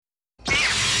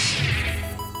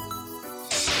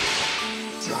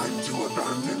time to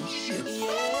abandon ship.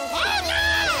 Oh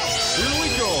no! Here we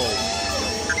go!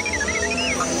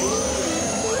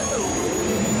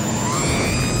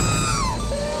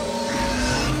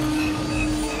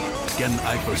 Can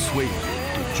I persuade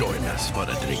you to join us for a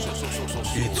drink?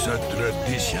 It's a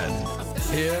tradition.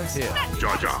 Here, here.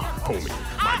 Jar Jar, homie,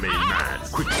 my main man,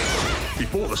 quickly.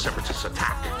 Before the Separatists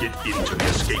attack, get into the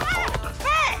escape pod.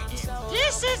 Hey!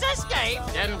 This is escape,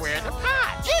 and we're the pod.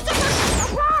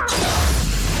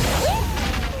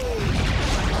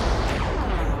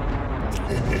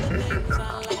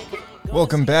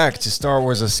 Welcome back to Star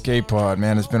Wars Escape Pod.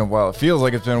 Man, it's been a while. It feels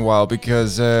like it's been a while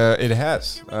because it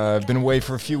has. I've been away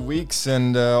for a few weeks,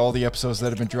 and all the episodes that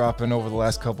have been dropping over the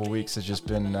last couple of weeks has just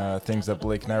been things that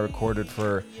Blake and I recorded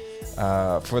for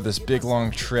this big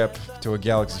long trip to a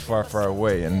galaxy far, far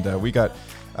away. And we got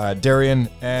Darian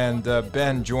and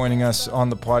Ben joining us on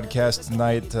the podcast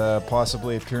tonight,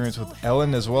 possibly appearance with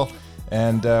Ellen as well.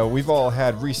 And we've all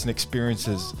had recent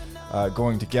experiences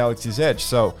going to Galaxy's Edge.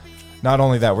 So not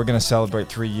only that, we're going to celebrate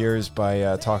 3 years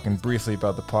by talking briefly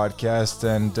about the podcast.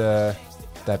 And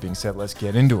that being said, let's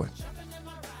get into it.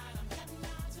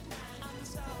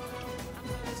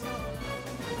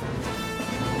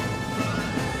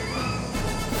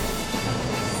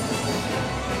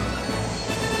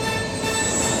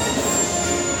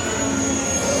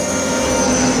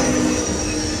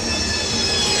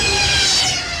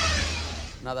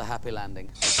 Another happy landing.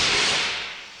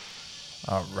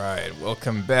 All right,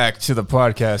 welcome back to the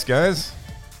podcast, guys.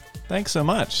 Thanks so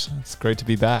much. It's great to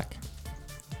be back.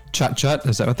 Chut chut,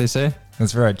 is that what they say?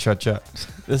 That's right, chut. This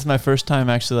is my first time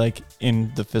actually like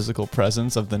in the physical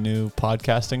presence of the new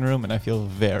podcasting room, and I feel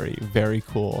very, very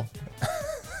cool.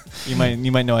 You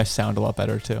might know I sound a lot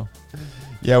better too.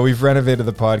 Yeah, we've renovated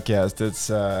the podcast.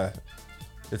 It's a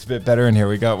bit better in here.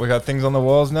 We got things on the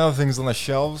walls now, things on the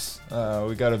shelves.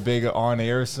 We got a big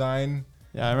on-air sign.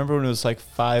 Yeah, I remember when it was like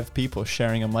 5 people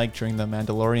sharing a mic during the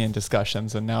Mandalorian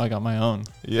discussions, and now I got my own.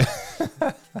 Yeah.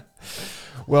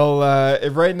 Well,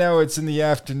 right now it's in the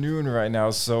afternoon right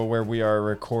now, so where we are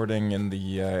recording in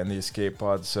the escape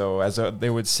pod. So as they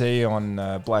would say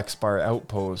on Black Spire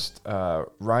Outpost,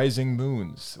 rising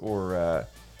moons, or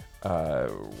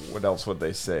what else would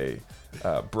they say?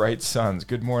 Bright suns.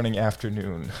 Good morning,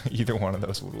 afternoon. Either one of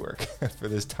those would work for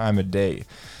this time of day.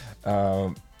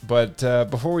 But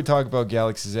before we talk about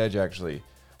Galaxy's Edge, actually,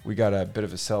 we got a bit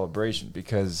of a celebration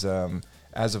because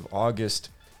as of August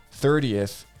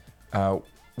 30th,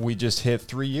 we just hit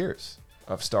 3 years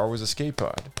of Star Wars Escape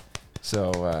Pod.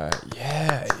 So,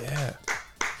 yeah.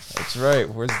 That's right.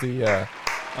 Where's the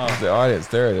audience?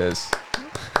 There it is.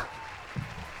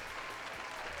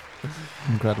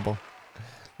 Incredible.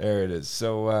 There it is.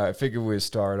 So I figured we'd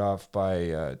start off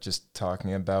by just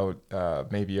talking about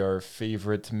maybe our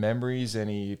favorite memories,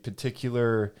 any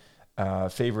particular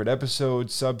favorite episode,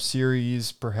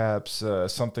 sub-series, perhaps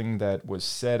something that was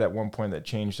said at one point that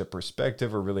changed a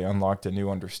perspective or really unlocked a new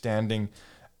understanding.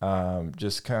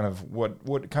 Just kind of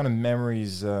what kind of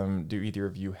memories do either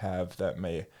of you have that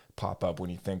may pop up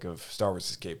when you think of Star Wars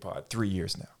Escape Pod? 3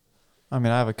 years now. I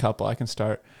mean, I have a couple. I can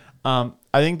start. I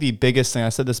think the biggest thing, I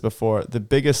said this before, the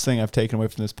biggest thing I've taken away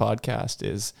from this podcast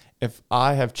is if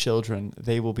I have children,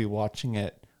 they will be watching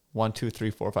it 1, 2, 3,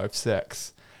 4, 5,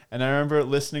 6. And I remember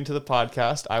listening to the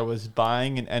podcast. I was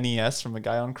buying an NES from a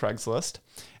guy on Craigslist,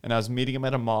 and I was meeting him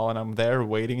at a mall, and I'm there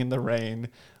waiting in the rain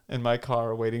in my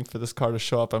car, waiting for this car to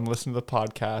show up. I'm listening to the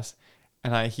podcast,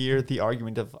 and I hear the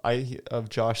argument of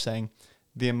Josh saying,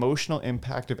 the emotional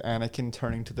impact of Anakin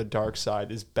turning to the dark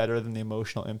side is better than the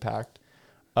emotional impact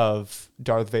of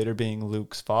Darth Vader being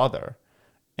Luke's father.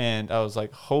 And I was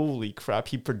like, holy crap,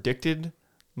 he predicted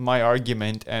my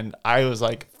argument, and I was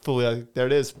like fully like, there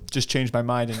it is, just changed my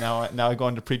mind, and now I go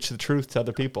on to preach the truth to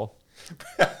other people.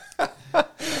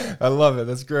 I love it.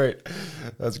 That's great.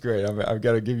 I've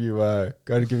got to give you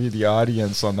the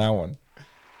audience on that one.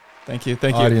 Thank you.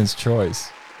 Audience choice.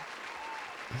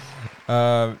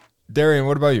 Darian,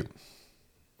 what about you?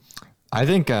 I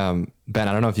think, Ben, I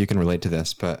don't know if you can relate to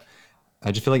this, but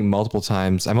I just feel like multiple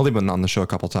times, I've only been on the show a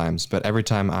couple times, but every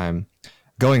time I'm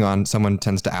going on, someone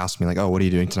tends to ask me like, oh, what are you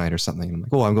doing tonight or something? And I'm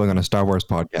like, oh, I'm going on a Star Wars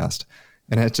podcast.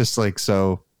 And it's just like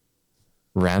so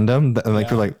random. That, like,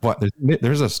 You're like, what?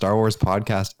 There's a Star Wars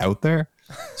podcast out there?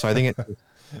 So I think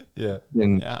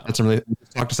it's really,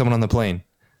 talk to someone on the plane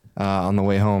on the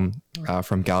way home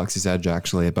from Galaxy's Edge,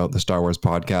 actually, about the Star Wars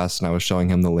podcast. And I was showing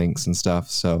him the links and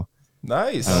stuff. So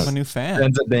nice. I'm a new fan. It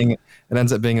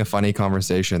ends up being a funny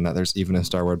conversation that there's even a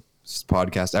Star Wars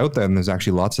podcast out there, and there's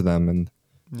actually lots of them. And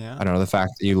I don't know, the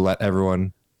fact that you let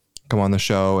everyone come on the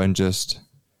show and just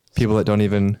people that don't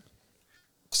even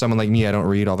someone like me, I don't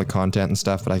read all the content and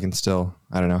stuff, but I can still,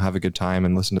 I don't know, have a good time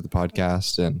and listen to the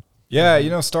podcast. And yeah, you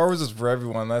know, Star Wars is for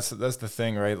everyone. That's the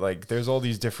thing, right? Like, there's all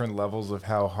these different levels of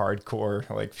how hardcore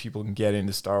like people can get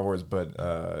into Star Wars, but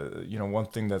you know, one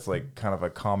thing that's like kind of a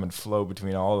common flow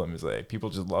between all of them is like people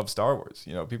just love Star Wars.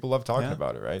 You know, people love talking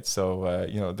about it, right? So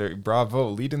you know, they're bravo,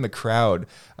 leading the crowd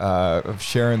of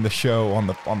sharing the show on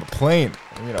the plane.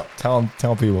 You know, telling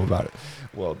people about it.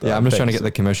 Well done. yeah, I'm just trying to get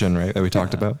the commission right that we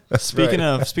talked about. Speaking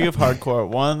of hardcore,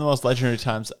 one of the most legendary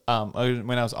times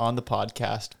when I was on the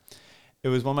podcast, it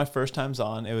was one of my first times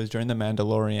on. It was during The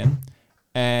Mandalorian,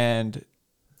 and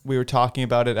we were talking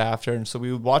about it after. And so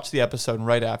we would watch the episode, and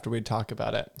right after we'd talk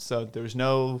about it. So there was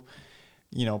no,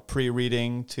 you know,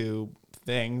 pre-reading to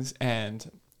things.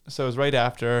 And so it was right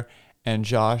after, and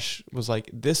Josh was like,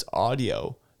 this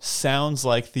audio sounds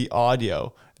like the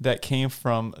audio that came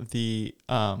from the,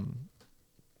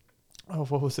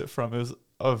 what was it from? It was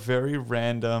a very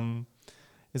random...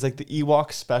 It's like the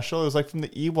Ewok special. It was like from the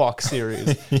Ewok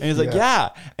series. And he's like,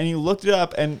 yeah. And he looked it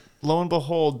up, and lo and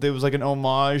behold, there was like an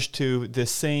homage to the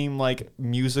same like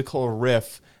musical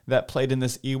riff that played in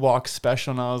this Ewok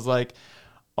special. And I was like,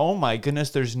 oh my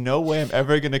goodness, there's no way I'm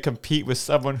ever going to compete with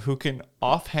someone who can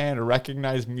offhand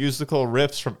recognize musical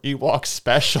riffs from Ewok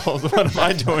specials. What am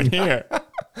I doing here?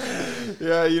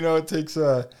 Yeah, you know, it takes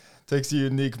a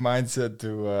unique mindset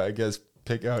to, I guess,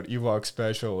 pick out Ewok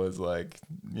special as like,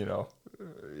 you know,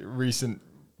 recent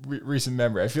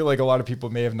memory. I feel like a lot of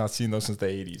people may have not seen those since the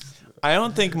 80s. I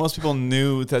don't think most people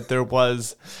knew that there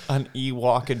was an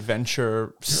Ewok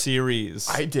adventure series.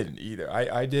 I didn't either.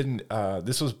 I didn't.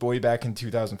 This was way back in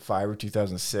 2005 or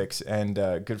 2006, and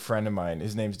a good friend of mine,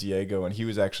 his name's Diego, and he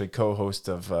was actually co-host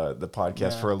of the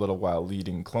podcast for a little while,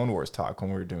 leading Clone Wars Talk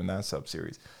when we were doing that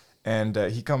sub-series. And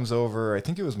he comes over, I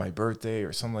think it was my birthday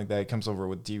or something like that. He comes over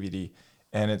with DVD,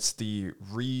 and it's the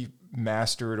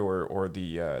remastered or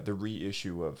the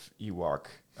reissue of Ewok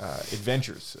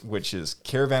Adventures, which is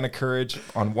Caravan of Courage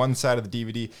on one side of the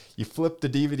DVD. You flip the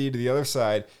DVD to the other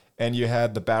side, and you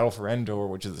had the Battle for Endor,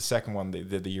 which is the second one they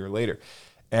did the year later.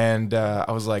 And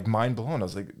I was like mind blown. I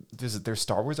was like, there's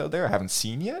Star Wars out there I haven't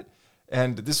seen yet?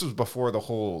 And this was before the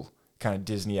whole kind of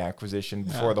Disney acquisition,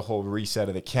 before the whole reset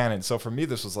of the canon. So for me,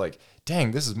 this was like,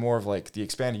 dang, this is more of like the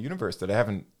expanded universe that I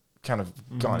haven't kind of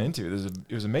gone into.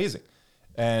 It was amazing.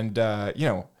 And, you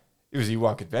know, it was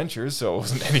Ewok Adventures, so it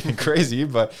wasn't anything crazy,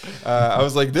 but I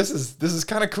was like, this is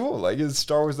kind of cool. Like, it's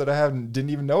Star Wars that I didn't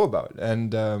even know about.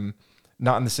 And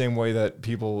not in the same way that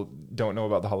people don't know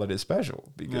about the holiday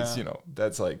special, because, you know,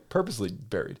 that's like purposely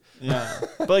buried. Yeah.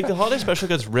 But like the holiday special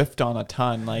gets riffed on a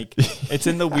ton. Like it's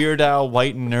in the Weird Al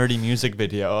white and nerdy music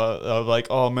video of like,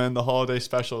 oh man, the holiday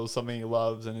special is something he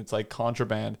loves, and it's like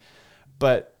contraband.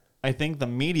 But I think the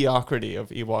mediocrity of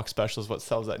Ewok special is what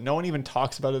sells that. No one even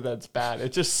talks about it that it's bad.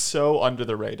 It's just so under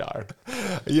the radar.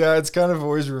 Yeah, it's kind of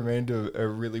always remained a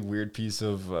really weird piece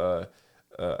of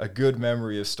a good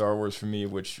memory of Star Wars for me,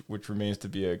 which remains to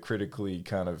be a critically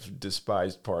kind of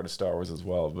despised part of Star Wars as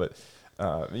well. But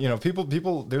you know,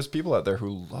 there's people out there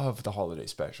who love the holiday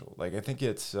special. Like I think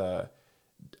it's Jon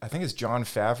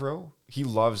Favreau. He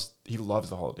loves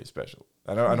the holiday special.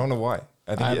 I don't know why.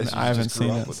 I haven't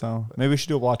seen it, so maybe we should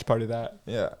do a watch party of that.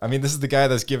 Yeah, I mean, this is the guy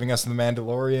that's giving us The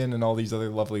Mandalorian and all these other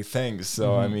lovely things.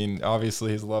 So, I mean,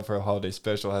 obviously his love for a holiday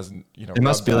special hasn't, you know. It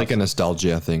must be like a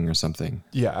nostalgia thing or something.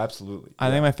 Yeah, absolutely. I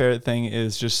think my favorite thing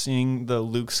is just seeing the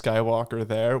Luke Skywalker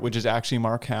there, which is actually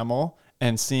Mark Hamill,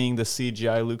 and seeing the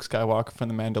CGI Luke Skywalker from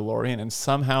The Mandalorian, and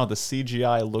somehow the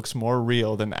CGI looks more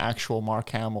real than actual Mark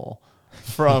Hamill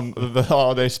from the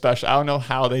holiday special. I don't know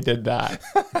how they did that.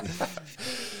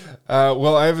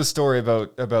 Well, I have a story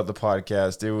about the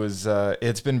podcast. It was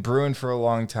it's been brewing for a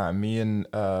long time. Me and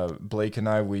Blake and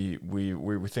I we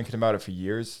were thinking about it for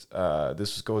years.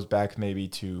 This goes back maybe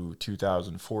to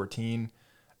 2014,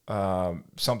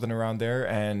 something around there,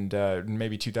 and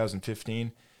maybe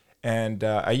 2015. And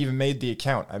I even made the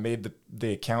account. I made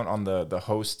the account on the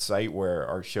host site where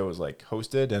our show is like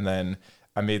hosted, and then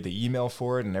I made the email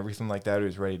for it and everything like that. It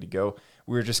was ready to go.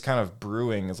 We were just kind of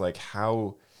brewing as like,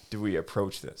 how do we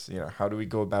approach this? You know, how do we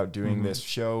go about doing this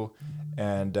show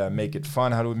and make it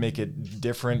fun? How do we make it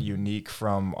different, unique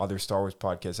from other Star Wars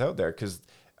podcasts out there? Because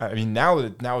I mean, now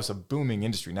it's a booming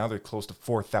industry. Now they're close to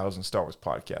 4,000 Star Wars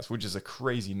podcasts, which is a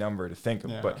crazy number to think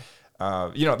of. Yeah.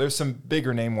 But you know, there's some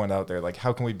bigger name one out there. Like,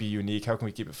 how can we be unique? How can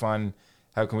we keep it fun?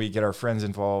 How can we get our friends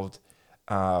involved?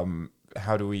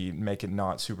 How do we make it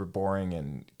not super boring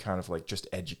and kind of like just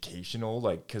educational?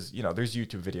 Like, because, you know, there's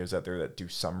YouTube videos out there that do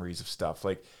summaries of stuff.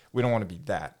 Like, we don't want to be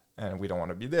that, and we don't want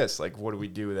to be this. Like, what do we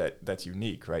do that's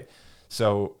unique, right?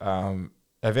 So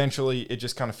eventually it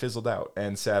just kind of fizzled out,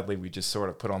 and sadly we just sort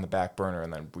of put on the back burner,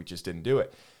 and then we just didn't do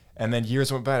it. And then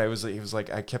years went by. It was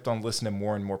like I kept on listening to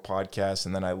more and more podcasts,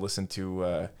 and then I listened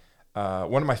to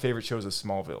one of my favorite shows is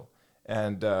Smallville.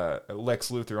 And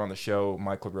Lex Luthor on the show,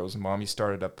 Michael Rosenbaum, he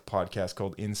started up a podcast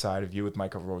called Inside of You with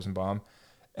Michael Rosenbaum.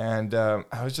 And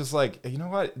I was just like, you know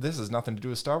what? This has nothing to do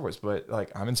with Star Wars, but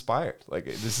like I'm inspired. Like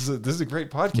this is a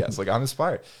great podcast. Like I'm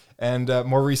inspired. And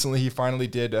more recently, he finally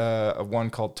did a one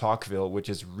called Talkville, which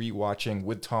is rewatching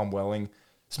with Tom Welling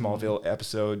Smallville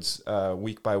episodes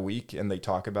week by week, and they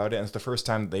talk about it. And it's the first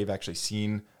time they've actually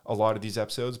seen a lot of these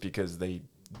episodes because they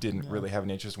didn't really have an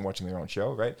interest in watching their own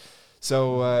show, right?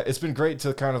 So it's been great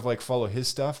to kind of like follow his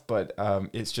stuff, but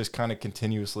it's just kind of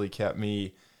continuously kept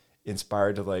me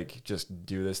inspired to like just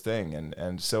do this thing.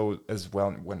 And so as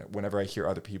well, whenever I hear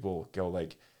other people go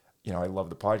like, you know, I love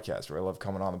the podcast, or I love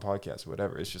coming on the podcast, or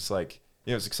whatever, it's just like,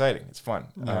 you know, it's exciting. It's fun.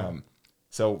 Yeah.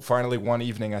 So finally one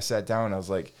evening I sat down and I was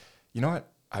like, you know what?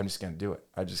 I'm just going to do it.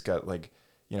 I just got like,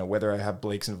 you know, whether I have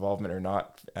Blake's involvement or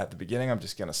not at the beginning, I'm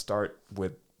just going to start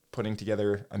with putting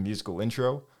together a musical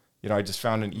intro. You know, I just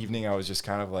found an evening I was just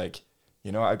kind of like,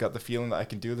 you know, I got the feeling that I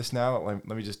can do this now. Let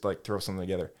me just like throw something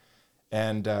together.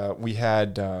 And I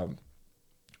had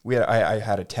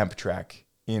a temp track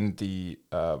in the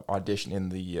audition, in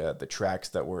the tracks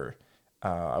that were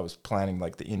I was planning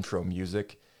like the intro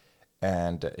music,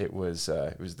 and it was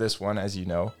this one, as you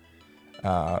know,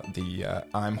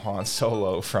 I'm Han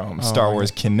Solo from Star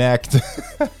Wars Kinect.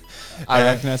 I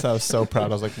recognized. I was so proud.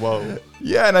 I was like, whoa.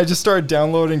 Yeah, and I just started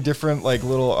downloading different like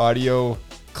little audio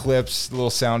clips, little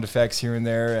sound effects here and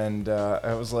there, and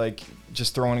I was like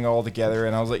just throwing it all together,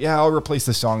 and I was like, yeah, I'll replace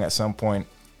the song at some point.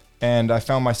 And I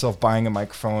found myself buying a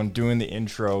microphone, doing the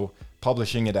intro,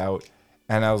 publishing it out,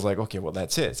 and I was like, okay, well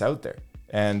that's it, it's out there.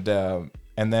 And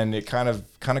then it kind of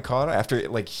caught on after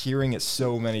like hearing it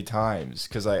so many times,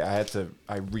 because I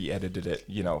re-edited it,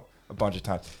 you know, a bunch of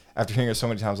times. After hearing it so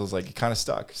many times, I was like, it kind of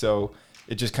stuck. So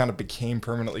it just kind of became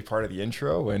permanently part of the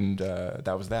intro, and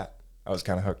that was that. I was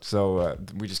kind of hooked. So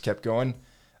we just kept going.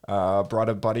 Brought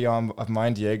a buddy on of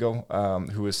mine, Diego,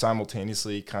 who was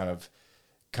simultaneously kind of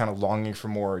longing for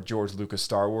more George Lucas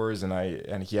Star Wars,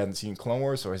 and he hadn't seen Clone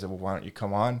Wars, so I said, well, why don't you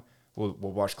come on? We'll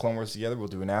watch Clone Wars together. We'll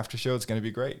do an after show. It's going to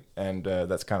be great. And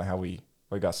that's kind of how we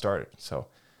got started. So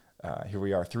here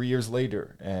we are 3 years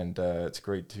later, and it's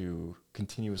great to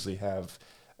continuously have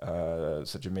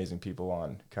such amazing people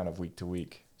on kind of week to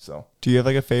week. So, do you have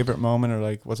like a favorite moment, or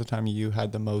like what's the time you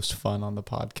had the most fun on the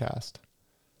podcast?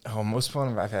 Oh, most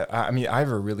fun I've had. I mean, I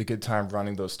have a really good time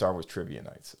running those Star Wars trivia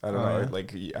nights. I don't know. Yeah.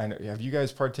 Like, have you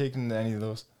guys partaken in any of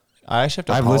those? I actually have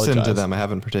to I've apologize. listened to them. I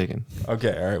haven't partaken.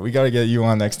 Okay, all right. We got to get you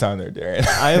on next time there, Darian.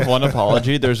 I have one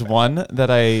apology. There's one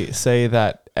that I say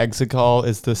that Exegol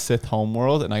is the Sith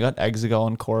homeworld, and I got Exegol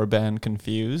and Korriban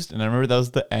confused. And I remember that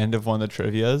was the end of one of the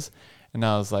trivias. And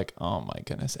I was like, oh my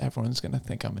goodness, everyone's going to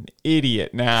think I'm an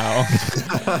idiot now.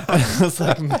 I was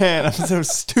like, man, I'm so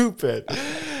stupid.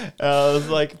 I was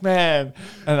like, man.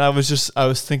 And I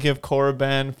was thinking of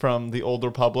Korriban from the Old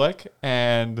Republic.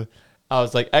 And I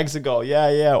was like, Exegol,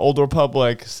 yeah, Old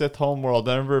Republic, Sith homeworld.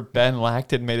 I remember Ben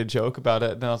Lacton made a joke about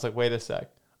it. And then I was like, wait a sec.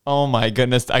 Oh my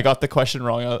goodness, I got the question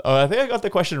wrong. I think I got the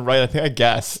question right. I think I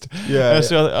guessed. Yeah.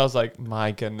 So I was like,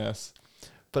 my goodness.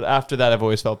 But after that, I've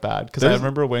always felt bad, because I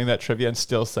remember winning that trivia and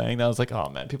still saying that. I was like, oh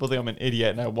man, people think I'm an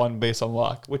idiot, and I won based on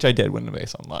luck, which I did win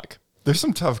based on luck. There's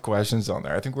some tough questions on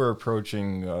there. I think we're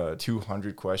approaching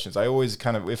 200 questions. I always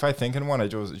kind of, if I think in one, I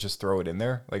just throw it in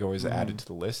there. Like always add it to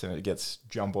the list, and it gets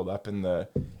jumbled up in the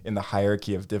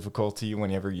hierarchy of difficulty.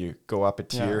 Whenever you go up a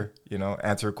tier, you know,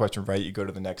 answer a question right, you go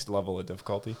to the next level of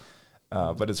difficulty.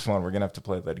 But it's fun. We're gonna have to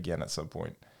play that again at some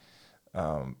point.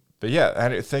 But yeah,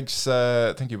 and thanks.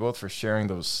 Thank you both for sharing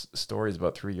those stories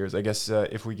about 3 years. I guess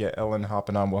if we get Ellen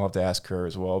hopping on, we'll have to ask her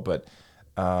as well. But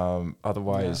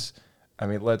otherwise, I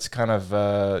mean, let's kind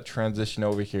of transition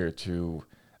over here to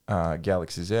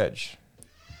Galaxy's Edge.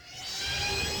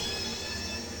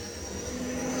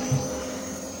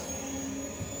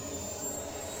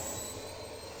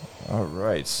 All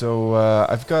right, so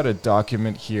I've got a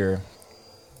document here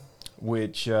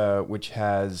which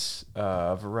has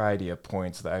a variety of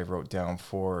points that I wrote down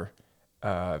for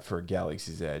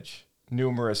Galaxy's Edge.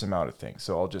 Numerous amount of things.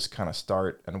 So I'll just kind of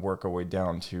start and work our way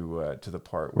down to the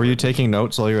part. Were you taking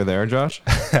notes while you were there, Josh?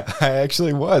 I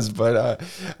actually was, but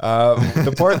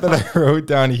the part that I wrote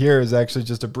down here is actually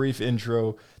just a brief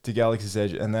intro to Galaxy's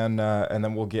Edge, and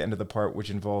then we'll get into the part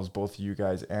which involves both you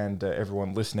guys and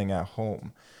everyone listening at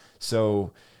home.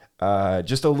 So.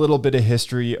 Just a little bit of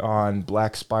history on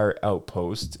Black Spire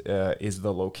Outpost is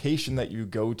the location that you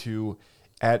go to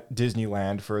at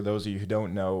Disneyland. For those of you who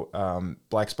don't know,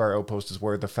 Black Spire Outpost is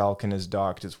where the Falcon is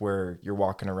docked. It's where you're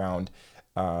walking around.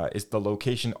 It's the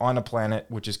location on a planet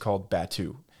which is called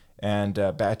Batuu. And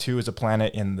Batuu is a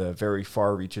planet in the very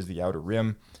far reaches of the Outer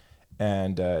Rim.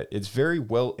 And it's very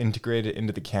well integrated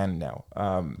into the canon now.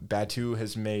 Batuu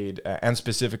has made, and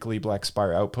specifically Black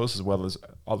Spire Outpost, as well as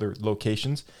other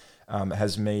locations,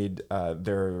 has made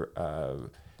their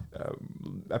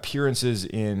appearances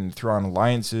in Thrawn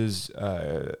Alliance's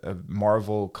a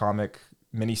Marvel comic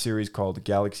miniseries called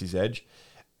Galaxy's Edge.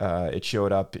 It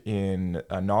showed up in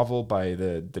a novel by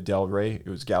the Del Rey. It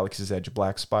was Galaxy's Edge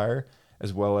Black Spire,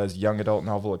 as well as young adult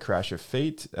novel A Crash of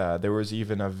Fate. There was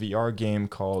even a VR game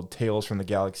called Tales from the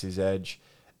Galaxy's Edge,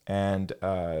 and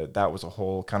that was a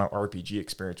whole kind of RPG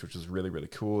experience, which was really, really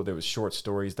cool. There was short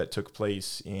stories that took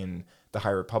place in the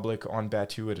High Republic on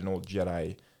Batuu at an old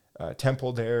Jedi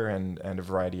temple there, and a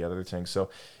variety of other things. So,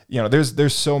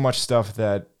 there's so much stuff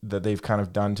that they've kind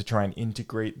of done to try and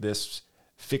integrate this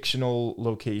fictional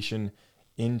location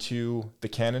into the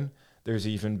canon. There's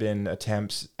even been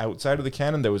attempts outside of the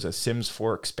canon. There was a Sims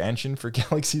 4 expansion for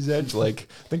Galaxy's Edge. I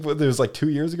think it was 2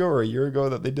 years ago or a year ago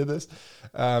that they did this.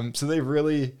 So they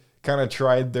really kind of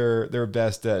tried their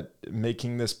best at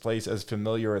making this place as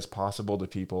familiar as possible to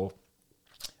people.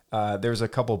 There's a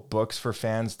couple books for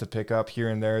fans to pick up here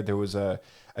and there. There was a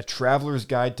Traveler's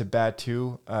Guide to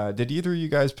Batuu. Did either of you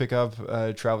guys pick up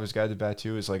Traveler's Guide to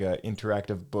Batuu? It's like an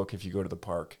interactive book if you go to the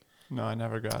park. No, I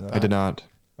never got that. I did not.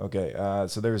 Okay,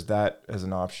 so there's that as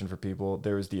an option for people.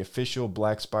 There's the official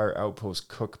Black Spire Outpost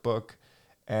cookbook,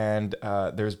 and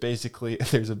there's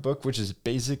a book which is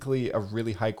basically a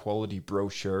really high quality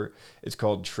brochure. It's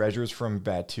called Treasures from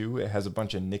Batuu. It has a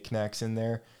bunch of knickknacks in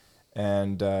there,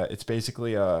 and it's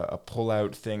basically a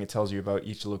pull-out thing. It tells you about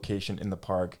each location in the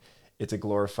park. It's a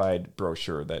glorified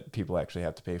brochure that people actually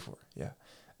have to pay for. Yeah.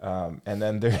 And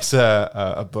then there's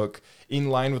a book in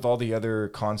line with all the other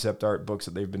concept art books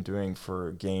that they've been doing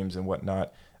for games and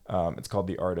whatnot. It's called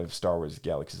The Art of Star Wars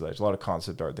Galaxy's Edge. A lot of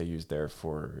concept art they used there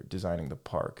for designing the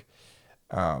park.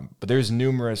 But there's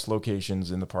numerous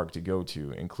locations in the park to go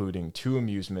to, including 2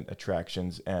 amusement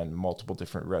attractions and multiple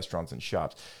different restaurants and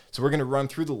shops. So we're going to run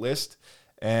through the list.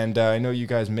 And I know you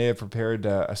guys may have prepared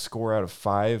a score out of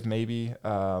 5, maybe.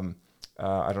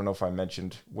 I don't know if I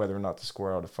mentioned whether or not to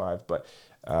score out of 5, but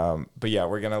yeah,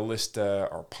 we're going to list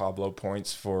our Pablo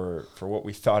points for what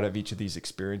we thought of each of these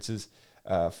experiences.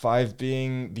 5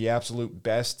 being the absolute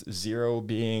best, 0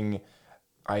 being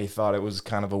I thought it was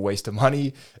kind of a waste of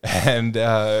money, and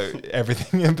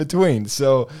everything in between.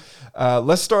 So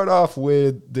let's start off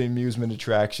with the amusement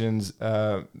attractions.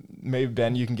 Maybe,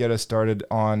 Ben, you can get us started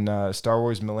on Star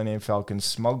Wars Millennium Falcon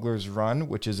Smuggler's Run,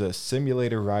 which is a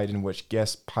simulator ride in which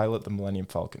guests pilot the Millennium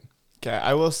Falcon. Okay,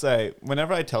 I will say,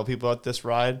 whenever I tell people about this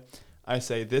ride, I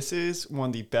say this is one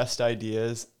of the best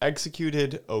ideas,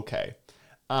 executed okay.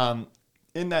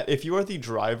 In that, if you are the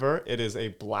driver, it is a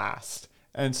blast.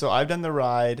 And so I've done the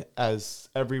ride as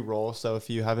every role. So if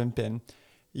you haven't been,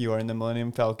 you are in the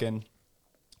Millennium Falcon.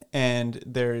 And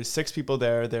there's 6 people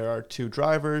there. There are 2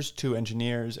 drivers, 2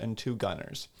 engineers, and 2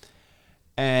 gunners.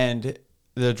 And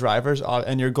the drivers,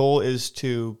 and your goal is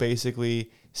to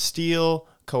basically steal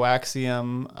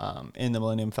coaxium in the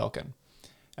Millennium Falcon.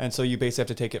 And so you basically have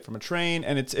to take it from a train,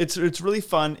 and it's really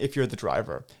fun if you're the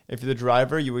driver. If you're the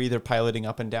driver, you are either piloting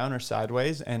up and down or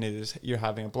sideways, and you're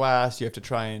having a blast. You have to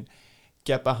try and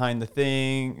get behind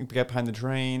the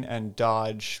train and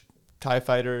dodge TIE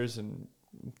fighters and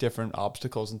different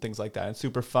obstacles and things like that. It's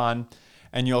super fun.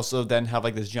 And you also then have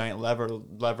like this giant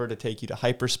lever to take you to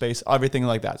hyperspace, everything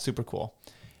like that. Super cool.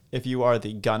 If you are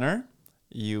the gunner,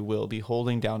 you will be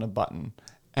holding down a button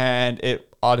and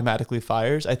it automatically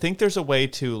fires. I think there's a way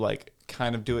to like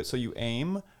kind of do it so you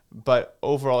aim, but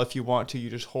overall, if you want to, you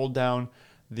just hold down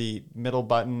the middle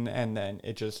button and then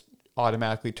it just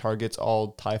automatically targets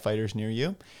all TIE fighters near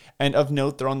you. And of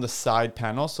note, they're on the side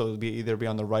panel, so it'll either be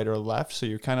on the right or left. So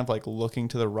you're kind of like looking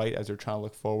to the right as you're trying to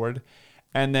look forward.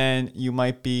 And then you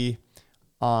might be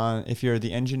on, if you're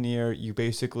the engineer, you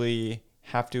basically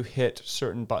have to hit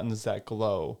certain buttons that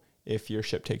glow if your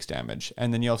ship takes damage.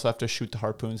 And then you also have to shoot the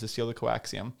harpoons to steal the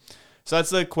coaxium. So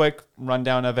that's a quick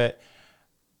rundown of it.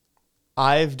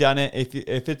 I've done it.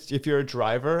 If you're a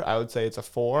driver, I would say it's a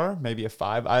 4, maybe a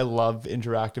 5. I love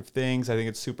interactive things. I think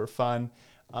it's super fun.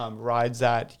 Rides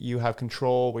that you have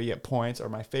control where you get points are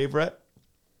my favorite.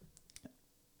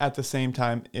 At the same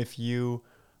time, if you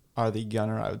are the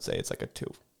gunner, I would say it's like a 2.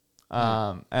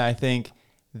 And I think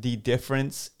the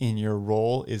difference in your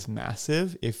role is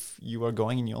massive. If you are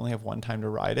going and you only have one time to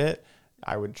ride it,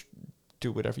 I would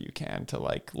do whatever you can to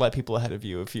like let people ahead of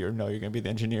you if you know you're going to be the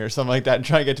engineer or something like that, and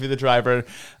try and get to be the driver.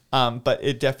 But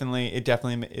it definitely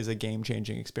is a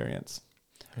game-changing experience.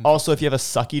 Also, if you have a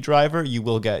sucky driver, you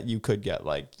could get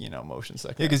like, motion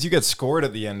sickness. Yeah, because you get scored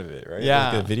at the end of it, right?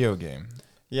 Yeah. Like a video game.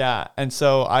 Yeah, and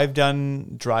so I've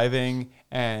done driving,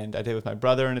 and I did it with my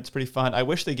brother, and it's pretty fun. I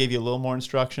wish they gave you a little more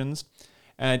instructions.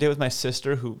 And I did it with my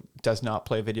sister, who does not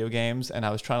play video games, and I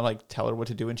was trying to like tell her what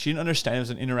to do, and she didn't understand it was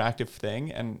an interactive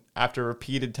thing. And after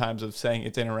repeated times of saying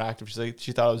it's interactive,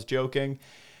 she thought I was joking.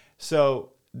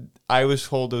 So I was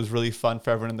told it was really fun for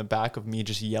everyone in the back of me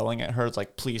just yelling at her. It's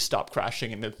like, please stop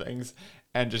crashing into things,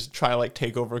 and just try to like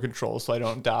take over control so I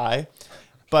don't die.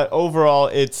 But overall,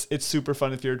 it's super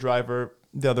fun if you're a driver.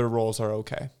 The other roles are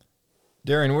okay.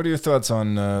 Darian, what are your thoughts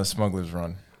on Smuggler's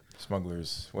Run?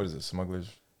 What is it? Smuggler's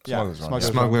Run.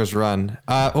 Smuggler's Run.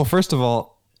 Well, first of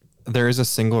all, there is a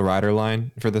single rider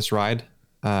line for this ride,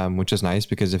 which is nice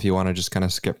because if you want to just kind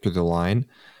of skip through the line,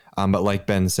 but like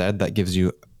Ben said, that gives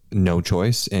you no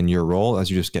choice in your role as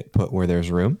you just get put where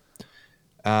there's room.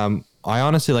 I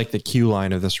honestly like the queue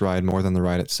line of this ride more than the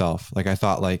ride itself. Like I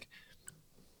thought, like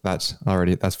that's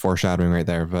foreshadowing right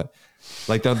there, but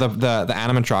like the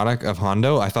animatronic of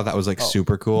Hondo, I thought that was like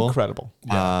super cool, incredible.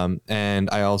 Yeah. And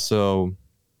I also.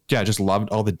 Yeah, just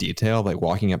loved all the detail, like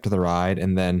walking up to the ride,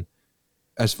 and then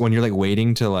as when you're like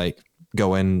waiting to like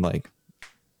go in, like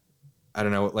I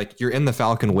don't know, like you're in the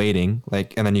Falcon waiting,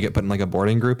 like, and then you get put in like a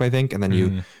boarding group, I think, and then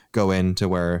you go into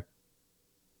where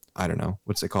I don't know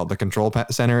what's it called, the control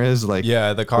center is, like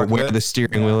the cockpit, where the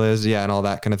steering wheel is, and all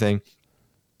that kind of thing.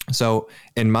 So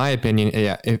in my opinion,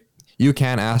 if you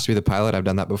can ask to be the pilot, I've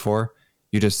done that before.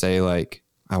 You just say like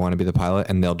I want to be the pilot,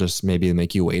 and they'll just maybe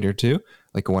make you wait or two.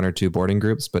 Like 1 or 2 boarding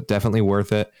groups, but definitely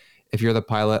worth it. If you're the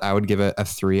pilot, I would give it a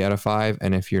 3 out of 5.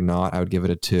 And if you're not, I would give it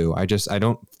a 2. I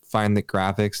don't find the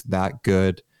graphics that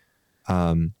good.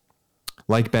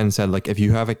 Like Ben said, like if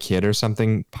you have a kid or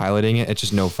something piloting it, it's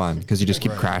just no fun because you just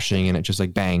keep crashing and it just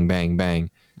like bang, bang, bang.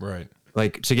 Right.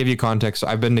 Like to give you context, so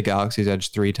I've been to Galaxy's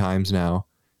Edge 3 times now.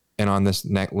 And on this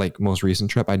most recent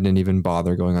trip, I didn't even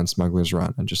bother going on Smuggler's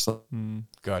Run. And just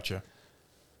Gotcha.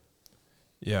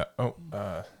 Yeah. Oh,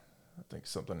 I think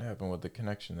something happened with the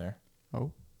connection there.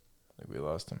 Oh, I think we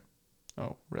lost him.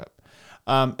 Oh, rip.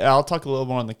 I'll talk a little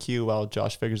more on the queue while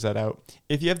Josh figures that out.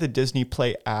 If you have the Disney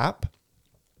Play app,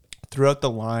 throughout the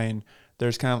line,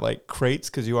 there's kind of like crates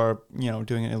because you are,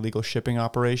 doing an illegal shipping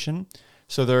operation.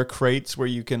 So there are crates where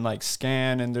you can like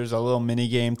scan, and there's a little mini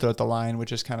game throughout the line,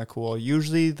 which is kind of cool.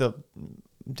 Usually the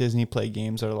Disney Play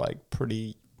games are like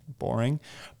pretty boring,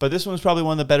 but this one was probably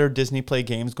one of the better Disney Play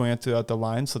games going throughout the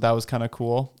line, so that was kind of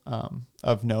cool.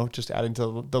 Of note, just adding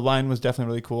to the line was definitely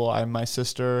really cool. My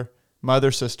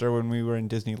other sister, when we were in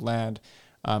Disneyland,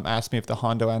 asked me if the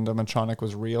Hondo animatronic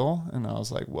was real, and I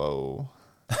was like, whoa.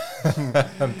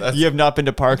 You have not been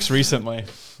to parks recently.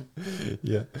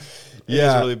 Yeah. It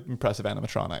is a really impressive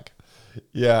animatronic.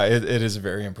 Yeah, it is a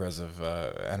very impressive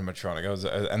animatronic.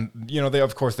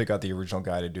 They got the original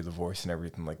guy to do the voice and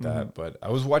everything like that. But I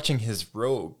was watching his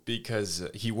robe because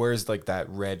he wears like that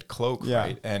red cloak,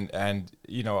 right? And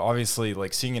obviously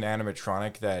like seeing an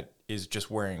animatronic that is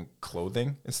just wearing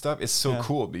clothing and stuff is so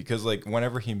cool because like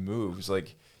whenever he moves,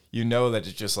 like that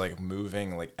it's just like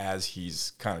moving like as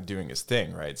he's kind of doing his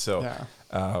thing, right? So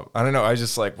I don't know. I was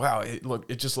just like, wow,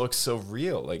 it just looks so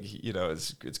real. Like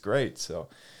it's great. So.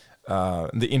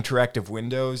 The interactive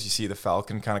windows, you see the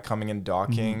Falcon kind of coming and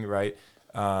docking, right?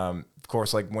 Of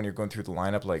course, like when you're going through the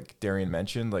lineup, like Darian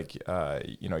mentioned, like,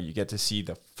 you get to see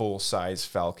the full size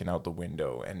Falcon out the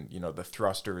window, and, the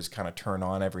thrusters kind of turn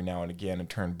on every now and again and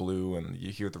turn blue, and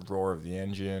you hear the roar of the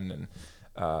engine, and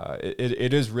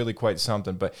it is really quite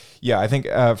something. But yeah, I think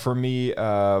for me,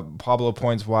 Pablo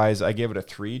points wise, I gave it a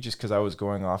 3 just because I was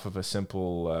going off of a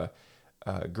simple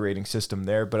grading system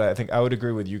there. But I think I would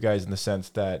agree with you guys in the sense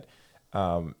that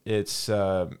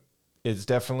it's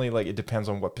definitely like it depends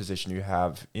on what position you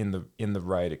have in the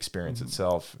ride experience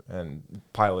itself, and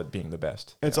pilot being the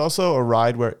best. It's also a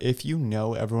ride where if you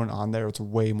know everyone on there, it's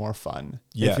way more fun.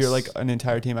 Yes. If you're like an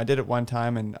entire team, I did it one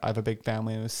time, and I have a big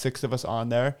family, and it was 6 of us on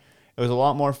there. It was a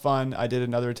lot more fun. I did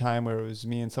another time where it was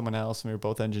me and someone else, and we were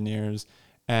both engineers,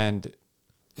 and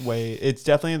it's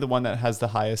definitely the one that has a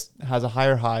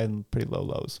higher high and pretty low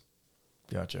lows.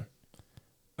 Gotcha.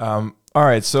 All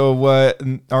right, so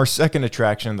our second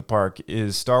attraction in the park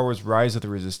is Star Wars Rise of the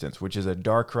Resistance, which is a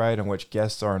dark ride in which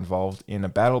guests are involved in a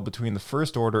battle between the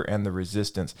First Order and the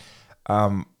Resistance.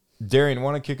 Darian,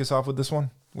 want to kick us off with this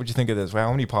one? What'd you think of this?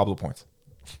 How many Pablo points?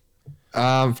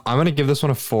 I'm going to give this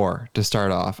one a 4 to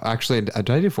start off. Actually, did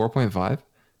I do 4.5?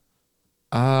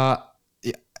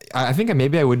 I think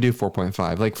maybe I would do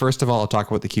 4.5. Like, first of all, I'll talk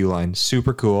about the queue line.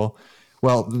 Super cool.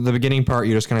 Well, the beginning part,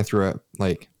 you just kind of threw it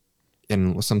like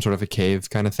in some sort of a cave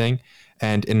kind of thing.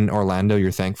 And in Orlando,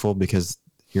 you're thankful because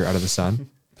you're out of the sun.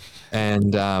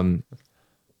 And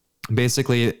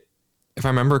basically, if I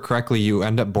remember correctly, you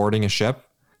end up boarding a ship.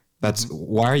 That's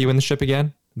why are you in the ship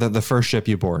again? The first ship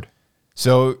you board.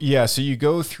 So you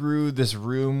go through this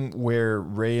room where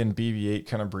Ray and BB-8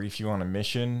 kind of brief you on a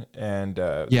mission, and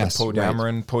Yes, Poe right.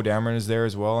 Dameron, Poe Dameron is there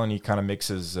as well, and he kind of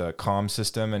mixes comm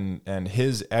system, and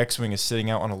his X-wing is sitting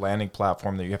out on a landing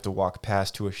platform that you have to walk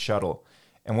past to a shuttle.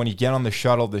 And when you get on the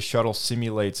shuttle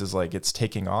simulates as like it's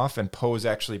taking off, and Poe is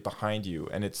actually behind you,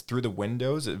 and it's through the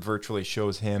windows. It virtually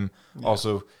shows him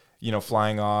also,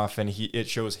 flying off, and it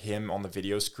shows him on the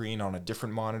video screen on a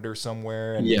different monitor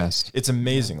somewhere. And Yes. it's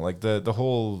amazing. Like the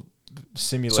whole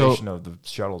simulation of the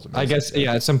shuttles. Amazing. I guess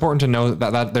it's important to know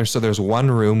that there's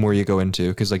one room where you go into,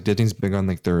 because like Disney's big on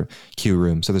like their queue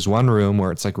room. So there's one room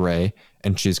where it's like Ray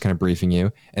and she's kind of briefing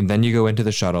you, and then you go into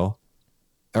the shuttle.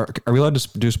 Are we allowed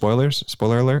to do spoilers?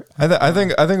 Spoiler alert. I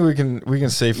think we can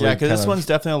safely. Yeah, because this kind of- one's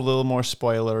definitely a little more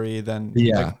spoilery than.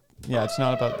 Yeah. Yeah, it's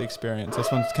not about the experience.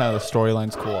 This one's kind of the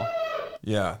storyline's cool.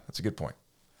 Yeah, that's a good point.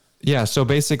 Yeah. So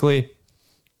basically,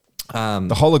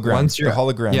 The hologram, once you're- the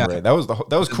hologram yeah. Ray. That was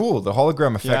cool. The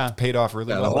hologram effect Yeah. paid off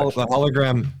really the, well. hol- actually. the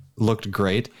hologram looked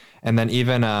great, and then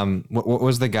even what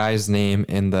was the guy's name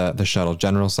in the shuttle?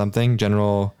 General something.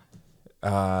 General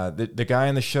The guy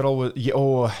in the shuttle was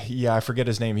I forget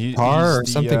his name. Carr or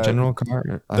he's something. General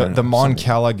Carr. I the don't know, Mon something.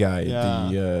 Cala guy,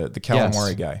 Yeah. the calamari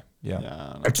Yes. guy. Yeah.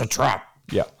 Yeah. It's a trap.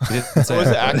 Yeah. Was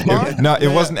it Akbar? No, it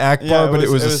wasn't Akbar, Yeah, but it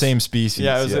was the same species.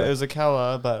 Yeah, it was a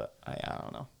Kala, but I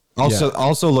don't know.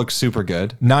 Also looks super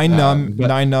good. Nine but-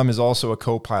 Nine Num is also a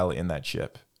co-pilot in that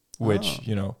ship, which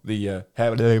that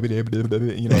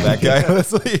guy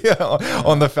that's like,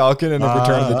 on the Falcon in the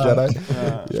Return of the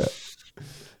Jedi.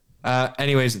 Yeah.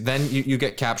 Anyways, then you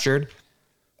get captured,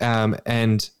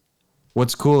 and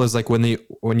what's cool is like when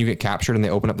you get captured and they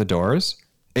open up the doors,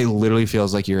 it literally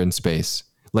feels like you're in space.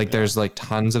 Like there's like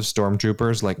tons of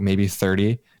stormtroopers, like maybe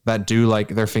 30, that do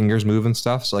like their fingers move and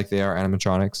stuff. So like they are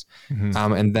animatronics.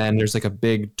 And then there's like a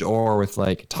big door with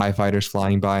like TIE fighters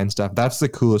flying by and stuff. That's the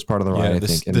coolest part of the ride, I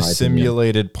think. in the my opinion.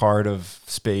 simulated part of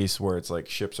space where it's like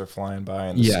ships are flying by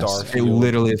and the star It field.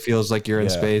 literally feels like you're in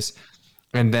Yeah. space.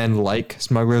 And then like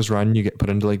Smuggler's Run, you get put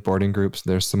into like boarding groups.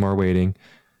 There's some more waiting.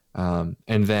 And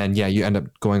then, you end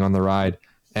up going on the ride,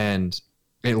 and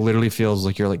it literally feels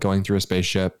like you're like going through a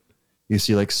spaceship. You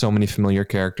see like so many familiar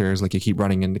characters. Like you keep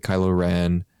running into Kylo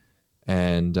Ren,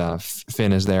 and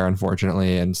Finn is there,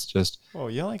 unfortunately. And it's just, Oh,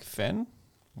 you like Finn?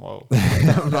 Whoa.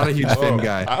 I'm not a huge Finn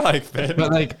guy. I like Finn.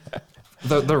 But like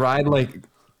the ride, like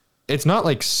it's not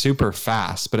like super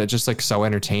fast, but it's just like so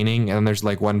entertaining. And then there's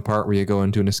like one part where you go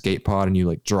into an escape pod and you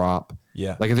like drop.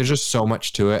 Yeah. Like there's just so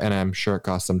much to it, and I'm sure it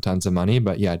costs them tons of money.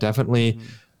 But yeah, definitely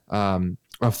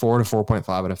a 4 to 4.5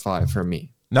 out of 5 for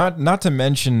me. Not to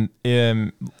mention,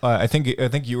 I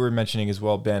think you were mentioning as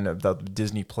well, Ben, about the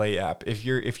Disney Play app. If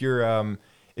you're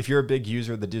a big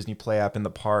user of the Disney Play app in the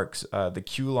parks, the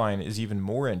queue line is even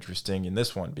more interesting in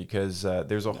this one because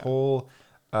there's a whole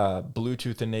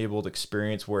Bluetooth enabled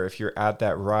experience where if you're at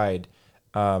that ride,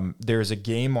 there's a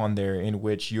game on there in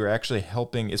which you're actually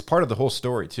helping. It's part of the whole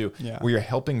story too, where you're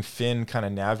helping Finn kind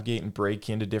of navigate and break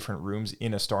into different rooms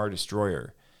in a Star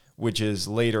Destroyer, which is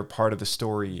later part of the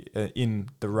story in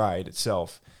the ride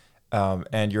itself.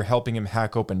 And you're helping him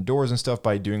hack open doors and stuff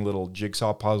by doing little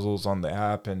jigsaw puzzles on the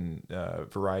app and a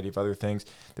variety of other things.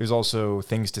 There's also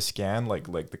things to scan, like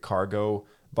the cargo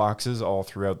boxes all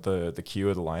throughout the queue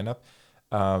of the lineup.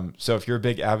 So if you're a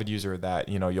big avid user of that,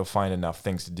 you'll find enough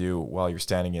things to do while you're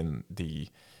standing in the,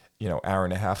 hour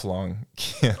and a half long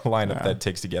lineup that it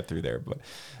takes to get through there. But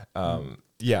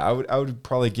I would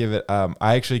probably give it.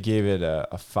 I actually gave it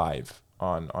a 5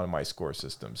 on my score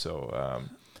system. So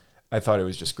I thought it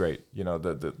was just great.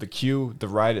 The queue, the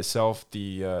ride itself,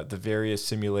 the various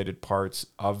simulated parts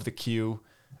of the queue,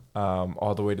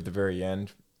 all the way to the very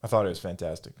end. I thought it was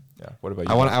fantastic. Yeah. What about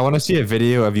you? I want to see a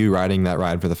video of you riding that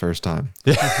ride for the first time.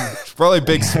 Probably a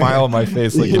big smile on my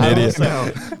face like an I idiot.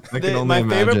 I can only My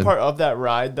favorite imagine. part of that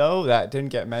ride, though, that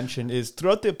didn't get mentioned, is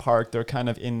throughout the park, they're kind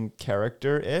of in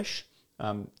character-ish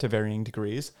to varying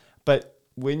degrees. But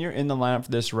when you're in the lineup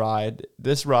for this ride,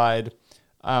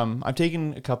 I've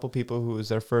taken a couple people who it was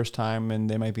their first time and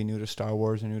they might be new to Star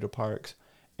Wars or new to parks.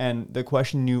 And the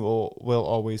question you will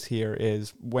always hear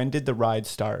is, when did the ride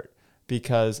start?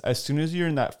 Because as soon as you're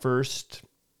in that first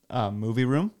movie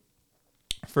room,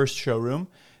 first showroom,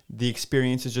 the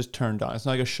experience is just turned on. It's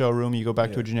not like a showroom. You go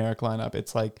back to a generic lineup.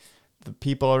 It's like The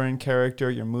people are in character.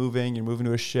 You're moving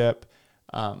to a ship.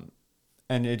 And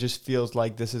it just feels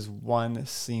like this is one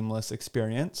seamless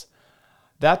experience.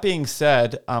 That being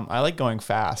said, I like going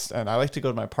fast, and I like to go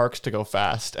to my parks to go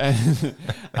fast. And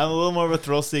I'm a little more of a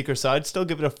thrill seeker, so I'd still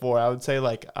give it a 4. I would say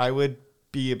like I would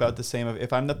be about the same.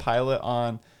 If I'm the pilot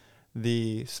on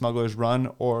the Smuggler's Run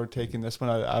or taking this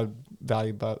one, I would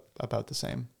value about the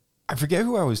same. I forget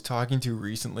who I was talking to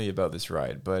recently about this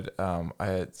ride, but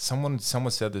someone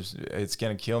said this. It's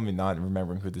gonna kill me not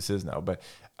remembering who this is now, but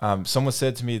someone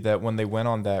said to me that when they went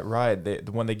on that ride,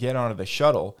 when they get onto the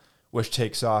shuttle, which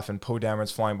takes off and Poe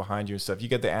Dameron's flying behind you and stuff, you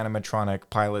get the animatronic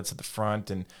pilots at the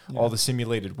front and all the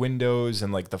simulated windows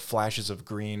and like the flashes of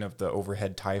green of the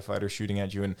overhead TIE fighter shooting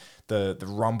at you and the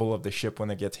rumble of the ship when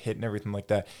it gets hit and everything like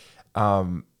that.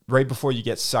 Right before you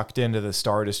get sucked into the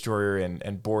Star Destroyer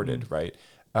and boarded, right?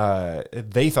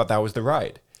 They thought that was the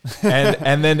ride.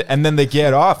 And then they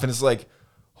get off and it's like,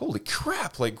 holy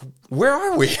crap, like, where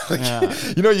are we?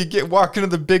 Like, you get walk into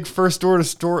the big first order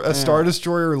Star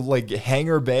Destroyer, like,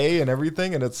 hangar bay and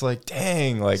everything, and it's like,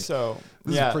 dang, like, this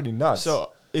is pretty nuts.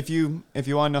 So if you want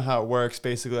to know how it works,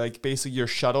 basically your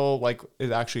shuttle, like,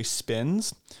 it actually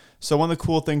spins. So one of the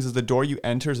cool things is the door you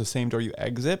enter is the same door you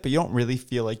exit, but you don't really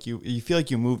feel like you feel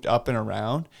like you moved up and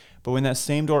around. But when that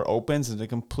same door opens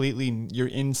and you're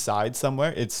inside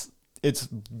somewhere, it's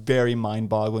very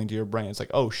mind-boggling to your brain. It's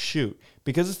like, oh, shoot.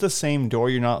 Because it's the same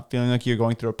door, you're not feeling like you're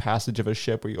going through a passage of a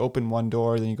ship where you open one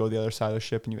door, then you go to the other side of the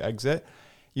ship and you exit.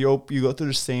 You go through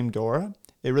the same door.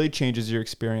 It really changes your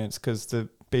experience because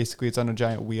basically it's on a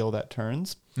giant wheel that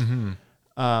turns.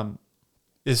 Mm-hmm.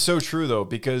 It's so true, though,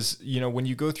 because, when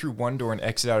you go through one door and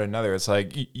exit out another, it's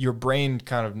like your brain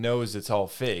kind of knows it's all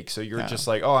fake. So you're just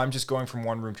like, oh, I'm just going from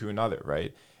one room to another,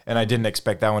 right? And I didn't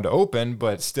expect that one to open,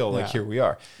 but still, here we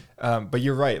are. But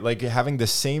you're right. Like having the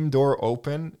same door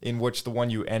open in which the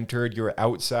one you entered, you're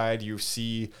outside, you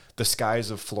see the skies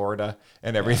of Florida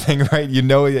and everything, right? You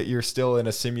know that you're still in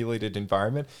a simulated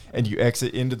environment and you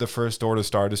exit into the first order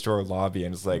Star Destroyer lobby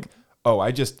and it's like, oh,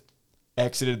 I just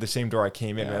exited the same door I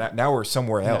came in. And now we're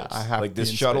somewhere else. Like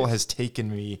this shuttle has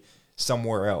taken me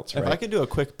somewhere else, right? If I could do a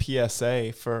quick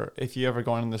PSA for if you ever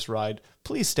go on this ride,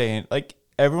 please stay in. Like,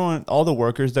 everyone, all the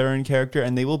workers that are in character,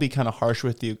 and they will be kind of harsh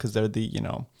with you because they're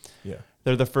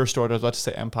they're the first order. I was about to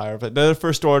say Empire, but they're the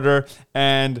first order,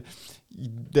 and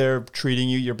they're treating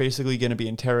you. You're basically going to be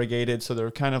interrogated, so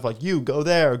they're kind of like, you go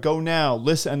there, go now,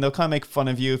 listen, and they'll kind of make fun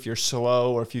of you if you're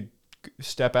slow or if you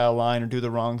step out of line or do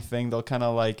the wrong thing. They'll kind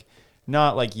of like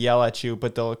not like yell at you,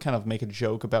 but they'll kind of make a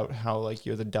joke about how like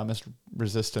you're the dumbest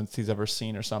resistance he's ever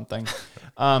seen or something.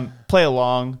 Play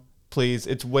along. Please,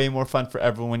 it's way more fun for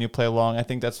everyone when you play along. I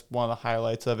think that's one of the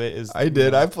highlights of it.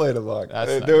 I played along.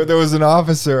 There was an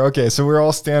officer. Okay, so we're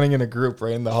all standing in a group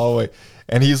right in the hallway,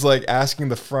 and he's like asking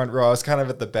the front row. I was kind of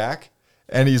at the back,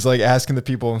 and he's like asking the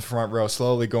people in the front row,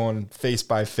 slowly going face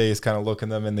by face, kind of looking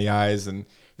them in the eyes, and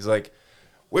he's like,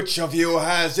 which of you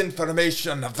has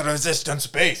information of the resistance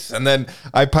base? And then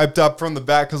I piped up from the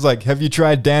back, I was like, have you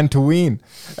tried Dantooine?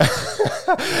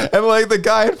 And like the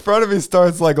guy in front of me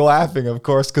starts like laughing, of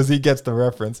course, because he gets the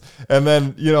reference. And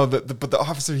then, but the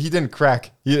officer, he didn't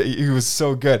crack. He was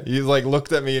so good. He like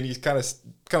looked at me and he's kind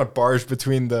of barged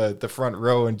between the front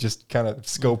row and just kind of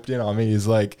scoped in on me. He's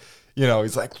like,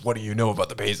 he's like, what do you know about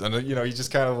the base? And, he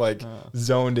just kind of like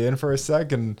zoned in for a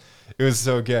second. It was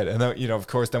so good. And then, of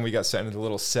course, then we got sent into the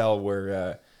little cell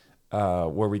where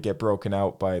we get broken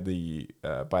out by the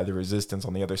resistance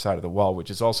on the other side of the wall,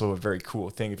 which is also a very cool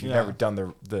thing. If you've never done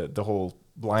the whole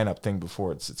lineup thing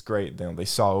before, it's great. They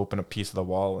saw open a piece of the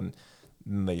wall and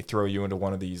they throw you into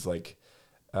one of these like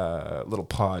little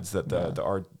pods that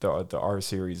the R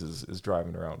series is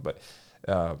driving around. But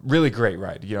really great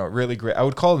ride, really great. I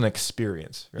would call it an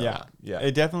experience. Really. Yeah.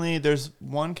 It definitely, there's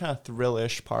one kind of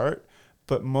thrill-ish part,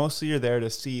 but mostly you're there to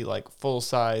see like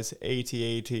full-size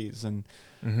AT-ATs and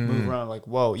move around like,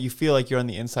 whoa, you feel like you're on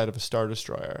the inside of a Star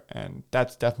Destroyer, and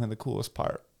that's definitely the coolest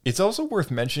part. It's also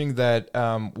worth mentioning that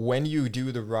when you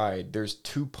do the ride, there's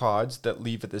 2 pods that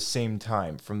leave at the same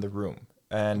time from the room.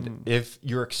 And if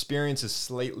your experience is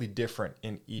slightly different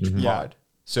in each pod,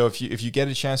 so if you get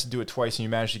a chance to do it twice and you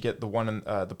manage to get the one in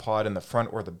the pod in the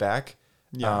front or the back,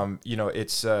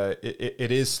 it's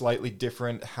it is slightly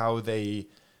different how they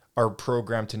are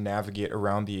programmed to navigate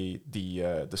around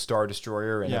the Star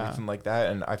Destroyer and everything like that.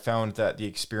 And I found that the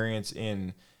experience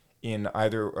in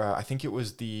either I think it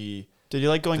was the did you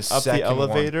like going up the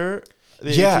elevator?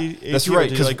 The Yeah, AT, that's or right,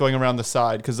 did you 'cause- like going around the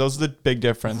side? Because those are the big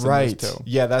difference. Right. In those two.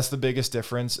 Yeah, that's the biggest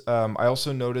difference. I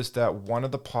also noticed that one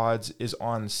of the pods is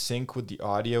on sync with the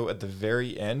audio at the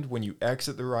very end when you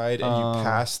exit the ride and you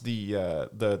pass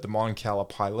the Mon Cala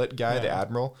pilot guy, the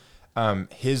admiral.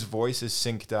 His voice is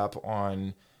synced up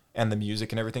on, and the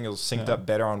music and everything is synced up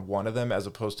better on one of them as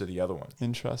opposed to the other one.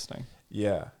 Interesting.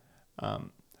 Yeah.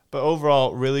 But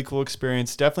overall, really cool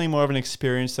experience. Definitely more of an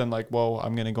experience than like, whoa,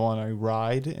 I'm going to go on a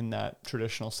ride in that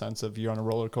traditional sense of you're on a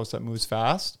roller coaster that moves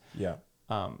fast. Yeah.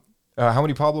 How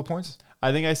many Pablo points?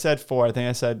 I think I said 4. I think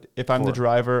I said if I'm the 4.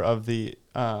 driver of the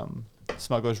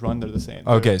Smuggler's Run, they're the same.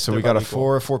 Okay, so They're we got a about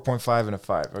equal. 4, 4.5, and a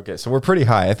 5. Okay, so we're pretty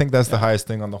high. I think that's the highest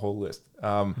thing on the whole list.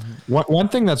 One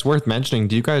thing that's worth mentioning,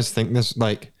 do you guys think this,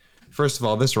 like, first of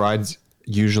all, this ride's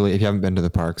usually, if you haven't been to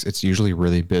the parks, it's usually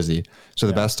really busy. So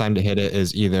the best time to hit it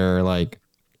is either like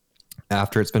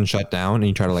after it's been shut down and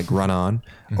you try to like run on,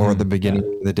 or at the beginning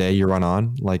of the day you run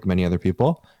on like many other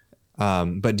people.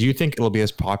 But do you think it'll be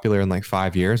as popular in like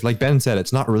 5 years? Like Ben said,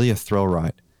 it's not really a thrill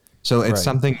ride. So it's Right.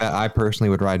 something that I personally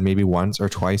would ride maybe once or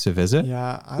twice a visit.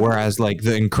 Yeah, Whereas like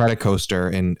the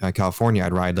Incredicoaster in California,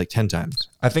 I'd ride like 10 times.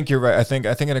 I think you're right. I think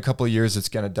in a couple of years it's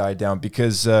going to die down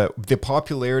because the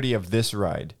popularity of this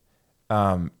ride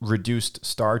reduced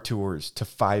Star Tours to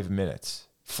 5 minutes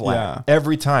flat Yeah.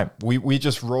 every time. We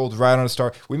just rolled right on a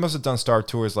Star. We must have done Star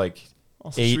Tours like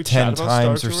Also, should we 8, chat 10 about Star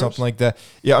times or Tours? something like that.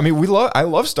 Yeah, I mean I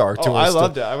love Star Tours. Oh, I still.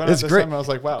 loved it. I went out It's this great. time and I was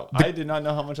like, wow, I did not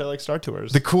know how much I like Star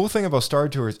Tours. The cool thing about Star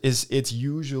Tours is it's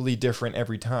usually different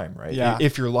every time, right? Yeah.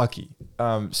 If you're lucky.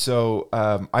 So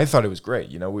I thought it was great.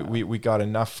 You know, we got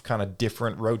enough kind of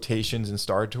different rotations in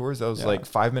Star Tours. That was like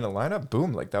 5-minute lineup.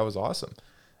 Boom. Like that was awesome.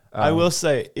 I will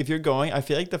say, if you're going, I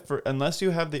feel like unless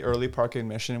you have the early park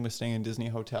admission with staying in Disney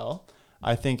Hotel,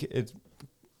 I think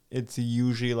it's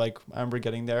usually like, I remember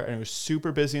getting there and it was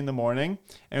super busy in the morning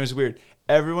and it was weird.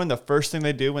 Everyone, the first thing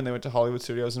they do when they went to Hollywood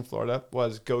Studios in Florida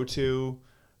was go to,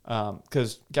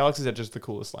 because Galaxy's Edge is the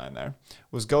coolest line there,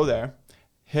 was go there,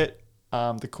 hit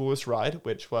the coolest ride,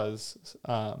 which was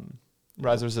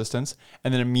Rise of Resistance,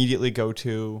 and then immediately go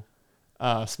to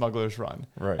Smuggler's Run.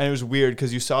 Right. And it was weird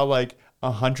because you saw like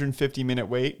 150-minute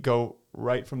wait go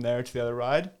right from there to the other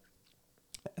ride.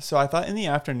 So I thought in the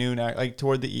afternoon, like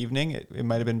toward the evening, it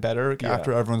might have been better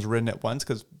after everyone's ridden at once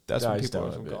because that's when Dies people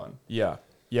down are a bit. going. Yeah.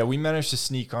 Yeah, we managed to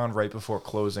sneak on right before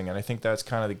closing, and I think that's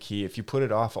kind of the key. If you put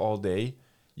it off all day,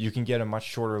 you can get a much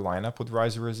shorter lineup with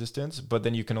Rise of Resistance, but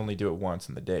then you can only do it once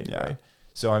in the day, right?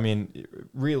 So, I mean,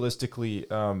 realistically,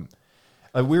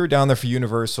 we were down there for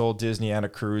Universal, Disney, and a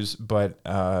cruise, but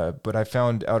I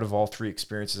found out of all 3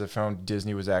 experiences, I found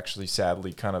Disney was actually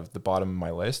sadly kind of the bottom of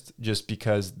my list just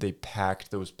because they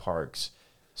packed those parks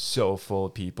so full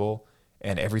of people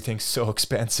and everything's so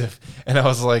expensive. And I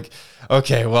was like,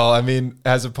 okay, well, I mean,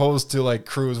 as opposed to like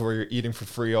cruise where you're eating for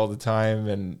free all the time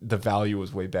and the value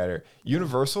was way better.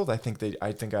 Universal, I think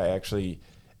I actually,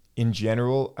 in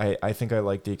general, I think I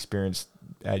like the experience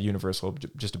at Universal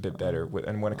just a bit better,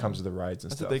 and when it comes to the rides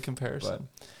and That's stuff. a big comparison.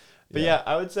 But yeah,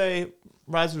 I would say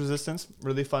Rise of Resistance,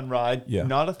 really fun ride. Yeah.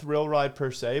 Not a thrill ride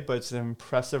per se, but it's an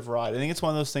impressive ride. I think it's one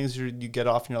of those things you get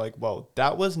off and you're like, whoa,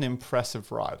 that was an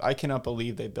impressive ride. I cannot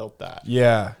believe they built that.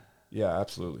 Yeah,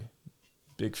 absolutely.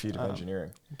 Big feat of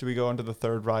engineering. Do we go into the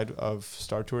third ride of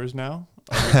Star Tours now?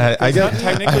 I It's not got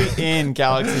technically in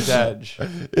Galaxy's Edge.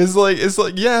 it's like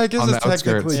yeah, I guess On the it's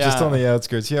technically outskirts. just Yeah. on the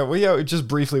outskirts. Yeah, well, yeah. Just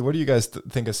briefly, what do you guys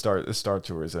think of Star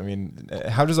Tours? I mean,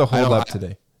 how does it hold don't- up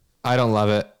today? I don't love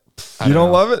it. You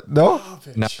don't love it? No.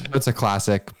 No, it's a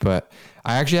classic, but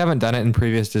I actually haven't done it in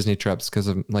previous Disney trips because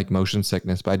of like motion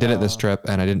sickness. But I did it this trip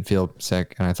and I didn't feel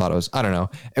sick, and I thought it was, I don't know,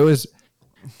 it was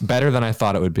better than I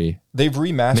thought it would be. They've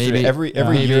remastered Maybe it every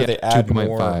maybe year. They add 2.5.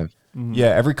 more. Yeah,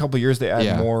 every couple of years they add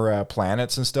Yeah. more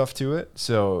planets and stuff to it.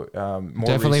 So more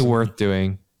Definitely recent- worth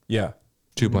doing. Yeah,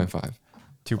 2.5.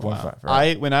 2.5.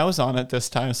 Right? When I was on it this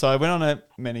time, so I went on it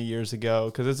many years ago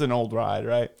because it's an old ride,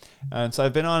 right? And so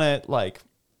I've been on it like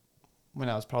when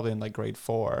I was probably in like grade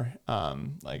 4,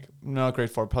 like not grade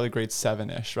 4, probably grade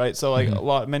 7-ish, right? So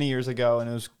like many years ago, and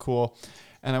it was cool.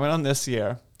 And I went on this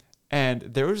year, and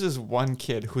there was this one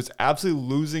kid who was absolutely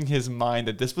losing his mind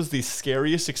that this was the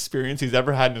scariest experience he's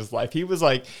ever had in his life. He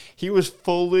was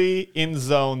fully in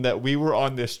zone that we were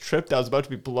on this trip that was about to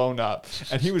be blown up,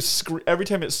 and he was every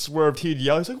time it swerved, he'd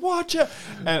yell. He's like, "Watch it!"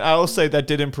 And I will say that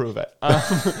did improve it.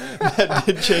 That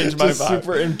did change my Just vibe.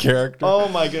 super in character. Oh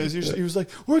my goodness! He was like,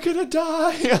 "We're gonna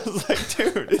die." I was like,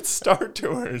 "Dude, it's Star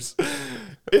Tours."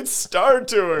 It's Star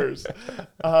Tours.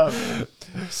 But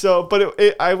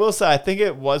I will say, I think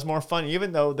it was more fun,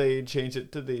 even though they changed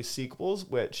it to the sequels,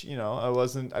 which, I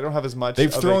don't have as much. They've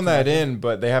of a thrown that connection. in,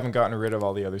 but they haven't gotten rid of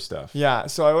all the other stuff. Yeah,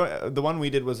 so the one we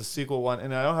did was a sequel one,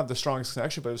 and I don't have the strongest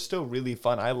connection, but it was still really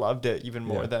fun. I loved it even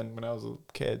more than when I was a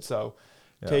kid. So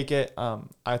take it.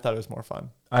 I thought it was more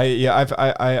fun.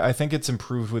 I think it's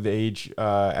improved with age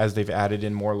as they've added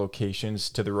in more locations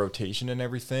to the rotation and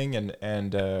everything,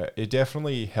 and it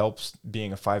definitely helps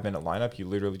being a 5-minute lineup. You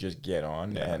literally just get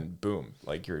on and boom,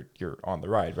 like you're on the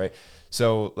ride, right?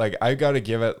 So like I got to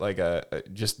give it like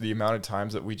just the amount of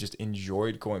times that we just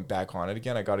enjoyed going back on it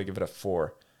again. I got to give it a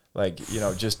 4. Like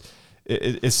just.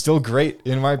 It's still great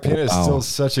in my opinion. It's still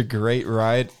such a great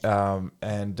ride,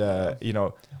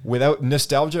 without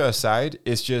nostalgia aside,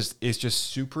 it's just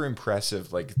super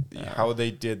impressive. Like how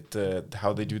they do the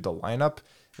lineup.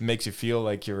 It makes you feel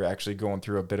like you're actually going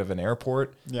through a bit of an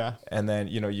airport. Yeah, and then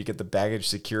you get the baggage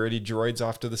security droids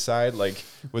off to the side, like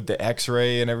with the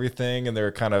X-ray and everything, and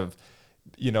they're kind of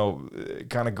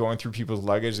going through people's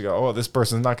luggage. They go, oh, this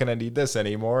person's not going to need this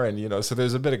anymore, and so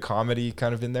there's a bit of comedy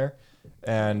kind of in there.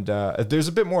 And there's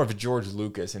a bit more of a George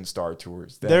Lucas in Star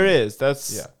Tours. There is.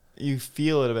 You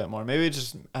feel it a bit more. Maybe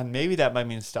that might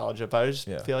be nostalgia, but I just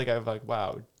feel like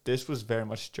wow, this was very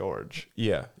much George.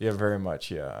 Yeah, very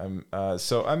much. Yeah.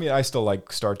 So I mean, I still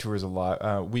like Star Tours a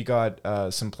lot. We got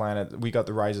we got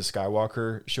the Rise of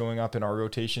Skywalker showing up in our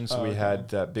rotation. So we had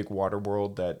that big water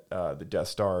world that the Death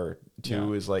Star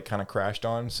 2 is like kind of crashed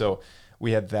on. So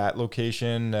we had that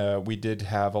location. We did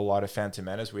have a lot of Phantom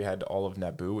Menace. We had all of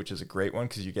Naboo, which is a great one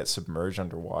because you get submerged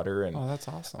underwater. And that's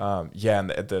awesome. and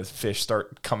the fish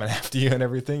start coming after you and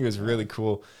everything. It was really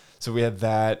cool. So we had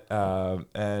that,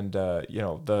 and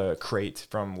the crate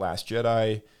from Last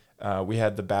Jedi. We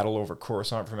had the battle over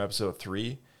Coruscant from Episode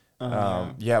 3. We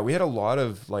had a lot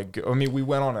of we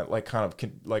went on it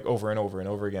over and over and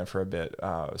over again for a bit.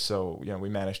 So we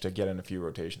managed to get in a few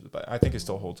rotations, but I think it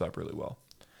still holds up really well.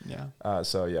 Yeah.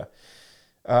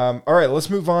 All right,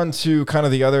 let's move on to kind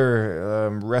of the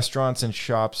other restaurants and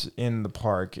shops in the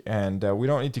park. And we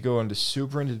don't need to go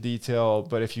super into detail,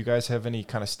 but if you guys have any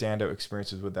kind of standout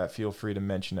experiences with that, feel free to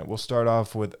mention it. We'll start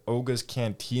off with Oga's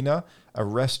Cantina, a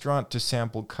restaurant to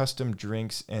sample custom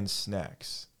drinks and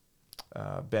snacks.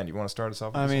 Ben, you want to start us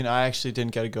off with this one? I actually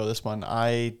didn't get to go this one.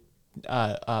 I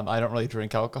don't really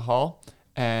drink alcohol,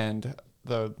 and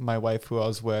my wife who I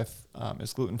was with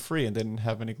is gluten-free and didn't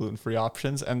have any gluten-free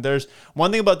options. And there's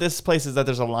one thing about this place is that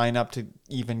there's a lineup to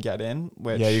even get in.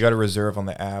 Which, you got to reserve on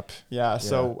the app. Yeah,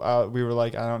 so we were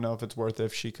like, I don't know if it's worth it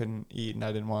if she couldn't eat and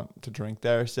I didn't want to drink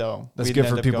there. So that's good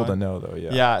for people to know, though.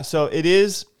 Yeah, so it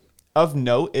is of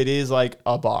note. It is like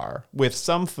a bar with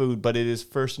some food, but it is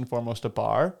first and foremost a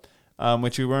bar.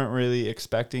 Which we weren't really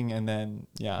expecting. And then,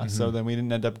 so then we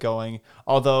didn't end up going.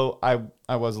 Although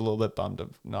I was a little bit bummed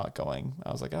of not going.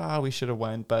 I was like, we should have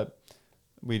went, but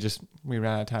we ran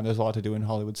out of time. There's a lot to do in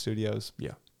Hollywood Studios.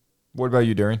 Yeah. What about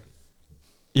you, Darian?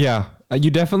 Yeah,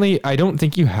 you definitely, I don't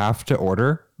think you have to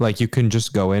order. Like you can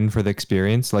just go in for the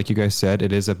experience. Like you guys said,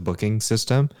 it is a booking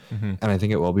system and I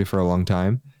think it will be for a long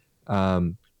time.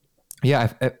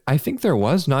 I think there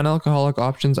was non-alcoholic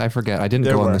options. I forget. I didn't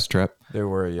go on this trip. There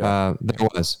were, yeah. There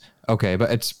was. Okay,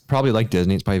 but it's probably like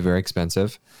Disney. It's probably very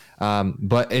expensive.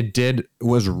 But it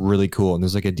was really cool. And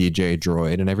there's like a DJ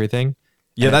droid and everything.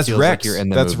 Yeah, and that's Rex. Like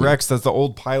that's movie. Rex. That's the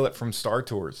old pilot from Star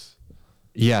Tours.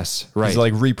 Yes, right. He's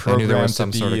like reprogrammed there was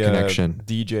some sort of connection.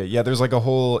 DJ. Yeah, there's like a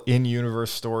whole in-universe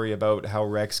story about how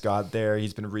Rex got there.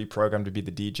 He's been reprogrammed to be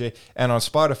the DJ. And on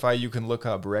Spotify, you can look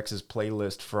up Rex's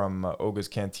playlist from Oga's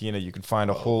Cantina. You can find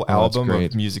a whole album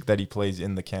of music that he plays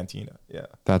in the cantina. Yeah,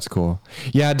 that's cool.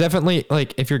 Yeah, definitely.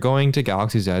 Like if you're going to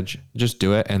Galaxy's Edge, just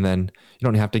do it, and then you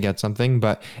don't have to get something.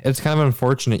 But it's kind of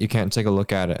unfortunate you can't take a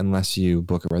look at it unless you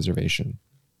book a reservation.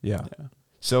 Yeah.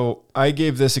 So I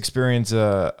gave this experience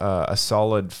a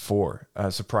solid 4,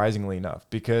 surprisingly enough,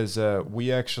 because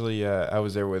we actually I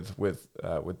was there with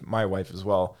my wife as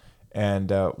well,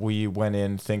 and we went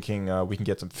in thinking we can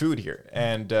get some food here,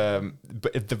 and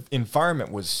but the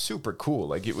environment was super cool.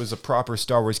 Like it was a proper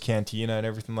Star Wars cantina and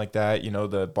everything like that.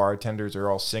 The bartenders are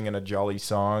all singing a jolly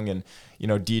song, and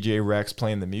DJ Rex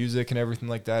playing the music and everything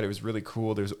like that. It was really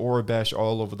cool. There's Aurebesh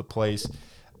all over the place.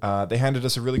 They handed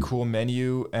us a really cool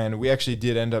menu, and we actually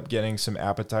did end up getting some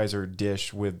appetizer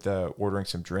dish with ordering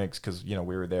some drinks because, we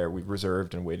were there. We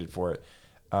reserved and waited for it.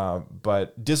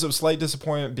 But slight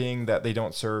disappointment being that they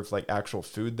don't serve like actual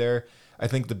food there. I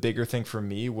think the bigger thing for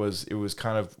me was we were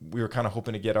kind of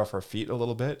hoping to get off our feet a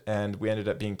little bit, and we ended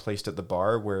up being placed at the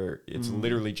bar where it's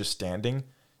literally just standing.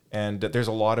 And there's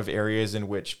a lot of areas in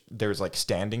which there's like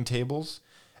standing tables.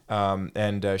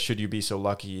 and should you be so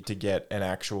lucky to get an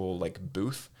actual like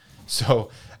booth. So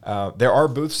there are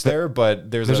booths there,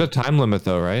 but there's a time limit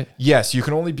though, right? Yes, you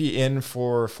can only be in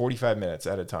for 45 minutes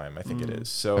at a time, I think it is.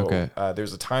 So Okay.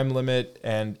 There's a time limit,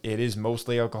 and it is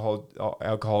mostly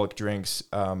alcoholic drinks.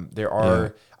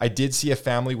 I did see a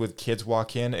family with kids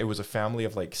walk in. It was a family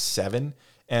of like 7,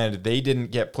 and they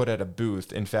didn't get put at a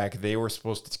booth. In fact, they were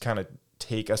supposed to kind of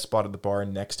take a spot at the bar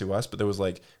next to us, but there was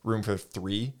like room for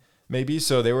 3 maybe.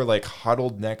 So they were like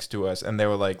huddled next to us, and they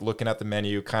were like looking at the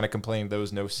menu, kind of complaining there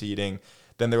was no seating.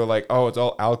 Then they were like, oh, it's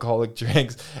all alcoholic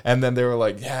drinks. And then they were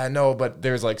like, yeah, no, but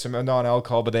there's like some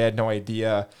non-alcohol, but they had no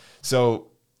idea. So,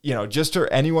 you know, just for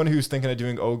anyone who's thinking of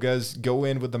doing OGAs, go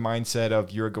in with the mindset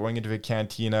of you're going into a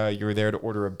cantina, you're there to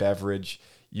order a beverage.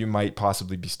 You might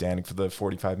possibly be standing for the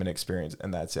 45-minute experience,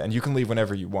 and that's it. And you can leave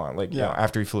whenever you want. Like, you know,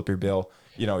 after you flip your bill,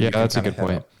 you know, you can that's a kinda good head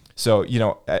point. out. So, you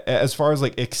know, as far as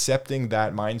like accepting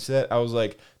that mindset, I was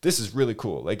like, this is really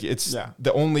cool. Like, it's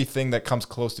the only thing that comes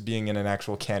close to being in an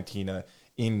actual cantina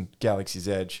in Galaxy's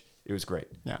Edge. It was great.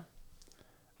 Yeah.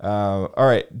 All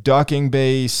right. Docking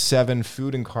Bay 7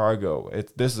 Food and Cargo.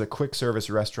 This is a quick service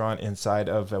restaurant inside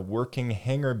of a working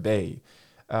hangar bay.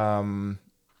 Darian,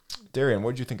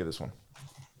 what did you think of this one?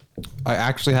 I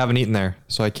actually haven't eaten there,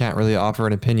 so I can't really offer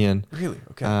an opinion. Really?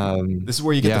 Okay. This is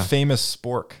where you get the famous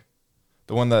spork.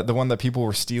 The one that people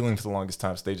were stealing for the longest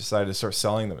time, so they decided to start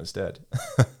selling them instead.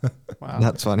 Wow.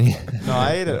 That's funny. No,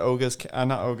 I ate at Oga's.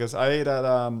 Not Oga's. I ate at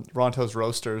Ronto's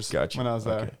Roasters when I was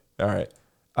there. Okay. All right.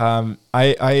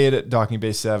 I ate at Docking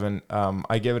Bay 7.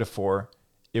 I gave it a 4.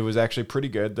 It was actually pretty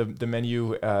good. The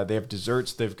menu, they have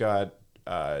desserts. They've got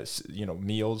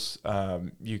meals.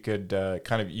 You could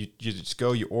you just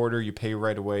go, you order, you pay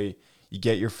right away, you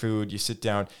get your food, you sit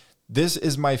down. This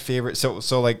is my favorite. So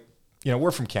like, you know,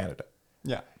 we're from Canada.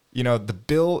 Yeah. You know, the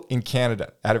bill in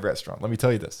Canada at a restaurant, let me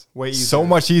tell you this. Way easier. So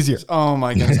much easier. Oh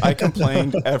my goodness. I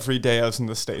complained every day I was in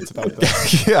the States about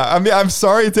this. Yeah, I mean, I'm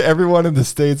sorry to everyone in the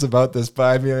States about this, but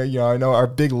I mean, you know, I know our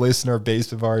big listener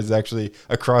base of ours is actually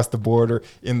across the border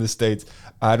in the States.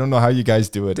 I don't know how you guys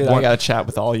do it. Dude, I got to chat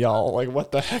with all y'all. Like,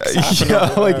 what the heck's happening?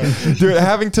 Yeah, over like, there? dude,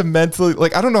 having to mentally,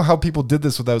 like, I don't know how people did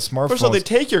this without smartphones. First of all, they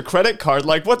take your credit card.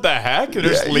 Like, what the heck? They're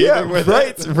just leaving with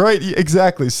it. Right,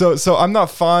 exactly. So I'm not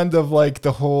fond of like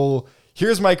the whole,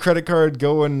 here's my credit card,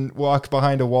 go and walk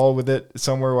behind a wall with it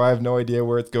somewhere where I have no idea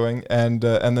where it's going. And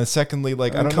then secondly,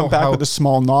 like, I don't know back how. with a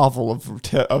small novel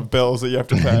of bills that you have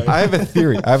to pay. I have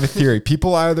a theory.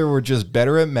 People either were just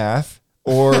better at math,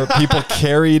 or people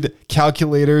carried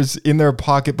calculators in their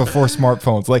pocket before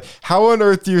smartphones. Like, how on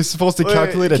earth are you supposed to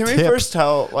calculate a tip? Can we first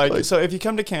tell, like, so if you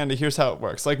come to Canada, here's how it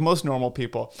works. Like most normal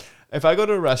people, if I go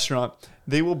to a restaurant,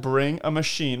 they will bring a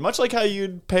machine, much like how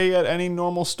you'd pay at any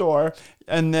normal store,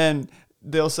 and then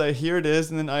they'll say, here it is,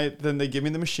 and then they give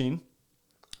me the machine.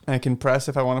 I can press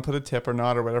if I want to put a tip or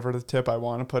not, or whatever the tip I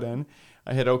want to put in.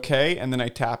 I hit OK, and then I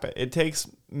tap it. It takes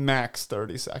max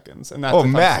 30 seconds. And that's if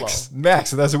I'm slow.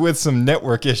 Max. That's with some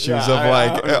network issues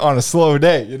on a slow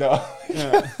day, you know?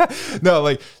 Yeah. No,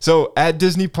 like, so at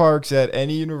Disney parks, at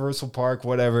any Universal park,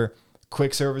 whatever,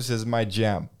 quick service is my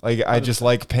jam. Like, I just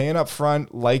like paying up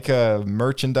front, like a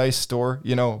merchandise store,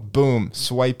 you know, boom,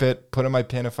 swipe it, put in my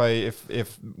pin.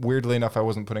 If weirdly enough, I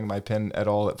wasn't putting my pin at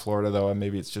all at Florida, though, and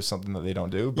maybe it's just something that they don't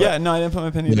do. But yeah, no, I didn't put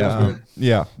my pin either.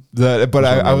 Yeah.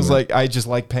 I was like, I just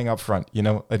like paying up front, you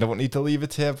know, I don't need to leave a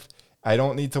tip. I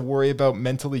don't need to worry about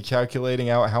mentally calculating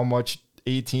out how much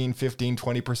 18, 15,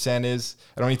 20% is.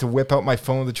 I don't need to whip out my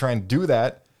phone to try and do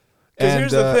that. Because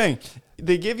here's the thing.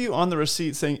 They give you on the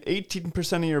receipt saying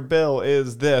 18% of your bill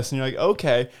is this. And you're like,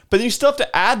 okay. But then you still have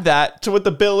to add that to what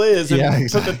the bill is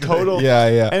and put the total.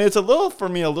 Yeah. And it's a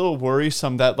little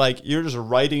worrisome that like you're just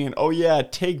writing in, oh yeah,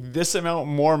 take this amount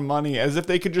more money, as if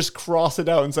they could just cross it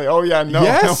out and say, oh yeah, no.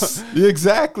 Yes,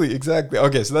 exactly.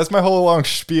 Okay, so that's my whole long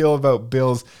spiel about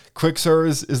bills. Quick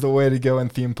service is the way to go in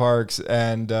theme parks,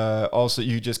 and also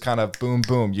you just kind of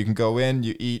boom. You can go in,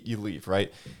 you eat, you leave,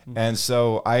 right? And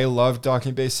so I loved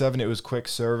Docking Bay 7. It was quick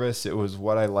service. It was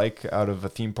what I like out of a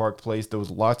theme park place. There was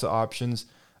lots of options.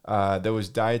 There was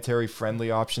dietary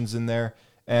friendly options in there,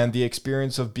 and the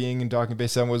experience of being in Docking Bay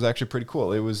 7 was actually pretty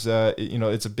cool. It was,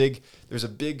 there's a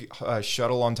big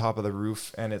shuttle on top of the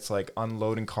roof, and it's like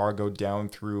unloading cargo down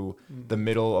through the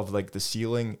middle of like the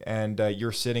ceiling, and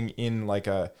you're sitting in like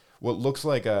what looks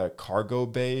like a cargo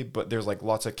bay, but there's like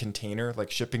lots of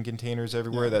shipping containers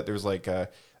everywhere. That there's like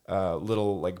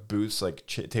little like booths, like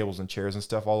tables and chairs and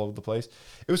stuff all over the place.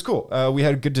 It was cool. We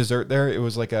had a good dessert there. It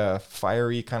was like a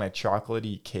fiery kind of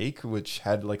chocolatey cake, which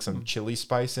had like some chili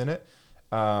spice in it.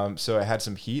 So it had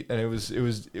some heat, and it was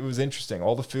interesting.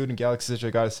 All the food in Galaxy's Edge, I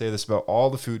got to say this about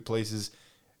all the food places,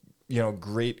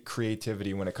 great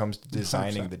creativity when it comes to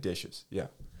designing the dishes. Yeah.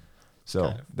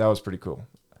 So that was pretty cool.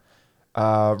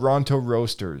 Ronto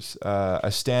Roasters,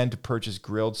 a stand to purchase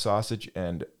grilled sausage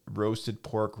and roasted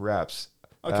pork wraps.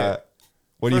 Okay.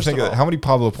 What do you First think of of that? all- How many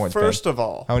Pablo points? First Ben? of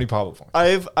all, How many Pablo points?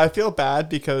 I feel bad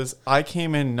because I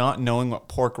came in not knowing what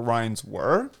pork rinds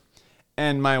were,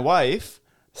 and my wife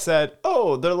said,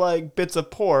 "Oh, they're like bits of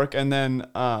pork," and then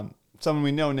someone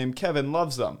we know named Kevin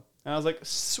loves them, and I was like,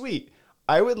 "Sweet."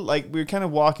 I would like we were kind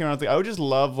of walking around. I would just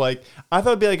love like I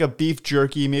thought it'd be like a beef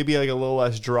jerky, maybe like a little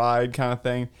less dried kind of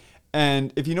thing.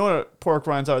 And if you know what pork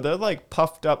rinds are, they're like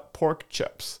puffed up pork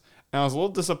chips. And I was a little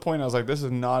disappointed. I was like, this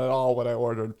is not at all what I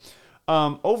ordered.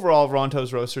 Overall,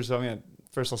 Ronto's Roasters, so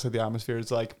first I'll say the atmosphere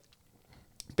is like,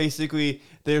 basically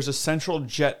there's a central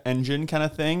jet engine kind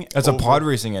of thing. That's a pod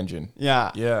racing engine.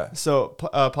 Yeah. Yeah. So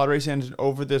pod racing engine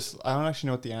over this, I don't actually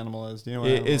know what the animal is. Do you know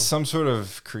what animal? It's some sort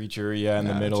of creature, in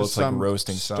the middle. Just It's like some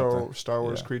roasting something. Star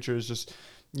Wars creatures just,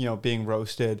 being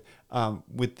roasted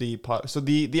with the pot. So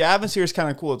the atmosphere is kind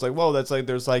of cool. It's like, whoa, that's like,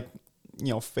 there's like,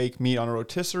 fake meat on a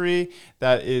rotisserie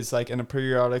that is like, and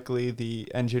periodically the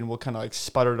engine will kind of like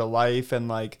sputter to life and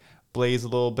like blaze a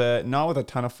little bit, not with a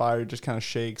ton of fire, just kind of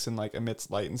shakes and like emits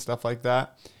light and stuff like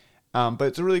that. But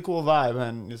it's a really cool vibe.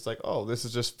 And it's like, oh, this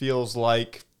is just feels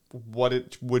like what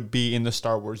it would be in the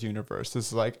Star Wars universe. This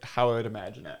is like how I would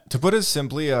imagine it. To put it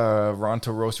simply,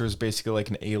 Ronto Roaster is basically like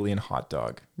an alien hot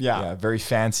dog. Yeah. Very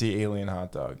fancy alien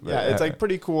hot dog. Yeah, it's like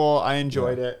pretty cool. I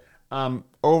enjoyed it.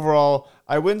 Overall,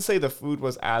 I wouldn't say the food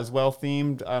was as well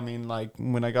themed. I mean, like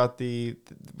when I got I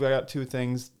got two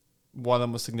things. One of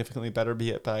them was significantly better,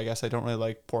 but I guess I don't really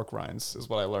like pork rinds, is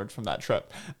what I learned from that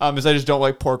trip. Is I just don't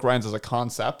like pork rinds as a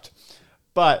concept.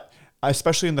 But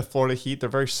especially in the Florida heat, they're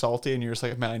very salty, and you're just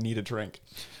like, man, I need a drink.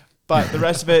 But the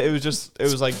rest of it, it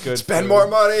was like good. Spend food. more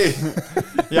money.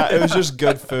 Yeah, it was just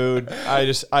good food.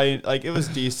 I like it was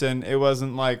decent. It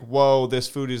wasn't like, whoa, this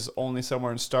food is only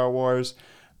somewhere in Star Wars.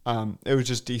 It was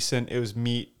just decent. It was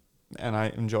meat, and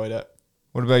I enjoyed it.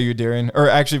 What about you, Darian? Or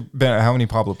actually, Ben, how many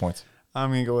Pablo points?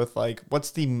 I'm gonna go with like,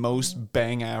 what's the most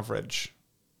bang average,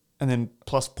 and then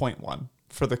plus 0.1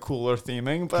 for the cooler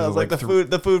theming. But I was like the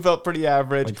food felt pretty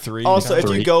average. Like 3. Also, if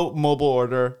 3. you go mobile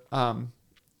order,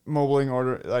 mobiling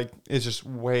order like is just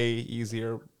way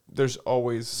easier. There's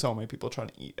always so many people trying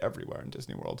to eat everywhere in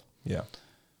Disney World. Yeah.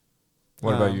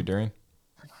 What about you, Darian?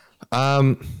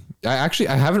 I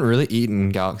haven't really eaten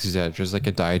Galaxy's Edge. There's like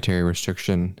a dietary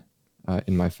restriction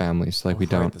in my family, so like we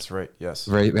don't. That's right. Yes.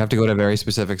 We have to go to very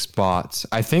specific spots.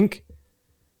 I think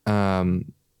my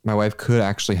wife could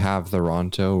actually have the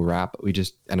Ronto wrap. We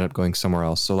just ended up going somewhere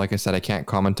else. So like I said, I can't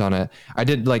comment on it.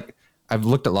 I've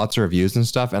looked at lots of reviews and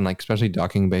stuff, and like especially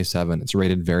Docking Bay 7, it's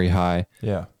rated very high.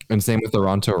 Yeah. And same with the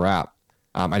Ronto wrap.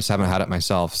 I just haven't had it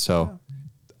myself, so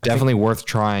definitely worth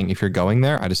trying if you're going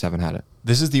there. I just haven't had it.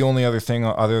 This is the only other thing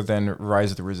other than Rise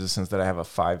of the Resistance that I have a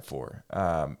 5 for.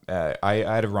 I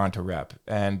had a Ronto wrap,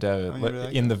 and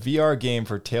really in the VR game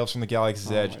for Tales from the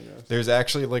Galaxy's Edge, there's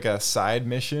actually like a side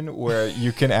mission where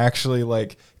you can actually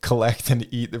like collect and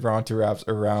eat the Ronto wraps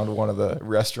around one of the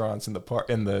restaurants in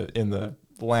the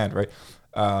land, right?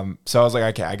 So I was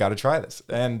like, okay, I got to try this,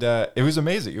 and it was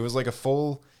amazing. It was like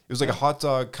a hot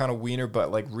dog kind of wiener,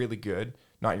 but like really good.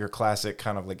 Not your classic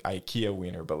kind of like IKEA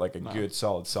wiener, but like a good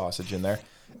solid sausage in there.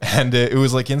 And it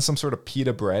was like in some sort of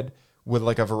pita bread with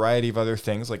like a variety of other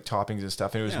things like toppings and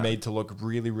stuff. And it was made to look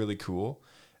really, really cool.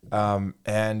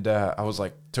 And I was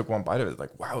like, took one bite of it,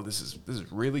 like, wow, this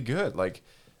is really good. Like,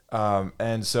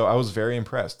 and so I was very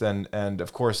impressed. And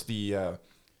of course the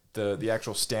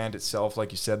actual stand itself,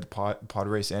 like you said, the pod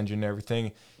race engine and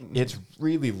everything, it's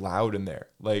really loud in there.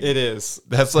 Like It is.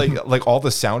 that's like all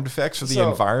the sound effects for the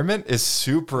environment is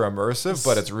super immersive,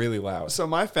 but it's really loud. So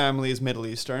my family is Middle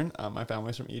Eastern. My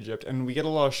family's from Egypt, and we get a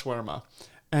lot of shawarma.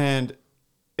 And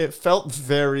it felt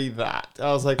very that.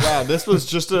 I was like, wow, this was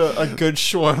just a good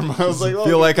shawarma. I was like, I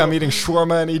feel like I'm eating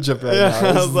shawarma in Egypt right now.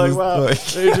 I was like, wow.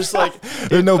 They're just like,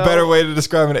 there's no better way to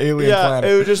describe an alien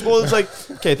planet. it was just, well, it's like,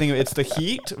 okay, think of it. It's the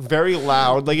heat, very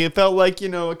loud. Like it felt like,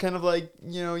 kind of like,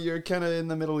 you're kind of in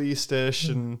the Middle East-ish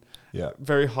and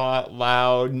very hot,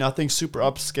 loud, nothing super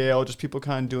upscale, just people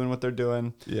kind of doing what they're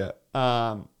doing. Yeah.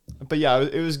 But yeah,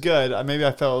 it was good. Maybe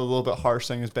I felt a little bit harsh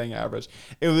saying it's bang average.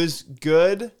 It was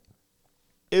good.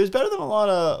 It was better than a lot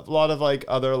of like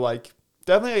other like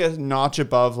definitely a notch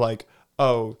above like,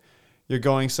 oh, you're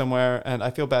going somewhere, and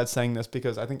I feel bad saying this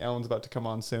because I think Ellen's about to come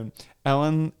on soon.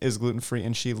 Ellen is gluten-free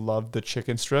and she loved the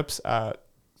chicken strips at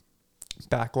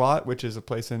Backlot, which is a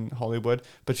place in Hollywood,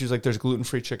 but she was like, there's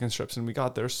gluten-free chicken strips, and we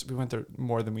went there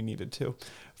more than we needed to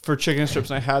for chicken strips,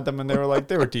 and I had them and they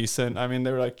were decent. I mean,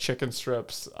 they were like chicken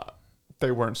strips.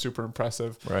 they weren't super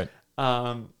impressive. Right.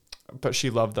 But she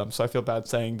loved them, so I feel bad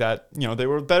saying that, you know, they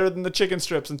were better than the chicken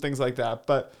strips and things like that.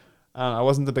 But I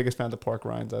wasn't the biggest fan of the pork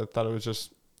rinds. I thought it was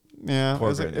just, yeah.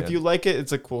 Pork If rind, you like it,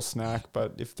 it's a cool snack.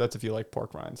 But if you like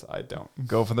pork rinds, I don't.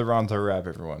 Go for the Ronto wrap,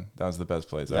 everyone. That was the best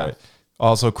place. Yeah. All right.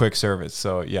 Also, quick service.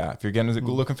 So yeah, if you're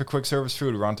looking for quick service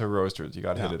food, Ronto Roasters, you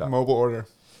got to hit it up. Mobile order.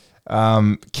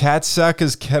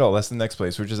 Katsaka's Kettle, that's the next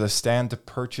place, which is a stand to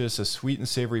purchase a sweet and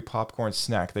savory popcorn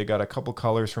snack. They got a couple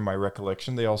colors from my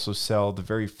recollection. They also sell the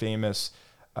very famous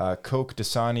Coke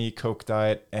Dasani, Coke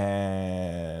Diet,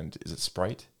 and is it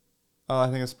Sprite? I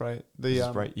think it's Sprite.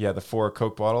 Sprite. Yeah, the 4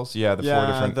 Coke bottles. Yeah, the 4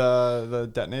 different. the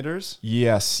detonators.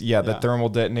 Yes, yeah, the Yeah. thermal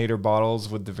detonator bottles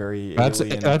with the very That's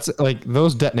alien. like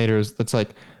those detonators. That's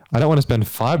like, I don't want to spend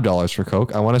 $5 for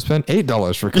Coke. I want to spend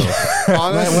 $8 for Coke.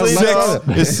 Honestly, Six. though,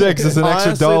 It's 6. It's an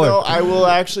extra honestly, dollar. though, I will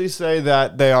actually say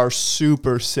that they are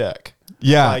super sick.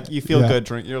 Yeah, Like, you feel yeah. good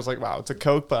drink. You're just like, wow, it's a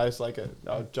Coke, but I just like it.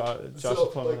 Josh is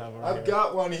pulling that one. I've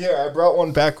got one here. I brought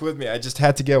one back with me. I just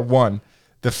had to get one.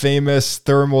 The famous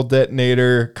thermal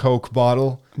detonator Coke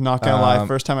bottle. Not gonna lie,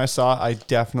 first time I saw it, I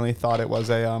definitely thought it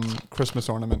was a Christmas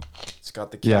ornament. It's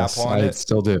got the cap Yes, on I it.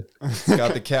 still do. It's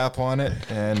got the cap on it,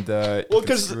 and Well,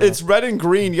 because it's red and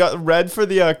green. You got red for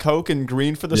the Coke and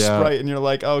green for the Yeah. Sprite, and you're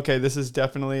like, oh, okay, this is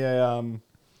definitely a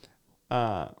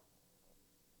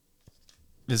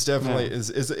it's definitely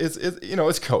is you know,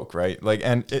 it's Coke, right? Like,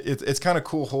 and it's kind of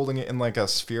cool holding it in like a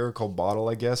spherical bottle,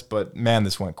 I guess. But man,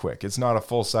 this went quick. It's not a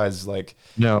full size like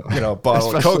No,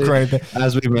 bottle of Coke or Especially, anything.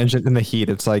 As we mentioned in the heat,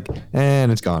 it's like,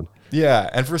 and it's gone. Yeah,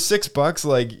 and for $6,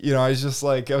 like, you know, I was just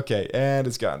like, okay, and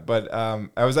it's gone. But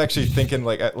I was actually thinking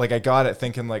I got it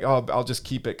thinking like, oh, I'll just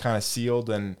keep it kind of sealed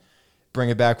and bring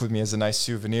it back with me as a nice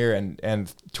souvenir.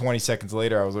 And 20 seconds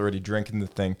later, I was already drinking the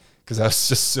thing because I was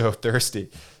just so thirsty.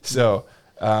 So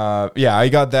yeah, I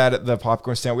got that at the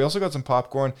popcorn stand. We also got some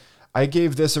popcorn. I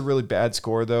gave this a really bad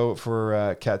score though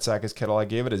for Katsaka's Kettle. I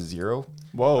gave it a 0.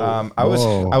 Whoa. I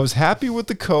Whoa. was happy with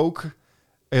the Coke.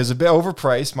 It was a bit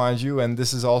overpriced, mind you, and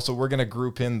this is also, we're gonna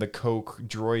group in the Coke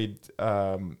Droid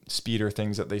speeder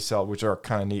things that they sell, which are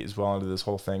kind of neat as well into this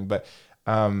whole thing. But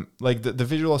like the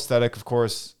visual aesthetic, of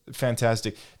course,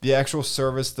 fantastic. The actual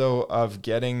service though of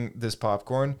getting this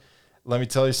popcorn, let me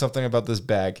tell you something about this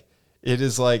bag. It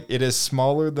is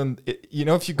smaller than you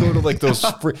know, if you go to like those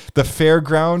the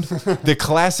fairground, the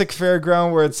classic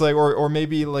fairground where it's like, or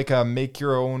maybe like a make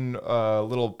your own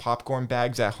little popcorn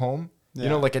bags at home. You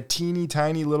know, like a teeny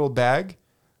tiny little bag.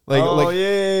 Like,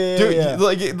 dude,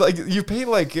 like you pay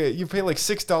like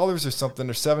 $6 or something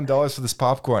or $7 for this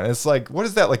popcorn. And it's like, what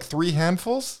is that? Like 3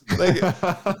 handfuls? Like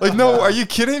no, are you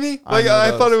kidding me? Like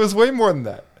I thought it was way more than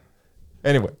that.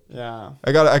 Anyway, Yeah.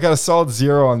 I got a solid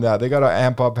 0 on that. They got to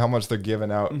amp up how much they're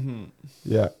giving out.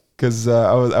 Yeah, because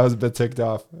I was a bit ticked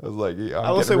off. I was like,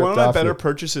 I will say one of my better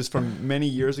purchases from many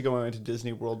years ago when I went to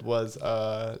Disney World was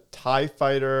a TIE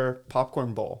Fighter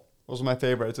popcorn bowl. Those are my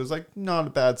favorites. It was like not a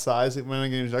bad size. When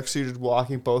again, actually you're just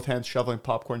walking, both hands shoveling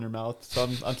popcorn in your mouth. So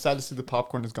I'm sad to see the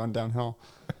popcorn has gone downhill.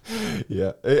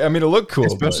 Yeah, I mean, it looked cool.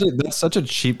 Especially, that's such a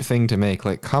cheap thing to make.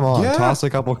 Like, come on, Yeah. toss a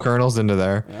couple kernels into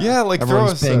there. Yeah, like throw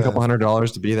Everyone's us paying a couple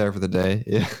 $100 to be there for the day.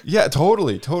 Yeah. Yeah,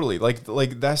 totally. Like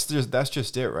that's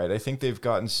just it, right? I think they've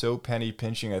gotten so penny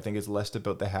pinching. I think it's less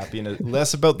about the happiness,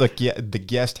 less about the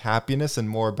guest happiness, and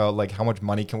more about like how much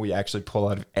money can we actually pull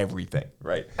out of everything,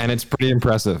 right? And it's pretty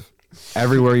impressive.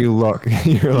 Everywhere you look,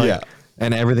 you're like, Yeah.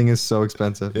 and everything is so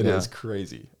expensive. It is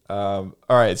crazy. All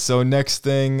right, so next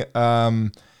thing,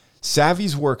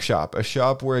 Savvy's Workshop, a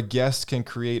shop where a guest can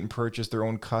create and purchase their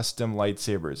own custom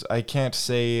lightsabers. I can't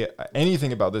say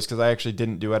anything about this because I actually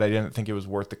didn't do it. I didn't think it was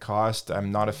worth the cost.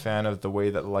 I'm not a fan of the way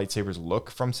that the lightsabers look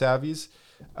from Savvy's.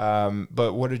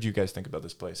 But what did you guys think about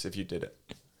this place if you did it?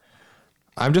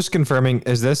 I'm just confirming,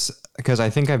 is this, because I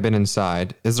think I've been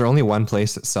inside, is there only one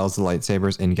place that sells the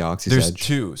lightsabers in Galaxy's There's Edge?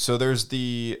 2. So there's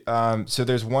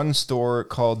there's one store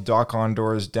called Doc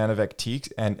Ondor's Den of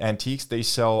Antiques. They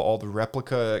sell all the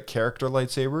replica character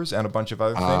lightsabers and a bunch of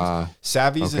other things.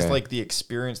 Savvy's is okay. like the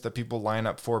experience that people line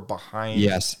up for behind.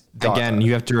 Yes. Doc. Again,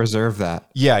 you have to reserve that.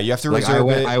 Yeah, you have to Like, reserve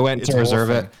it. I went It's to a whole reserve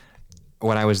thing. it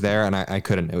when I was there, and I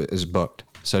couldn't. It was booked.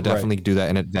 So definitely do that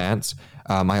in advance.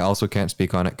 I also can't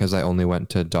speak on it because I only went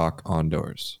to Doc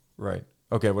Ondor's. Right.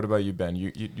 Okay. What about you, Ben?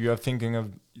 You have thinking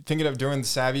of doing the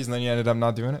Savvy's and then you ended up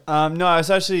not doing it. No, I was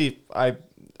actually I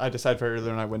decided very early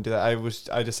and I wouldn't do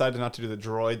that. I decided not to do the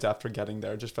droids after getting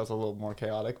there. It just felt a little more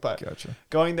chaotic. But Gotcha.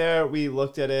 going there, we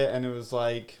looked at it and it was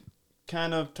like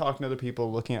kind of talking to other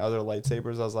people, looking at other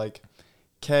lightsabers. I was like,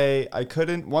 okay, I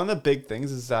couldn't. One of the big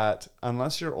things is that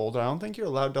unless you're older, I don't think you're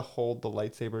allowed to hold the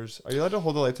lightsabers. Are you allowed to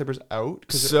hold the lightsabers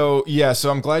out? So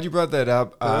I'm glad you brought that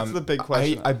up. That's the big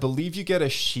question. I believe you get a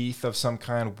sheath of some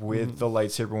kind with the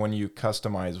lightsaber when you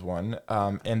customize one.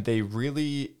 And they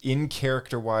really, in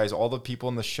character wise, all the people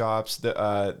in the shops,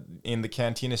 in the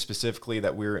cantina specifically,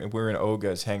 that we're in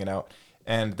Oga's hanging out,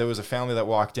 and there was a family that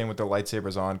walked in with their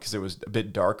lightsabers on because it was a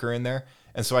bit darker in there.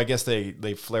 And so I guess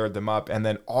they flared them up, and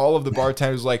then all of the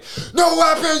bartenders were like, no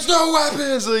weapons, no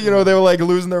weapons. So, they were like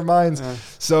losing their minds.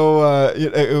 So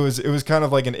it was kind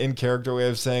of like an in character way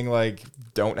of saying like,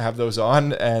 don't have those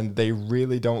on. And they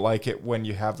really don't like it when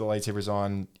you have the lightsabers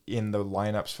on in the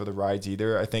lineups for the rides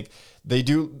either. I think they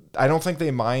do. I don't think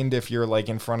they mind if you're like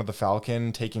in front of the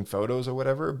Falcon taking photos or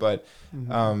whatever, but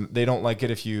they don't like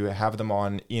it if you have them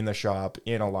on in the shop,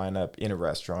 in a lineup, in a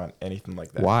restaurant, anything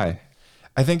like that. Why?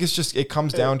 I think it's just, it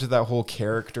comes down to that whole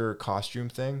character costume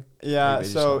thing. Yeah,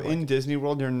 so in Disney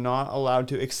World, you're not allowed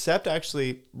to, except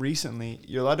actually recently,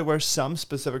 you're allowed to wear some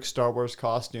specific Star Wars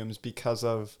costumes because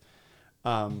of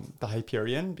the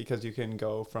Hyperion, because you can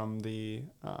go from the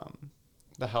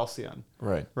Halcyon.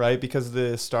 Right? Because of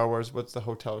the Star Wars, what's the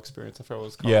hotel experience? I forgot what it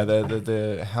was called. Yeah,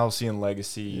 the Halcyon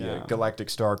Legacy Galactic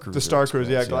Star Cruiser. The Star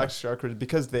Cruiser, Galactic Star Cruiser,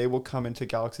 because they will come into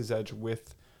Galaxy's Edge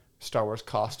with Star Wars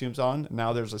costumes on.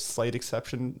 Now there's a slight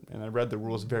exception, and I read the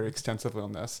rules very extensively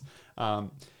on this,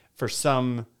 for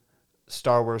some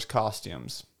Star Wars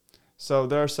costumes. So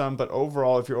there are some, but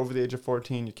overall, if you're over the age of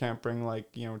 14, you can't bring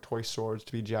toy swords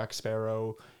to be Jack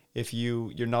Sparrow. If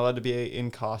you're not allowed to be in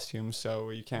costume,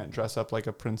 so you can't dress up like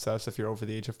a princess if you're over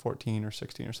the age of 14 or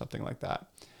 16 or something like that.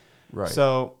 Right.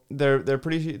 So they're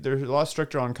a lot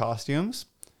stricter on costumes.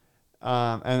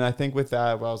 And I think with that,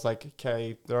 I was like,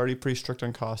 okay, they're already pretty strict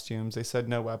on costumes. They said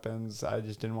no weapons. I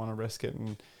just didn't want to risk it.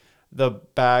 And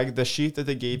the sheath that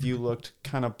they gave you looked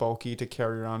kind of bulky to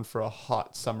carry around for a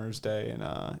hot summer's day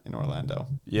in Orlando.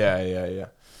 Yeah.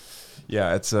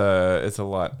 It's a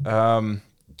lot.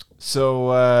 So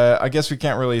I guess we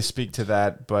can't really speak to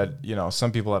that, but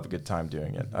some people have a good time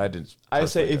doing it. I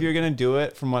say if you're gonna do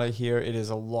it, from what I hear, it is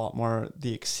a lot more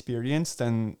the experience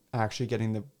than actually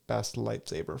getting the best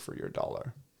lightsaber for your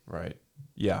dollar. Right.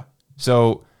 Yeah.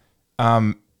 So,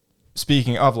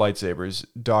 speaking of lightsabers,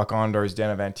 Doc Ondar's Den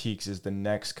of Antiques is the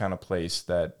next kind of place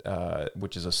that,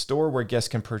 which is a store where guests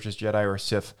can purchase Jedi or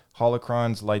Sith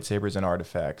holocrons, lightsabers, and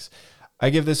artifacts. I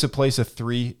give this a place of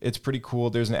 3. It's pretty cool.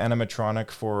 There's an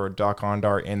animatronic for Doc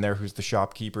Ondar in there who's the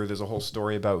shopkeeper. There's a whole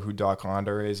story about who Doc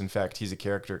Ondar is. In fact, he's a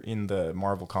character in the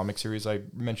Marvel comic series I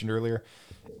mentioned earlier.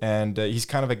 And he's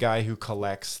kind of a guy who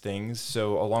collects things.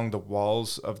 So along the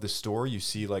walls of the store, you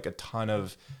see like a ton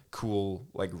of cool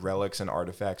like relics and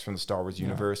artifacts from the Star Wars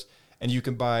universe. And you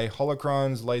can buy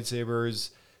holocrons,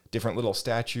 lightsabers, different little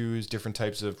statues, different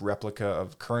types of replica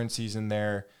of currencies in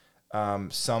there.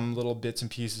 Some little bits and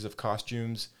pieces of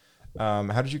costumes.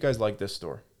 How did you guys like this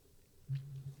store?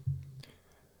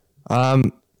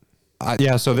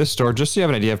 So this store, just so you have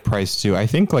an idea of price too, I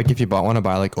think like if you want to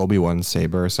buy like Obi-Wan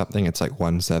saber or something, it's like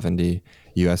 $170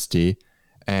 USD.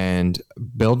 And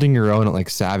building your own at like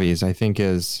Savvy's, I think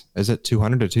is it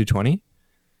 $200 to $220?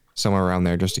 Somewhere around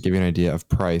there, just to give you an idea of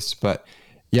price. But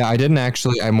yeah,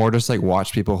 I more just like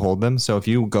watch people hold them. So if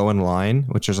you go in line,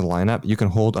 which there's a lineup, you can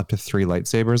hold up to 3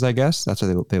 lightsabers, I guess. That's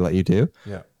what they let you do.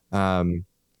 Yeah.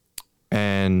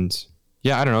 And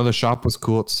yeah, I don't know. The shop was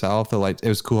cool itself. It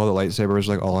was cool how the lightsabers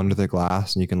like all under the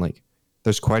glass, and you can like,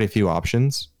 there's quite a few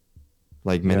options,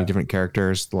 like many different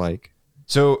characters, like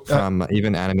from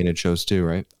even animated shows too,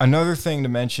 right? Another thing to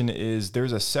mention is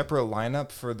there's a separate lineup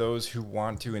for those who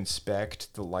want to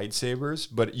inspect the lightsabers,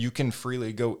 but you can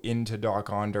freely go into Doc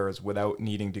Ondar's without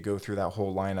needing to go through that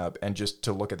whole lineup and just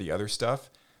to look at the other stuff.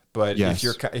 But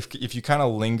if you kind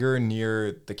of linger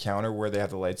near the counter where they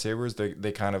have the lightsabers,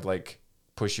 they kind of like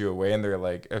push you away, and they're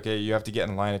like, okay, you have to get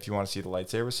in line if you want to see the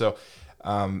lightsaber. So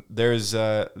there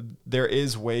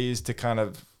is ways to kind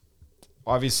of,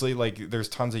 obviously, like there's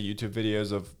tons of YouTube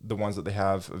videos of the ones that they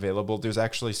have available. There's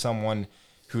actually someone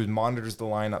who monitors the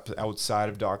lineup outside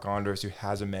of Doc Ondar's who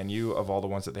has a menu of all the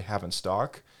ones that they have in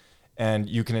stock, and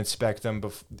you can inspect them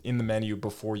in the menu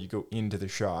before you go into the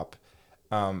shop.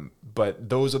 But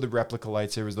those are the replica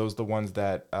lightsabers. Those are the ones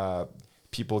that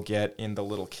people get in the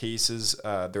little cases.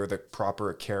 They're the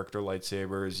proper character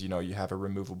lightsabers. You have a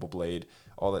removable blade,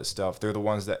 all that stuff. They're the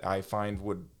ones that I find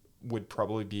would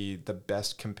probably be the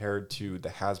best compared to the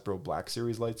Hasbro Black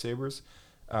Series lightsabers.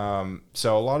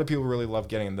 So a lot of people really love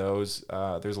getting those.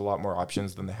 There's a lot more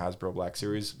options than the Hasbro Black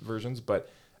Series versions, but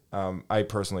I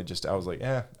personally I was like,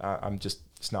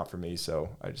 it's not for me, so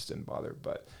I just didn't bother.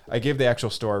 But I gave the actual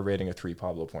store rating a 3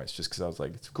 Pablo points just because I was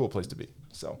like, it's a cool place to be.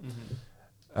 So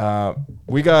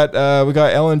we got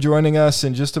Ellen joining us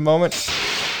in just a moment,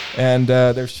 and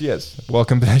there she is.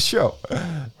 Welcome to the show.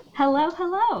 Hello.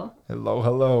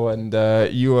 Hello, and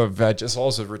you have just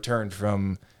also returned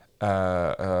from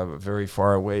very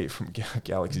far away from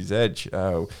Galaxy's Edge.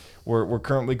 We're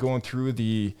currently going through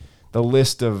the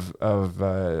list of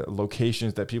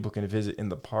locations that people can visit in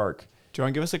the park. Do you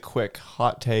want to give us a quick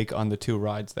hot take on the 2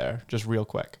 rides there? Just real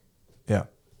quick. Yeah.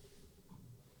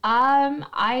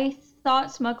 I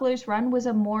thought Smuggler's Run was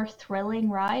a more thrilling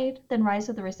ride than Rise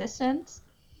of the Resistance.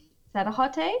 Is that a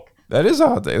hot take? That is a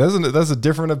hot take. That's a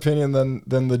different opinion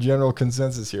than the general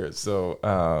consensus here. So,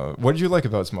 what did you like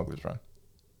about Smuggler's Run?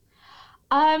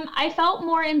 I felt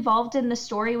more involved in the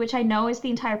story, which I know is the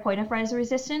entire point of Rise of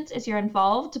Resistance, is you're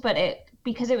involved, but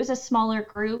because it was a smaller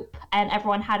group and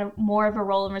everyone had more of a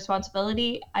role and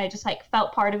responsibility, I just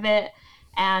felt part of it,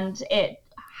 and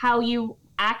how you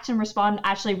act and respond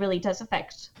actually really does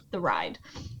affect the ride.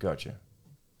 Gotcha.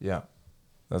 Yeah,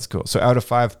 that's cool. So out of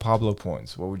 5 Pablo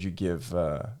points, what would you give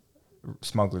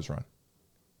Smuggler's Run?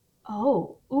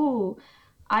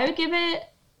 I would give it.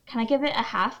 Can I give it a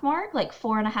half mark,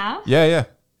 4.5? Yeah.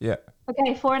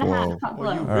 Okay, 4.5. Well,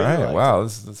 Pablo. you All really right. liked Wow, it.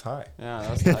 this is high. Yeah,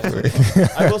 that's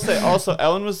nice. I will say also,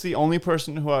 Ellen was the only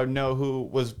person who I know who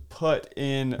was put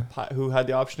in, who had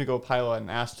the option to go pilot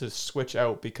and asked to switch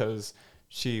out because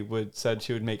she said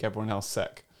she would make everyone else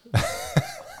sick.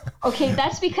 Okay,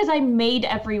 that's because I made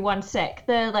everyone sick.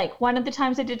 One of the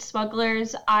times I did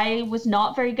Smugglers, I was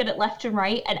not very good at left and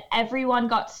right, and everyone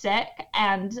got sick,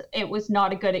 and it was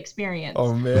not a good experience.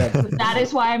 Oh man. That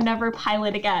is why I'm never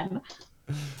pilot again.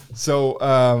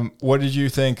 So, what did you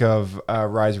think of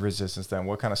Rise of Resistance then?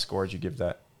 What kind of score did you give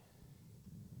that?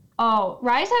 Oh,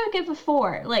 Rise I would give a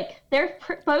 4. They're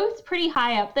both pretty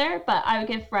high up there, but I would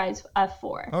give Rise a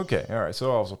 4. Okay, all right.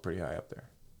 So also pretty high up there.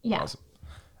 Yeah. Awesome.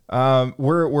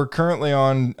 We're currently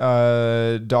on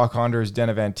Doc Onder's Den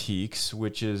of Antiques,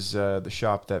 which is the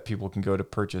shop that people can go to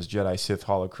purchase Jedi, Sith,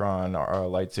 Holocron,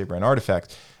 lightsaber, and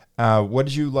artifacts. What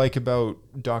did you like about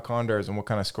Doc Onder's, and what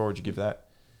kind of score would you give that?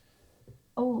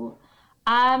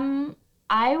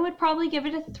 I would probably give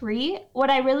it a 3. What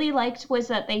I really liked was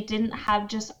that they didn't have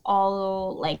just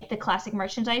all the classic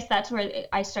merchandise. That's where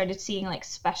I started seeing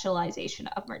specialization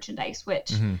of merchandise,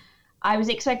 which I was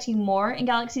expecting more in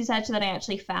Galaxy's Edge than I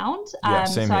actually found. Same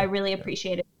so here. I really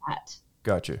appreciated that.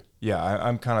 Gotcha. Yeah,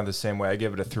 I'm kind of the same way. I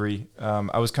give it a 3.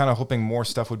 I was kind of hoping more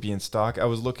stuff would be in stock. I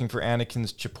was looking for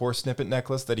Anakin's Chipor snippet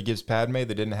necklace that he gives Padme. They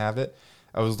didn't have it.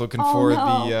 I was looking for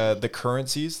the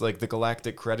currencies, the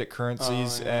galactic credit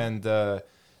currencies, and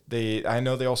I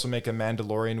know they also make a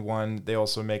Mandalorian one. They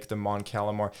also make the Mon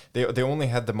Calamar. They only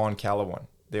had the Mon Cala one.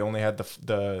 They only had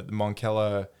the Mon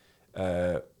Cala.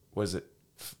 Was it?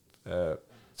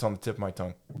 It's on the tip of my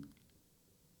tongue.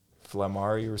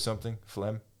 Flammari or something.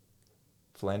 Flen.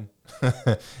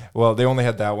 Well, they only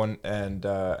had that one, and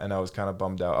I was kind of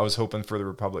bummed out. I was hoping for the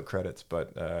Republic credits,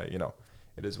 but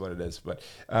it is what it is. But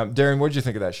Darren, what did you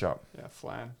think of that shop? Yeah,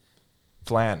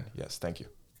 Flan. Yes, thank you.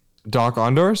 Doc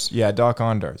Ondor's? Yeah, Doc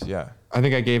Ondor's. Yeah. I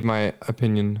think I gave my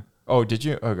opinion. Oh, did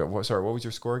you? Okay. Sorry. What was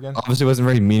your score again? Obviously, it wasn't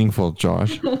very meaningful,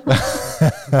 Josh. No,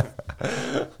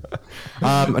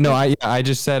 I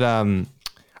just said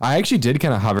I actually did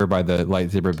kind of hover by the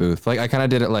lightsaber booth. I kind of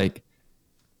did it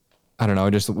I don't know.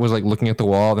 I just was looking at the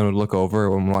wall, then would look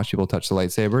over and watch people touch the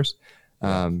lightsabers.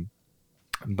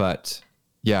 But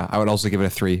yeah, I would also give it a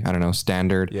 3. I don't know,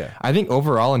 standard. Yeah. I think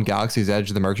overall in Galaxy's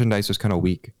Edge, the merchandise was kind of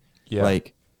weak. Yeah.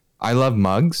 I love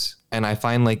mugs, and I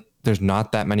find there's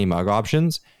not that many mug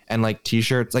options, and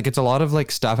t-shirts. It's a lot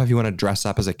of stuff if you want to dress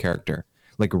up as a character,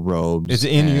 robes. It's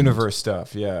in-universe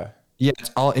stuff. Yeah. Yeah, it's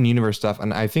all in-universe stuff,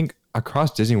 and I think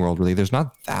across Disney World, really, there's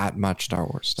not that much Star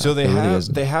Wars stuff. So they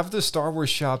really have the Star Wars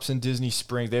shops in Disney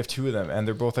Springs. They have 2 of them, and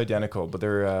they're both identical. But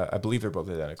I believe they're both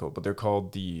identical. But they're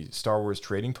called the Star Wars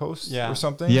Trading Posts or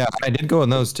something. Yeah, I did go in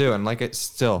those too, and it's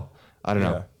still, I don't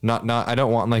know, not. I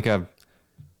don't want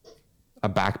a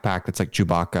backpack that's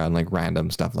Chewbacca and random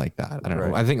stuff like that. I don't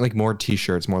know. I think more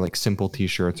T-shirts, more simple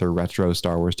T-shirts or retro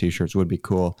Star Wars T-shirts would be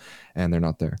cool, and they're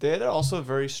not there. They had also a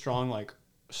very strong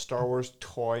Star Wars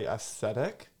toy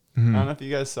aesthetic. I don't know if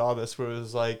you guys saw this, where it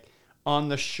was on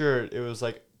the shirt, it was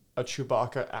a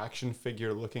Chewbacca action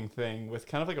figure looking thing with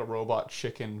kind of a robot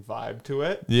chicken vibe to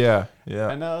it. Yeah.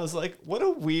 And I was what a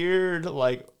weird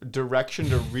direction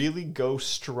to really go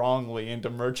strongly into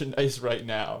merchandise right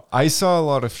now. I saw a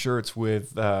lot of shirts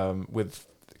with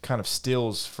kind of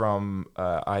stills from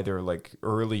either like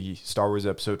early Star Wars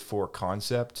Episode 4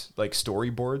 concept, like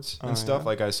storyboards and stuff.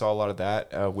 Like I saw a lot of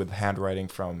that with handwriting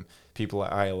from people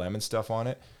at ILM and stuff on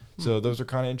it. So those are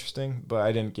kind of interesting, but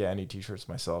I didn't get any t-shirts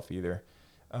myself either.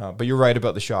 But you're right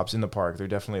about the shops in the park. They're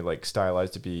definitely like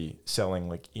stylized to be selling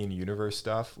like in-universe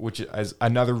stuff, which is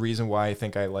another reason why I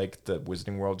think I like the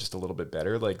Wizarding World just a little bit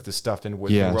better. Like the stuff in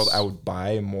Wizarding World I would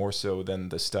buy more so than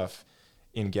the stuff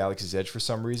in Galaxy's Edge for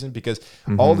some reason, because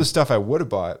all the stuff I would have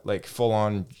bought, like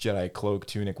full-on Jedi cloak,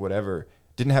 tunic, whatever,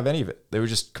 didn't have any of it. They were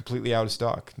just completely out of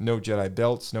stock. No Jedi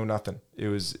belts, no nothing. It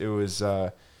was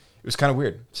kind of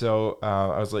weird. So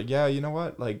I was like, yeah, you know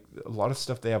what? Like a lot of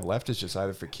stuff they have left is just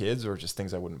either for kids or just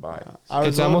things I wouldn't buy.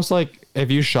 It's almost like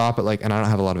if you shop at like, and I don't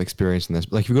have a lot of experience in this,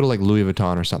 but like if you go to like Louis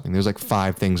Vuitton or something, there's like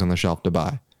 5 things on the shelf to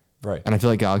buy. Right. And I feel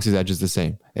like Galaxy's Edge is the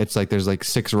same. It's like there's like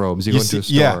 6 robes. You go into a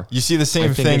store. Yeah, you see the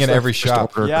same thing in every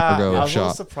shop. Yeah, I was a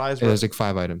little surprised. There's like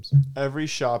 5 items. Every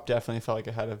shop definitely felt like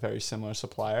it had a very similar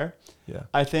supplier. Yeah.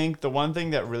 I think the one thing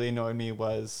that really annoyed me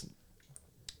was,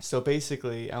 so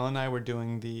basically, Ellen and I were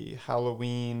doing the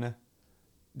Halloween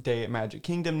day at Magic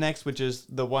Kingdom next, which is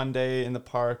the one day in the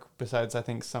park, besides I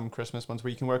think some Christmas ones,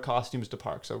 where you can wear costumes to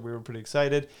park. So we were pretty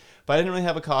excited, but I didn't really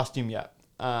have a costume yet.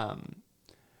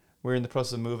 We were in the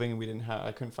process of moving, and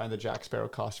I couldn't find the Jack Sparrow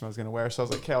costume I was going to wear. So I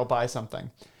was like, okay, I'll buy something,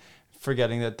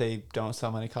 forgetting that they don't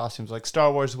sell many costumes like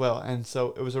Star Wars will. And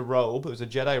so it was a robe. It was a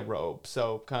Jedi robe.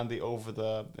 So kind of it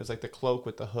was like the cloak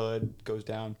with the hood goes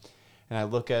down. And I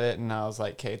look at it and I was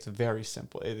like, okay, it's very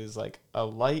simple. It is like a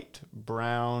light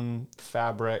brown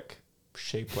fabric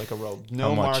shaped like a robe.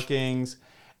 No markings.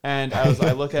 And I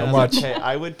look at it and I was like, okay,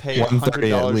 I would pay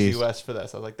 $100 US for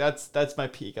this. I was like, that's my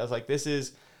peak. I was like, this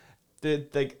is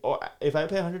if I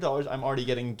pay $100, I'm already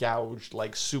getting gouged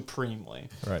like supremely.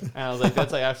 Right. And I was like,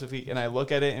 that's like absolute peak. And I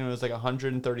look at it and it was like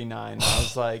 $139. I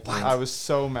was like, I was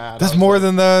so mad. That's more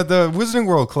than the Wizarding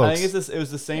World clothes. I think it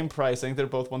was the same price. I think they're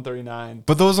both $139.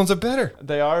 But those ones are better.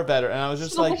 They are better. And I was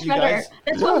just So like, much you better. guys.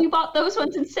 That's why we bought those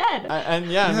ones instead. And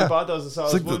we bought those. So I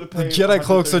It's was like willing the to pay Jedi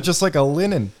cloaks are $130. just like a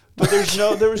linen. But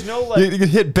there was no like. You can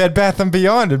hit Bed Bath and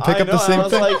Beyond and pick up the same I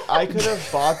was thing. like, I could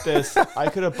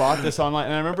have bought this online,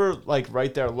 and I remember like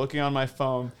right there looking on my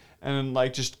phone and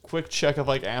like just quick check of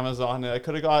like Amazon, and I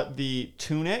could have got the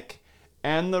tunic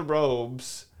and the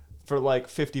robes for like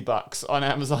 $50 on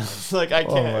Amazon. It's like I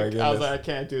can't. I was like, I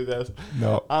can't do this.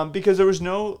 No. Because there was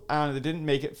no. They didn't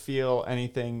make it feel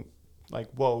anything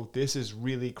like, whoa, this is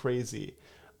really crazy.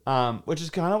 Which is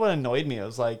kind of what annoyed me. It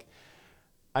was like,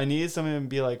 I needed something to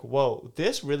be like, whoa,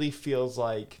 this really feels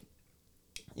like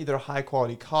either a high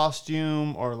quality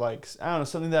costume or like, I don't know,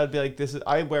 something that would be like,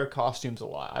 I wear costumes a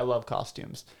lot. I love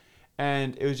costumes.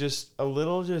 And it was just a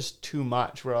little just too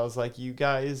much where I was like, you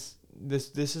guys,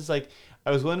 this is like,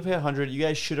 I was willing to pay $100. You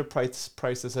guys should have priced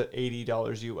this at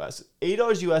 $80 US.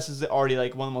 $80 US is already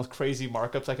like one of the most crazy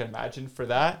markups I can imagine for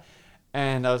that.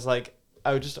 And I was like,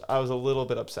 I was a little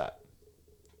bit upset.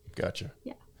 Gotcha.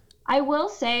 Yeah. I will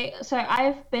say, so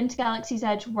I've been to Galaxy's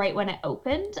Edge right when it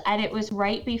opened, and it was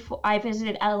right before I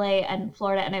visited LA and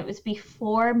Florida, and it was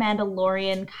before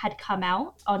Mandalorian had come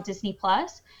out on Disney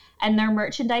Plus, and their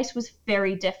merchandise was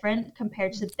very different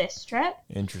compared to this trip.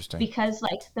 Interesting. Because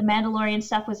like the Mandalorian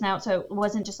stuff was out, so it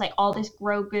wasn't just like all this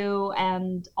Grogu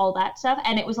and all that stuff,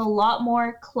 and it was a lot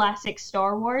more classic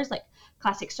Star Wars, like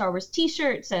classic Star Wars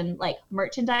t-shirts and like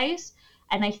merchandise,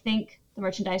 and I think the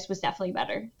merchandise was definitely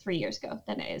better 3 years ago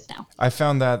than it is now. I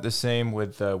found that the same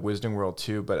with Wizarding World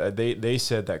too, but they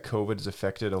said that COVID has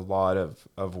affected a lot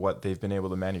of what they've been able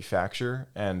to manufacture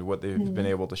and what they've been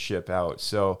able to ship out.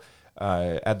 So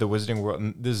at the Wizarding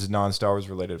World, this is non-Star Wars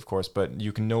related, of course, but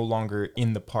you can no longer,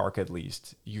 in the park at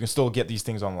least, you can still get these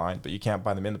things online, but you can't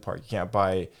buy them in the park. You can't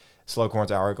buy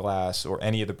Slughorn's Hourglass or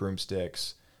any of the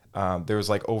broomsticks. There was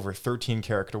like over 13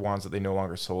 character wands that they no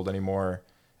longer sold anymore.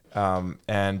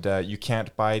 And you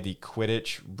can't buy the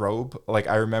Quidditch robe. Like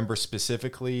I remember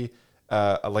specifically,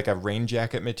 like a rain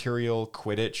jacket material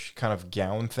Quidditch kind of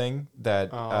gown thing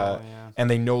that, and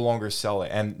they no longer sell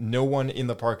it. And no one in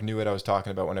the park knew what I was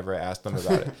talking about whenever I asked them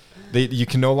about it. You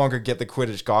can no longer get the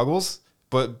Quidditch goggles,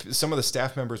 but some of the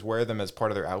staff members wear them as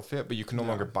part of their outfit, but you can no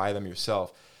longer buy them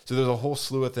yourself. So there's a whole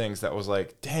slew of things that was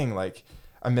like, dang, like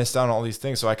I missed out on all these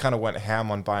things. So I kind of went ham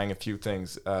on buying a few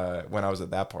things when I was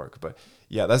at that park. But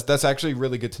yeah, that's actually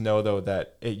really good to know, though,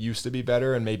 that it used to be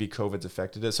better and maybe COVID's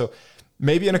affected it. So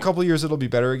maybe in a couple of years it'll be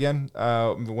better again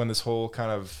when this whole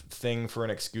kind of thing for an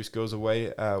excuse goes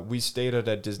away. We stayed at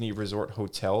a Disney Resort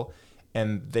hotel,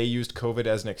 and they used COVID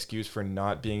as an excuse for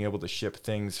not being able to ship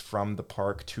things from the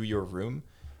park to your room.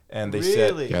 and they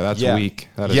Really? said, Yeah, that's weak.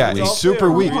 That is yeah, weak. it's super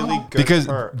a weak really good because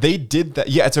perk. they did that.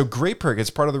 Yeah, it's a great perk. It's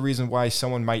part of the reason why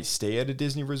someone might stay at a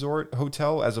Disney Resort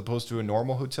hotel as opposed to a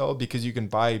normal hotel, because you can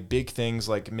buy big things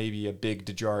like maybe a big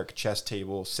Dejarik chess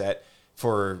table set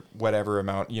for whatever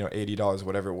amount, $80,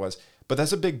 whatever it was. But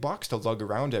that's a big box to lug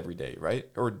around every day, right?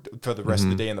 Or for the rest of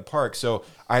the day in the park. So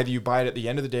either you buy it at the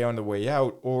end of the day on the way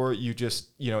out, or you just,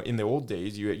 in the old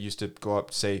days, you used to go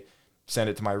up, say, send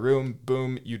it to my room,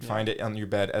 boom, you'd find it on your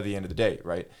bed at the end of the day,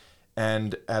 right?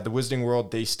 And at the Wizarding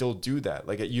World, they still do that.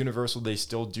 Like at Universal, they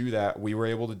still do that. We were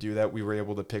able to do that. We were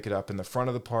able to pick it up in the front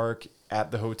of the park,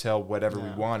 at the hotel, whatever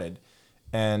we wanted.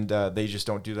 And they just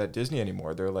don't do that at Disney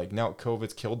anymore. They're like, no,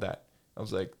 COVID's killed that. I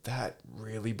was like, that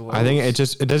really blows. I think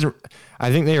it doesn't.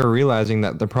 I think they are realizing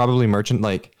that they're probably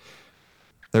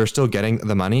they're still getting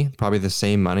the money, probably the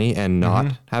same money, and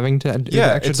not having to do the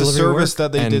extra it's a delivery service work.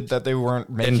 that they And did that they weren't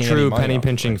making in any true money penny off,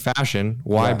 pinching right? fashion.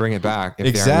 Why Yeah. bring it back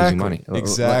if they aren't losing money?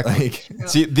 Exactly. Like,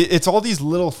 See, it's all these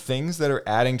little things that are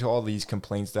adding to all these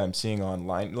complaints that I'm seeing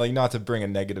online. Like, not to bring a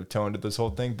negative tone to this whole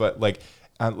thing, but like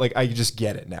I just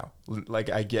get it now.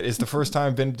 Like I get it. It's the first time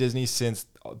I've been to Disney since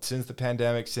the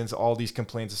pandemic, since all these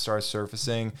complaints started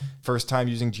surfacing. First time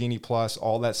using Genie Plus,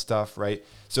 all that stuff, right?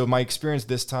 So my experience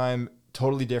this time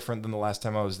totally different than the last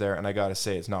time I was there, and I gotta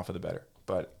say it's not for the better.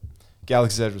 But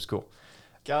Galaxy's Edge was cool.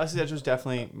 Galaxy's Edge was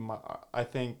definitely, I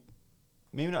think,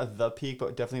 maybe not the peak,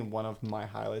 but definitely one of my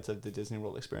highlights of the Disney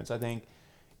World experience. I think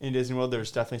in Disney World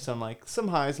there's definitely some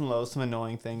highs and lows, some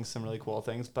annoying things, some really cool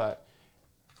things, but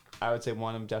I would say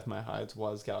one of definitely my highlights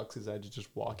was Galaxy's Edge, just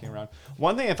walking around.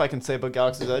 One thing, if I can say about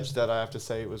Galaxy's Edge that I have to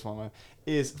say was one of my,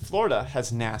 is Florida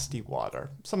has nasty water.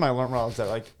 Something I learned while I was there,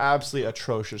 like absolutely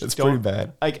atrocious. It's pretty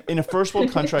bad. Like in a first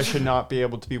world country, I should not be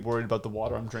able to be worried about the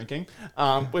water I'm drinking,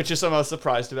 which is something I was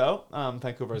surprised about.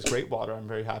 Vancouver has great water. I'm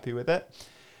very happy with it.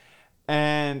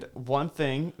 And one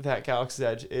thing that Galaxy's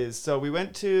Edge is, so we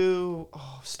went to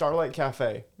Starlight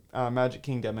Cafe, Magic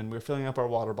Kingdom, and we were filling up our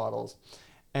water bottles.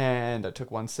 And I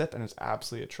took one sip, and it was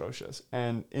absolutely atrocious.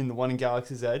 And in the one in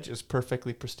Galaxy's Edge is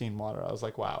perfectly pristine water. I was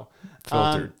like, wow.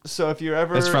 Filtered. So if you're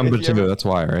ever... it's from if you Batu. ever- That's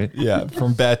why, right? Yeah,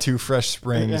 from Batu Fresh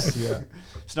Springs. Yeah.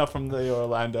 It's not from the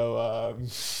Orlando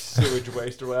sewage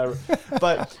waste or whatever.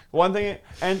 But one thing,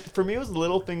 and for me, it was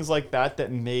little things like that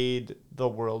that made the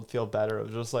world feel better. It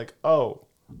was just like, oh,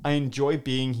 I enjoy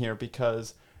being here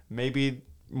because maybe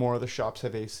more of the shops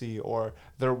have AC or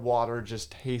their water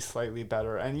just tastes slightly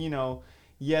better. And,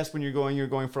 yes, when you're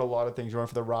going for a lot of things. You're going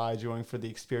for the rides, you're going for the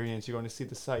experience, you're going to see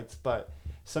the sights. But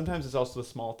sometimes it's also the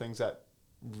small things that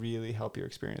really help your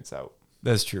experience out.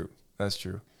 That's true.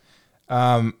 Mubo's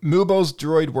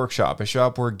Droid Workshop, a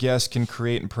shop where guests can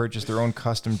create and purchase their own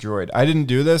custom droid. I didn't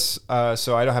do this,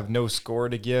 so I don't have no score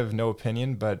to give, no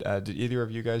opinion, but did either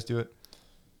of you guys do it?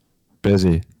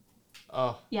 Busy.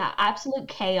 Yeah, absolute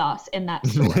chaos in that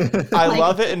store. I Like,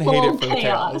 love it and hate full it for the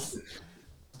chaos.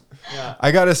 Yeah.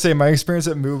 I gotta say, my experience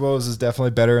at Mubo's is definitely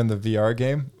better in the VR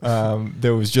game.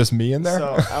 There was just me in there.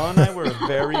 So Ellen and I were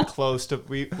very close to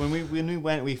when we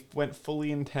went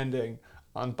fully intending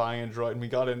on buying a droid, and we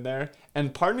got in there,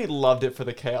 and part of me loved it for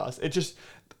the chaos. It just,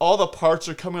 all the parts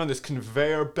are coming on this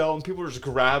conveyor belt, and people are just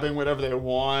grabbing whatever they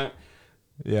want.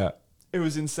 Yeah. It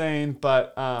was insane,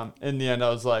 but in the end, I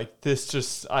was like,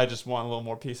 I just want a little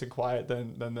more peace and quiet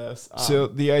than this. So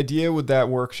the idea with that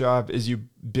workshop is you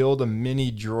build a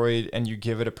mini droid and you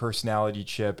give it a personality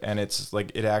chip, and it's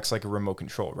like it acts like a remote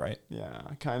control, right? Yeah,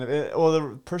 kind of.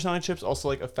 The personality chips also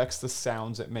like affects the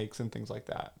sounds it makes and things like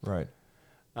that. Right.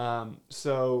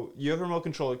 So you have a remote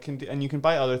control, and you can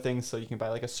buy other things. So you can buy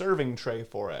like a serving tray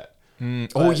for it.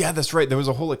 Oh yeah, that's right. There was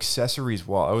a whole accessories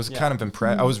wall. I was kind of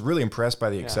impressed. I was really impressed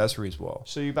by the Yeah. accessories wall.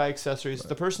 So you buy accessories.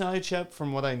 The personality chip,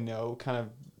 from what I know, kind of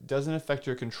doesn't affect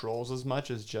your controls as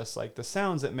much as just like the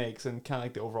sounds it makes and kind of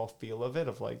like the overall feel of it.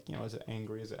 Of like, is it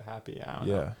angry? Is it happy? I don't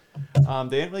know.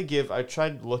 They didn't really give. I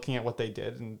tried looking at what they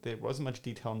did, and there wasn't much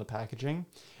detail in the packaging.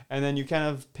 And then you kind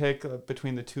of pick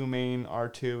between the two main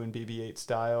R2 and BB-8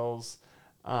 styles,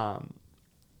 and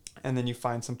then you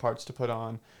find some parts to put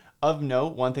on. Of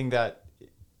note, one thing that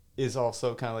is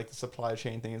also kind of like the supply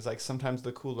chain thing is like sometimes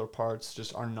the cooler parts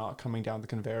just are not coming down the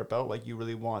conveyor belt. Like you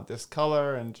really want this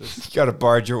color and just You got to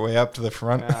barge your way up to the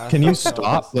front. Can you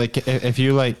stop? Like, if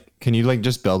you can you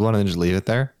just build one and then just leave it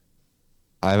there?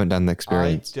 I haven't done the I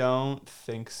experience. don't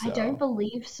think so. I don't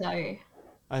believe so.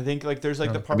 I think like there's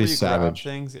like the part be where you grab savage.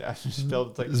 things. Yeah, just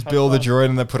build like Just build a droid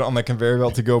and then put it on the conveyor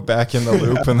belt to go back in the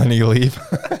loop, and then you leave.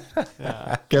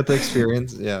 Yeah. Get the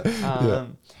experience. Yeah.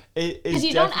 Because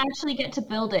you don't actually get to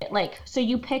build it. Like, so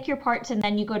you pick your parts and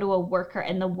then you go to a worker,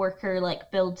 and the worker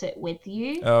like builds it with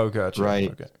you. Oh, gotcha.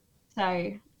 Right. Okay.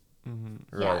 So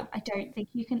Yeah, I don't think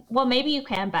you can. Well, maybe you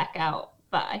can back out,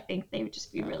 but I think they would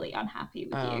just be really unhappy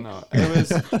with I you. don't know. It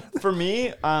was for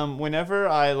me. Whenever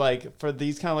I like for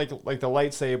these kind of like the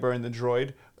lightsaber and the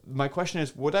droid, my question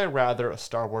is, would I rather a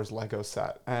Star Wars Lego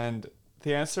set? And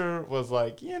the answer was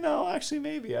like, actually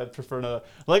maybe I'd prefer another.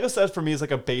 Lego sets for me is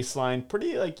like a baseline,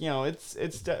 pretty like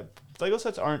Lego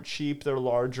sets aren't cheap. They're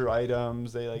larger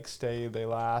items. They like they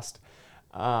last.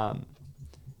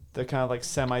 They're kind of like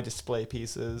semi-display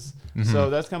pieces. So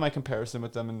that's kind of my comparison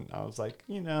with them. And I was like,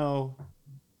 I'd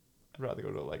rather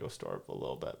go to a Lego store for a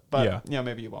little bit. But,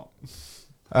 maybe you won't.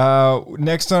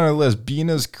 Next on our list,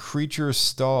 Bina's Creature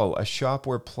Stall, a shop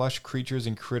where plush creatures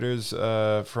and critters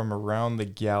from around the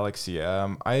galaxy.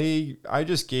 I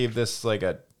just gave this like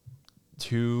a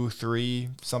 2, 3,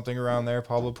 something around there,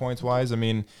 Pablo points wise. I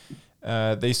mean,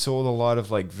 they sold a lot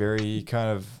of like very kind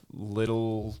of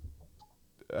little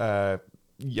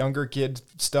younger kid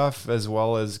stuff, as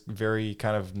well as very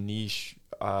kind of niche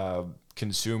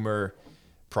consumer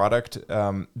product.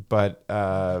 But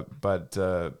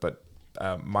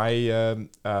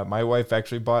my wife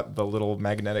actually bought the little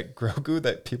magnetic Grogu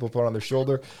that people put on their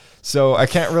shoulder, so I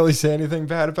can't really say anything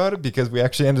bad about it because we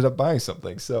actually ended up buying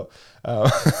something. So,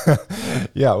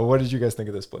 yeah. Well, what did you guys think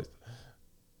of this place?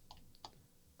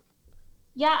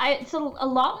 Yeah, it's a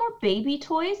lot more baby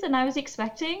toys than I was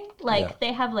expecting. Like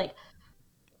they have like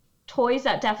toys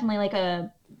that definitely like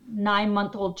a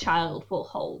 9-month-old child will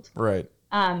hold. Right.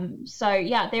 So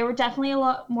yeah, they were definitely a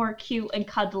lot more cute and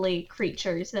cuddly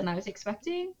creatures than I was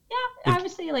expecting. Yeah, I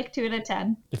would say like 2 out of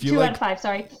 10. If you 2 like, out of 5,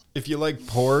 sorry. If you like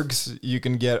Porgs, you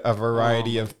can get a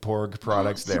variety of Porg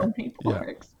products there. So many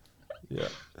Porgs. Yeah.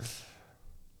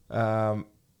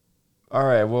 All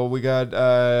right. Well, we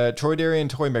got Troy Darien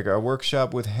Toy Maker, a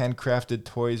workshop with handcrafted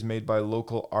toys made by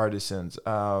local artisans.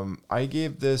 I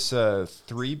gave this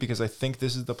 3 because I think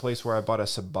this is the place where I bought a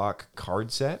Sabak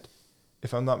card set,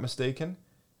 if I'm not mistaken,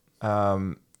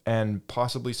 and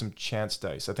possibly some chance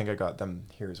dice. I think I got them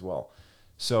here as well.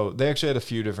 So they actually had a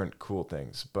few different cool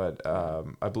things, but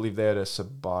I believe they had a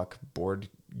Sabak board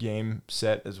game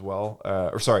set as well.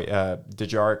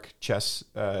 Dejarik chess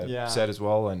set as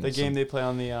well. And the game they play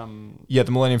on the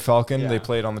the Millennium Falcon, Yeah. they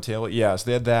played on the table. Yeah, so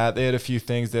they had that. They had a few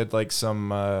things. They had like some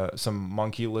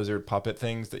monkey lizard puppet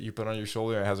things that you put on your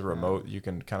shoulder. It has a remote. You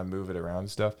can kind of move it around and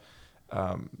stuff.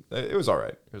 It was all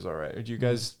right. It was all right. Did you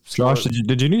guys, Josh,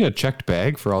 did you need a checked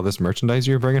bag for all this merchandise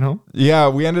you were bringing home? Yeah,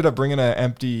 we ended up bringing an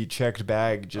empty checked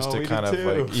bag just to we kind did of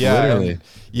too. like, yeah, Literally?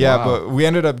 yeah. Wow. But we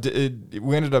ended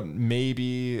up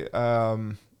maybe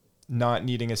not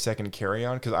needing a second carry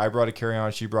on because I brought a carry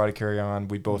on, she brought a carry on.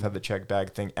 We both had the checked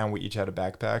bag thing, and we each had a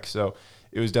backpack, so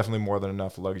it was definitely more than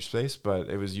enough luggage space. But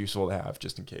it was useful to have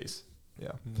just in case.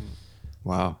 Yeah.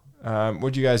 Wow.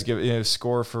 What'd you guys give a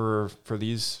score for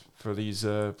these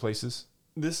places?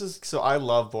 So I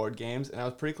love board games, and I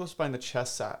was pretty close to buying the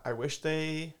chess set. I wish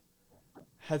they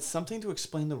had something to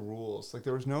explain the rules. Like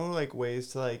there was no like ways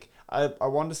to like. I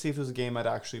wanted to see if it was a game I'd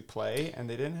actually play, and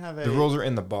they didn't have a. The rules are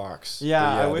in the box. Yeah,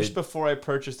 But I wish before I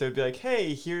purchased they would be like,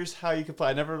 hey, here's how you can play.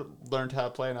 I never learned how to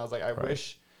play, and I was like, I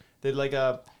wish they'd like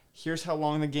here's how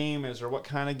long the game is or what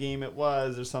kind of game it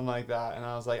was or something like that. And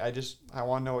I was like, I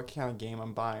want to know what kind of game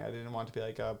I'm buying. I didn't want to be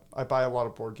like I buy a lot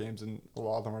of board games and a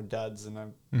lot of them are duds, and I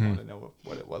want to know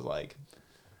what it was like.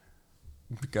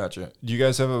 Gotcha. Do you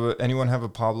guys have anyone have a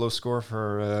Pablo score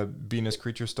for Venus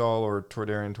Creature Stall or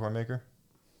Tordarian Toy Maker?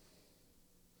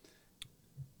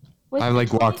 Was I the like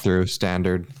toy- walk through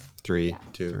standard 3,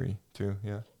 2. 3, 2,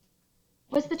 yeah.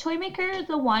 Was the Toy Maker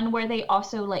the one where they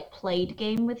also like played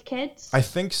game with kids? I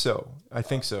think so.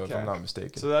 If Okay. I'm not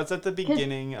mistaken. So that's at the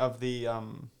beginning of the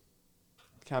kind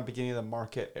of beginning of the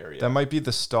market area. That might be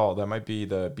the stall. That might be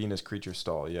the Venus Creature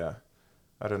Stall, yeah.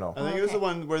 I don't know. I think it was Okay. the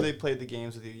one where they played the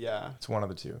games with you. Yeah. It's one of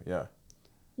the two, yeah.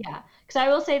 Yeah, because I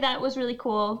will say that was really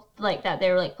cool, like that they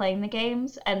were like playing the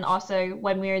games, and also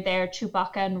when we were there,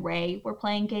 Chewbacca and Rey were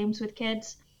playing games with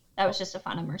kids. That was just a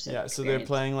fun immersive. Yeah. So they're experience.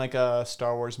 playing like a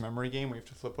Star Wars memory game where you have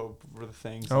to flip over the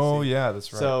things. and Oh, see. yeah,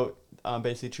 that's right. So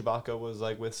basically, Chewbacca was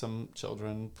like with some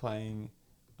children playing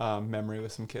memory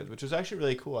with some kids, which was actually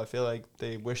really cool. I feel like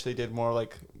they wish they did more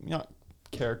like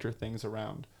character things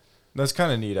around. That's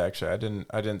kind of neat, actually.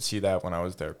 I didn't see that when I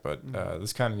was there, but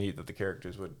it's kind of neat that the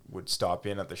characters would stop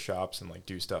in at the shops and like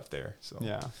do stuff there. So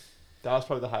Yeah, that was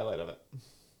probably the highlight of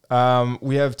it.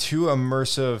 we have 2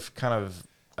 immersive kind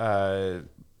of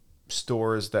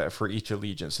stores that for each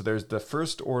allegiance. So there's the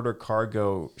First Order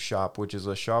Cargo Shop, which is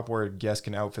a shop where guests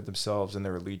can outfit themselves and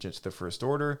their allegiance to the First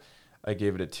Order. I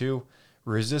gave it a 2.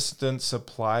 Resistance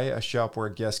Supply, a shop where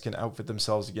guests can outfit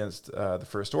themselves against the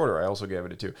First Order. I also gave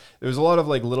it a 2. There was a lot of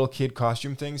like little kid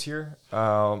costume things here.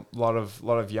 A lot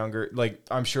of younger, like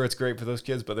I'm sure it's great for those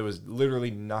kids, but there was literally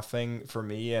nothing for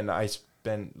me, and I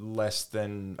spent less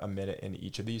than a minute in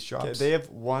each of these shops. Okay, they have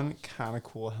one kind of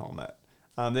cool helmet.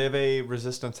 They have a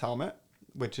Resistance helmet,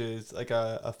 which is like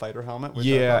a fighter helmet. Which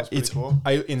I thought was pretty cool.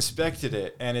 I inspected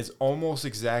it, and it's almost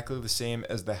exactly the same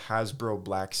as the Hasbro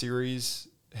Black Series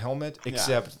helmet,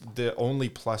 except the only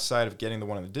plus side of getting the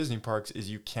one in the Disney parks is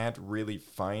you can't really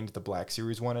find the Black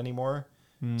Series one anymore.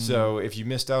 So if you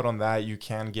missed out on that, you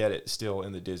can get it still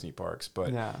in the Disney parks,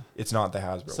 but it's not the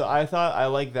Hasbro So one. I thought I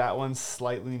like that one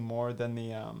slightly more than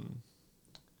the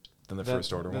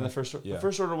First Order one. The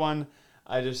First Order one.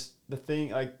 I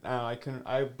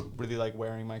really like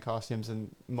wearing my costumes,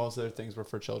 and most of their things were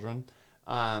for children.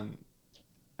 And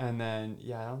then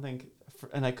I don't think.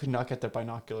 And I could not get their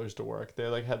binoculars to work.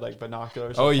 They had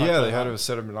binoculars. Oh yeah, they had a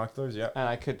set of binoculars. Yeah,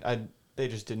 and they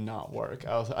just did not work.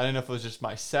 I didn't know if it was just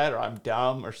my set or I'm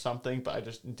dumb or something, but I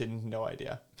just no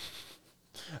idea.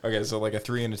 Okay, so like a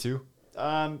 3 and a 2.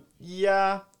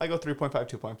 Yeah, I go 3.5,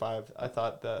 2.5. I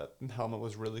thought the helmet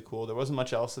was really cool. There wasn't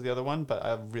much else of the other one, but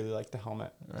I really liked the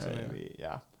helmet. Right, so maybe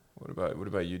What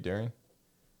about you, Darian?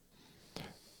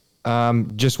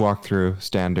 Just walk through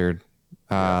standard.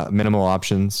 Minimal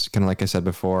options, kind of like I said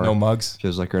before. No mugs.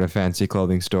 Feels like you're in a fancy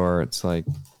clothing store. It's like,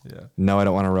 no, I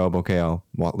don't want a robe. Okay, I'll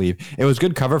leave. It was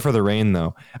good cover for the rain,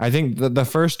 though. I think the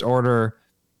First Order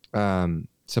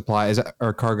supply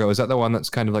or cargo, is that the one that's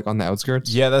kind of like on the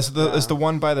outskirts? Yeah, that's the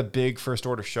one by the big First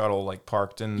Order shuttle, like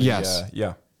parked in. Yes.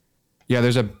 Yeah.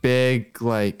 There's a big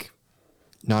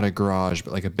not a garage,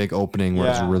 but like a big opening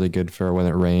where it's really good for when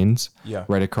it rains. Yeah.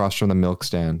 Right across from the milk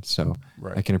stand, so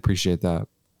Right. I can appreciate that.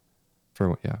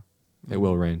 It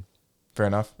will rain. Fair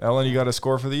enough. Ellen, you got a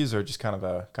score for these, or just kind of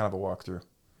a walkthrough?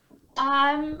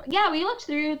 We looked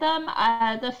through them.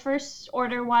 The First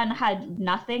Order one had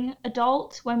nothing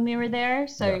adult when we were there,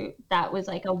 so that was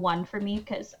like a 1 for me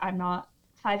because I'm not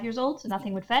 5 years old, so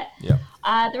nothing would fit. Yeah.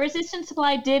 The Resistance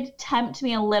Supply did tempt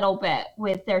me a little bit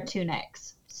with their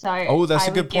tunics. So that's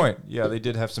a good point. Yeah, they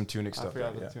did have some tunic stuff. I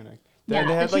forgot the tunic. Yeah,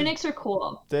 they had, the tunics are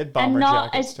cool. They had bomber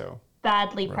jackets too.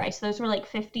 Badly priced. Those were like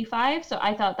 $55, so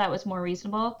I thought that was more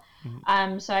reasonable.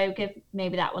 So I would give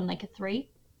maybe that one like a 3.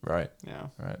 Right. Yeah.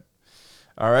 Right.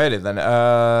 Alrighty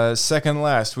then. Second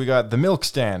last, we got the milk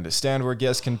stand, a stand where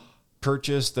guests can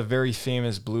purchase the very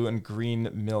famous blue and green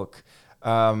milk.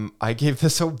 I gave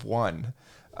this a 1.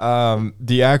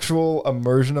 The actual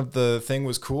immersion of the thing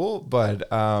was cool,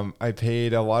 but I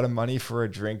paid a lot of money for a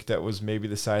drink that was maybe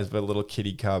the size of a little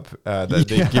kiddie cup that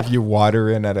they give you water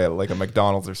in at a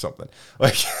McDonald's or something.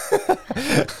 Like,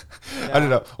 I don't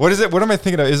know. What is it? What am I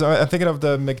thinking of? I'm thinking of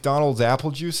the McDonald's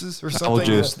apple juices or something. Apple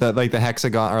juice, that like the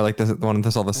hexagon or like the one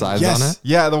with all the sides Yes. on it.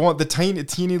 Yeah, the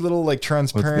teeny little like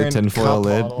transparent With the tinfoil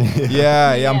cup. lid.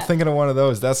 Yeah, I'm thinking of one of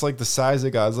those. That's like the size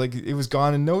it got. It's like it was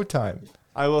gone in no time.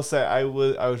 I will say I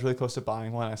was really close to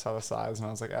buying one. I saw the size and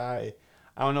I was like, I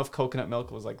don't know if coconut milk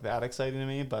was like that exciting to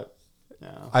me, but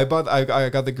yeah. I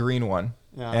got the green one.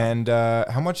 Yeah. And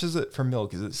how much is it for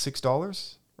milk? Is it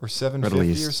 $6 or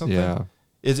 $7.50 or something? Yeah.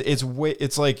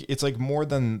 It's like more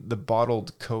than the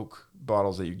bottled Coke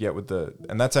bottles that you get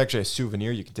and that's actually a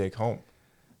souvenir you can take home.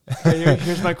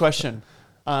 Here's my question.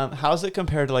 How's it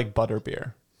compared to like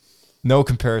butterbeer? No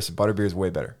comparison. Butterbeer is way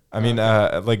better. I mean,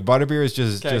 like butterbeer is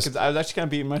just. Because I was actually kind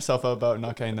of beating myself up about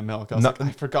not getting the milk. I was like,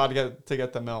 I forgot to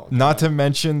get the milk. Not to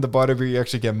mention the butterbeer you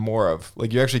actually get more of.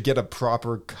 Like you actually get a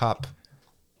proper cup.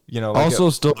 Like also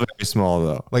still very small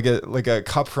though. Like a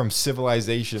cup from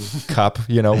Civilization cup.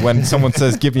 When someone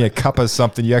says give me a cup of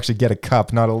something, you actually get a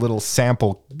cup, not a little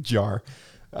sample jar.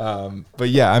 But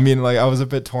yeah, I mean, like I was a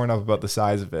bit torn up about the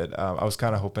size of it. I was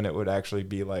kind of hoping it would actually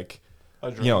be like.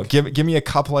 Give me a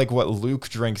cup like what Luke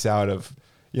drinks out of.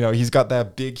 He's got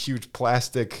that big, huge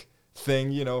plastic thing,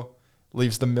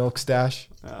 leaves the milk stash.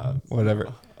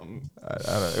 Whatever. I don't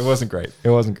know. It wasn't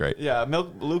great. Yeah,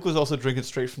 Luke was also drinking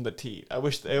straight from the teat.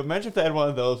 Imagine if they had one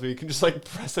of those where you can just like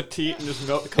press a teat and just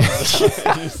milk comes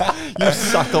out and you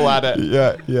suckle at it.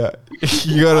 Yeah.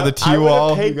 You go to the tea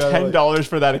wall. I would have paid $10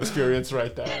 for that experience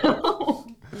right there.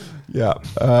 Yeah.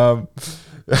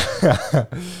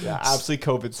 Yeah, absolutely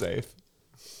COVID safe.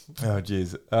 Oh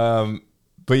geez.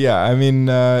 But yeah, I mean,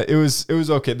 it was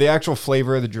okay. The actual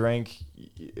flavor of the drink,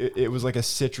 it was like a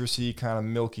citrusy kind of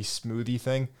milky smoothie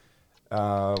thing.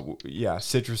 Yeah,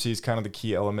 citrusy is kind of the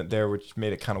key element there, which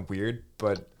made it kind of weird.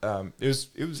 But it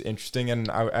was interesting,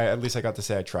 and I at least I got to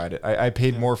say I tried it. I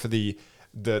paid more for the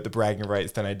bragging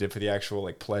rights than I did for the actual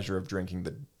like pleasure of drinking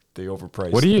the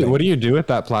overpriced. What do you do with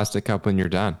that plastic cup when you're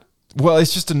done? Well,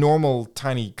 it's just a normal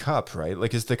tiny cup, right?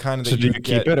 Like it's the kind of that So do you get.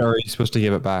 keep it, or are you supposed to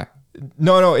give it back?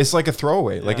 No, it's like a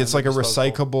throwaway. Like Yeah, it's like a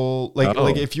disposable. recyclable. Like Oh.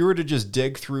 like if you were to just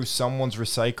dig through someone's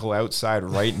recycle outside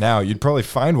right now, you'd probably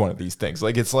find one of these things.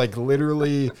 Like it's like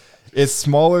literally, it's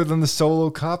smaller than the Solo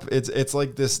cup. It's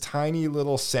like this tiny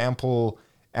little sample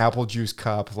apple juice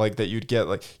cup, like that you'd get,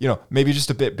 like, you know, maybe just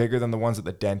a bit bigger than the ones at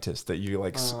the dentist that you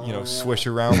like, swish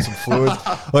around some fluids.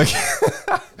 Like,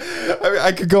 I mean,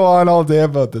 I could go on all day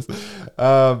about this,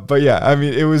 but yeah, I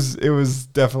mean, it was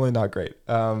definitely not great.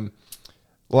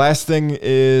 Last thing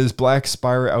is Black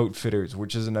Spire Outfitters,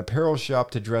 which is an apparel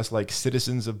shop to dress like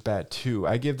citizens of Batu.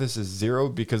 I give this a 0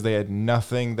 because they had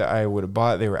nothing that I would have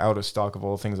bought. They were out of stock of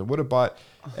all the things I would have bought.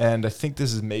 And I think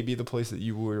this is maybe the place that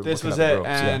you were This looking was at the it, ropes.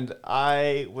 and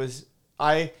I was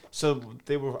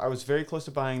very close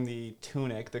to buying the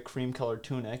tunic, the cream colored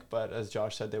tunic, but as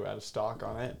Josh said, they were out of stock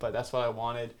on it. But that's what I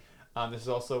wanted. This is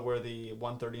also where the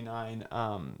 139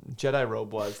 Jedi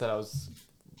robe was that I was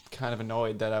kind of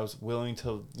annoyed that I was willing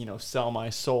to, sell my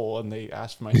soul, and they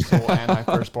asked for my soul and my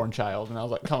firstborn child, and I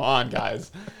was like, come on, guys.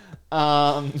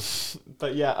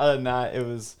 But yeah, other than that, it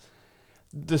was,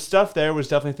 the stuff there was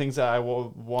definitely things that I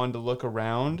wanted to look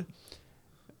around.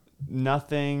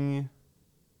 Nothing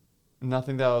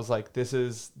that I was like, this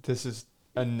is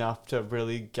enough to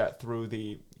really get through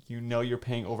the, you're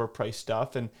paying overpriced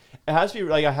stuff. And it has to be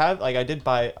like, I did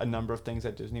buy a number of things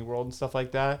at Disney World and stuff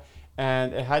like that,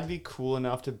 and it had to be cool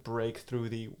enough to break through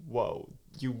the, whoa,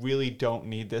 you really don't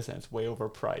need this and it's way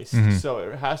overpriced. Mm-hmm. So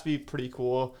it has to be pretty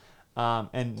cool.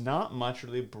 And not much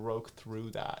really broke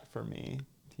through that for me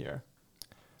here.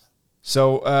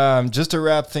 So just to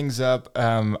wrap things up,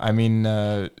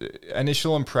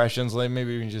 initial impressions, like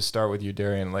maybe we can just start with you,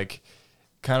 Darian. Like,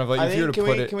 kind of like, if you were to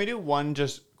put it... Can we do one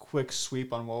just quick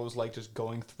sweep on what it was like just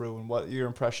going through and what your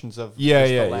impressions of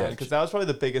Yeah. because that was probably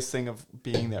the biggest thing of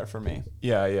being there for me.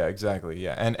 Yeah, exactly.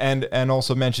 Yeah. And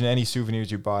also mention any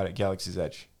souvenirs you bought at Galaxy's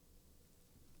Edge.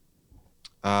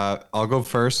 I'll go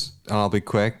first, and I'll be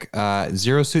quick.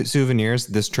 0 souvenirs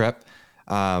this trip.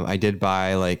 I did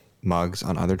buy like mugs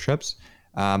on other trips,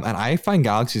 and I find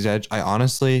Galaxy's Edge, I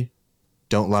honestly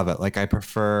don't love it. Like, I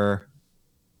prefer,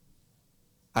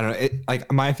 I don't know,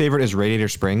 like my favorite is Radiator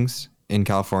Springs in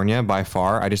California by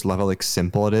far. I just love how like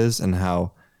simple it is and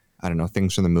how, I don't know,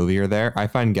 things from the movie are there. I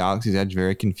find Galaxy's Edge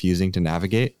very confusing to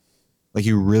navigate. Like,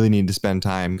 you really need to spend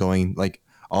time going, like,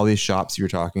 all these shops you were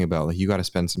talking about, like, you got to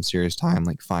spend some serious time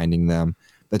like finding them.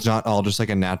 That's not all just like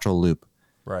a natural loop.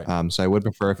 Right. So I would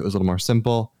prefer if it was a little more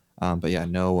simple. But yeah,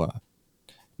 no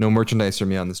merchandise for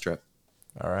me on this trip.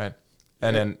 All right.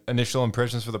 And then initial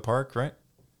impressions for the park, right?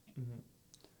 Mm-hmm.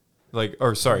 Like,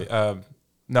 or sorry.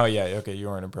 No, yeah. Okay. You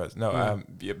weren't impressed. No,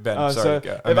 Ben, sorry.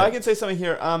 So if I can say something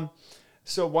here,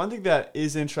 so one thing that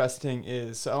is interesting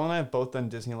is, so Ellen and I have both done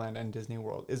Disneyland and Disney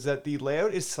World, is that the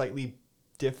layout is slightly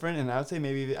different. And I would say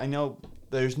maybe, I know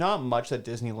there's not much that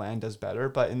Disneyland does better,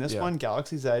 but in this one,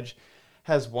 Galaxy's Edge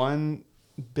has one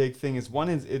big thing is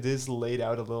it is laid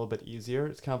out a little bit easier.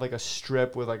 It's kind of like a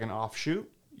strip with like an offshoot.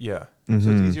 Yeah. So it's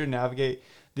easier to navigate.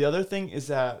 The other thing is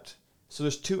that, so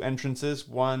there's 2 entrances.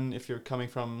 One, if you're coming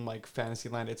from like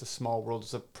Fantasyland, it's a small world.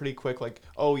 It's a pretty quick, like,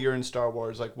 oh, you're in Star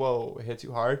Wars, like, whoa, it hits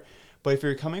you hard. But if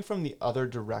you're coming from the other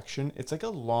direction, it's like a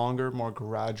longer, more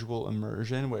gradual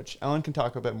immersion, which Ellen can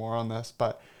talk a bit more on this,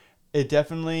 but it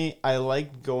definitely, I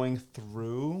like going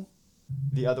through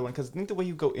the other one because I think the way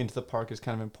you go into the park is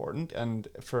kind of important. And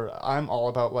I'm all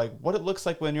about like what it looks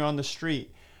like when you're on the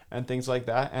street and things like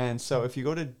that. And so if you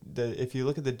look at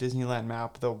the Disneyland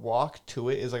map, the walk to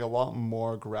it is like a lot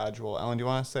more gradual. Ellen, do you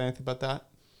want to say anything about that?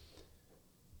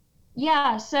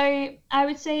 Yeah, so I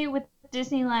would say with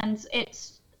Disneyland,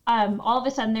 it's all of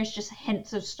a sudden there's just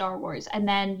hints of Star Wars, and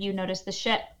then you notice the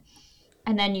ship,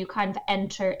 and then you kind of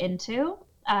enter into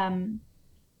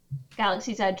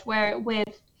Galaxy's Edge,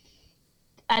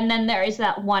 and then there is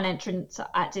that one entrance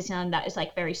at Disneyland that is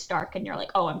like very stark, and you're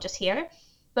like, oh, I'm just here.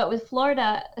 But with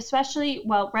Florida, especially,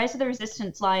 Rise of the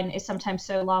Resistance line is sometimes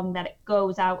so long that it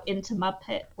goes out into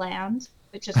Muppet Land,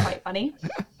 which is quite funny.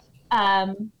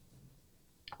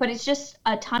 But it's just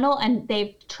a tunnel, and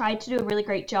they've tried to do a really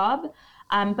great job.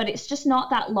 But it's just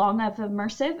not that long of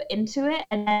immersive into it.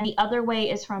 And then the other way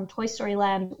is from Toy Story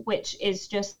Land, which is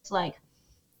just like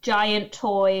giant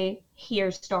toy,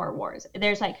 here's Star Wars.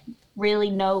 There's like really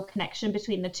no connection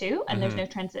between the two, and there's no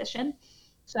transition.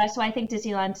 So that's why I think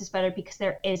Disneyland is better, because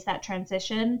there is that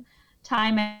transition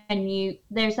time, and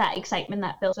there's that excitement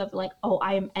that builds up, like, oh,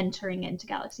 I am entering into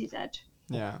Galaxy's Edge.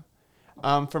 Yeah.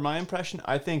 For my impression,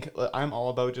 I think I'm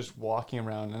all about just walking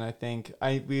around, and I think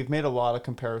we've made a lot of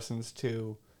comparisons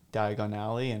to Diagon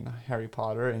Alley and Harry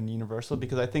Potter and Universal,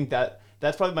 because I think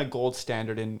that's probably my gold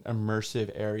standard in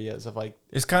immersive areas of like.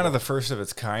 It's kind of the first of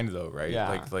its kind, though, right? Yeah.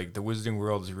 Like the Wizarding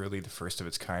World is really the first of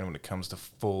its kind when it comes to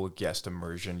full guest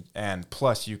immersion, and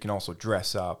plus you can also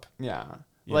dress up. Yeah.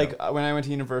 You Like when I went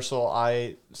to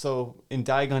Universal, so in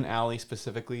Diagon Alley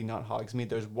specifically, not Hogsmeade,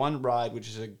 there's one ride which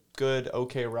is a good,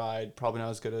 okay ride, probably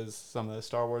not as good as some of the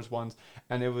Star Wars ones,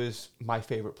 and it was my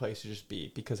favorite place to just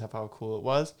be because of how cool it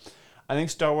was. I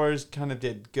think Star Wars kind of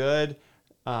did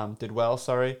well.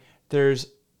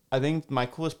 I think my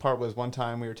coolest part was one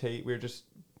time we were just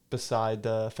beside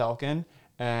the Falcon,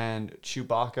 and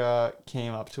Chewbacca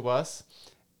came up to us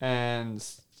and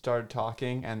started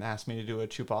talking and asked me to do a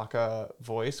Chewbacca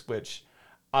voice, which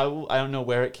I don't know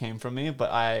where it came from me,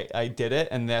 but I did it,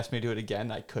 and they asked me to do it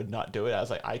again. I could not do it. I was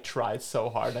like, I tried so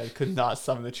hard. I could not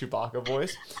summon the Chewbacca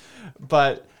voice.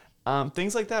 But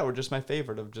things like that were just my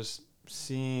favorite, of just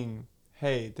seeing,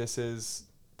 hey, this is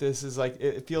like,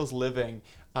 it feels living.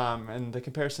 And the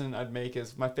comparison I'd make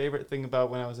is my favorite thing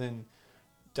about when I was in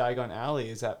Diagon Alley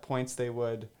is at points they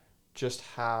would just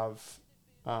have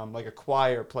like a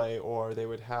choir play, or they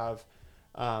would have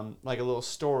like a little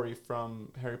story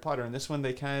from Harry Potter. And this one,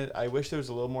 I wish there was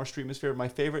a little more streetmosphere. My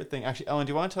favorite thing, actually, Ellen,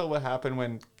 do you want to tell what happened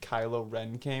when Kylo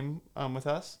Ren came with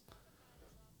us?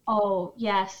 Oh,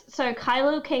 yes. So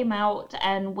Kylo came out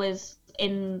and was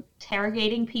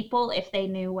interrogating people if they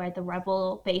knew where the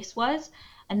rebel base was.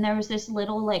 And there was this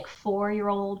little, like,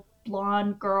 4-year-old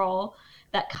blonde girl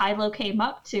that Kylo came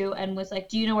up to and was like,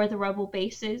 do you know where the rebel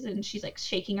base is? And she's, like,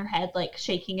 shaking her head, like,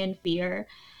 shaking in fear.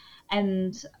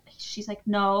 And she's like,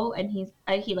 no. And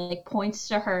he like, points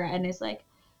to her and is like,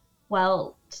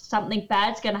 well, something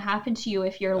bad's going to happen to you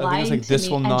if you're lying to me. This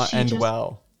will not end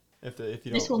well. If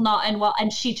you this will not end well.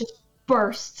 And she just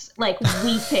bursts, like,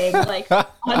 weeping, like,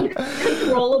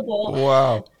 uncontrollable.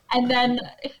 Wow. And then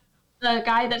the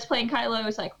guy that's playing Kylo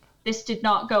is like, this did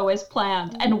not go as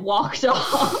planned, and walked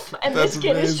off. And That's this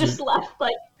kid is amazing. just left,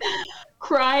 like,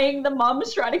 crying. The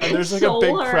mom's trying to And console there's like a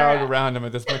big her. crowd around him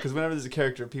at this point, because whenever there's a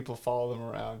character, people follow them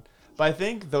around. But I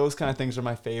think those kind of things are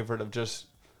my favorite, of just,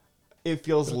 it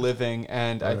feels living.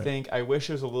 And I think I wish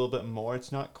there was a little bit more.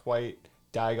 It's not quite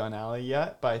Diagon Alley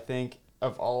yet, but I think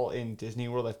of all in Disney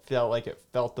World, I felt like it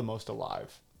felt the most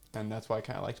alive. And that's what I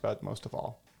kind of liked about it most of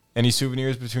all. Any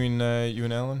souvenirs between you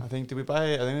and Ellen? I think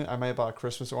I might have bought a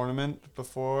Christmas ornament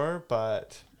before,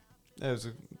 but it was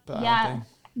Yeah,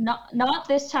 not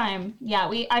this time.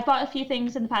 Yeah, I've bought a few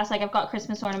things in the past. Like, I've got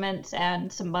Christmas ornaments and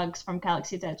some mugs from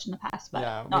Galaxy's Edge in the past. But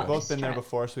yeah, not we've both this been there trip.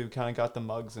 before, so we've kind of got the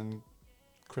mugs and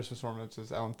Christmas ornaments.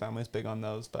 As Ellen family's big on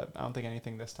those, but I don't think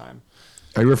anything this time.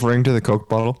 Are you referring to the Coke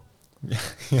bottle? Yeah,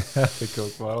 the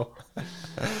Coke bottle.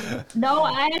 No,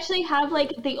 I actually have,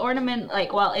 like, the ornament,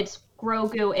 like, well, it's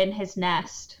Grogu in his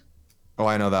nest. Oh,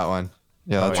 I know that one.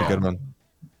 Yeah, that's yeah. a good one.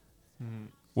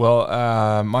 Well,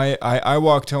 I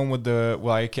walked home with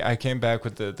I came back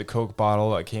with the Coke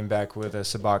bottle. I came back with a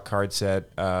Sabacc card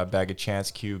set, a bag of Chance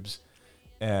cubes,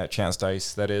 Chance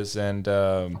dice, that is, and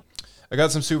I got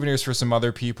some souvenirs for some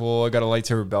other people. I got a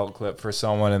lightsaber belt clip for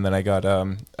someone, and then I got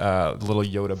a little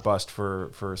Yoda bust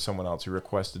for someone else who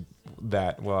requested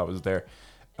that while I was there.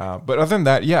 But other than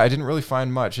that, yeah, I didn't really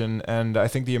find much, and I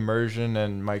think the immersion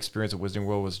and my experience at Wizarding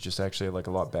World was just actually like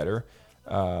a lot better.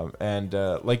 And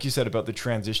like you said about the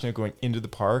transition of going into the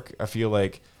park, I feel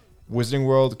like Wizarding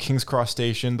World, King's Cross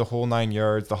Station, the whole 9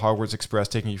 yards, the Hogwarts Express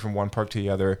taking you from one park to the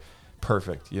other,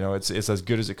 perfect. You know, it's as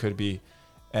good as it could be.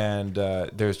 And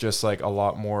there's just like a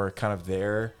lot more kind of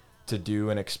there to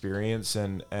do and experience,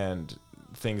 and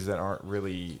things that aren't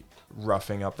really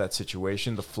roughing up that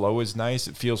situation. The flow is nice.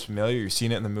 It feels familiar. You've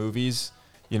seen it in the movies.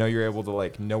 You know, you're able to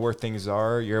like know where things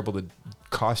are. You're able to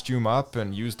costume up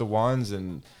and use the wands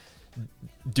and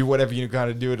do whatever you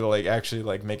gotta do to like actually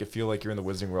like make it feel like you're in the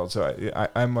Wizarding World. So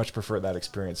I much prefer that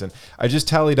experience. And I just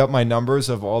tallied up my numbers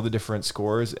of all the different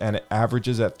scores, and it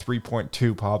averages at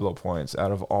 3.2 Pablo points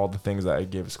out of all the things that I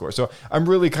gave a score. So I'm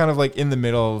really kind of like in the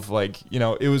middle of like, you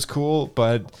know, it was cool,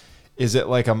 but is it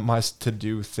like a must to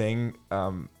do thing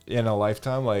in a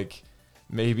lifetime? Like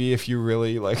maybe if you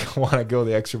really like want to go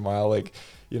the extra mile, like,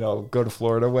 you know, go to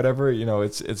Florida, whatever, you know,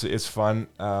 it's fun.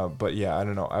 But yeah, I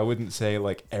don't know. I wouldn't say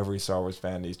like every Star Wars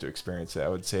fan needs to experience it. I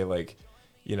would say like,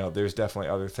 you know, there's definitely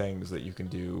other things that you can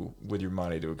do with your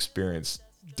money to experience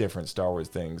different Star Wars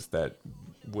things that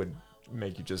would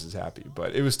make you just as happy.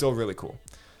 But it was still really cool.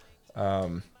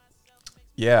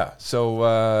 Yeah.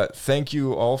 So thank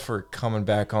you all for coming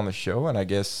back on the show. And I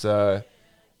guess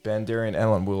Ben, Darian,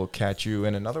 Ellen, will catch you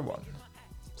in another one.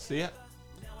 See ya.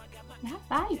 Yeah,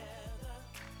 bye.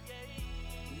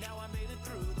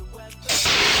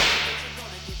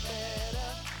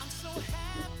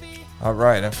 All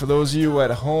right, and for those of you at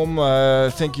home,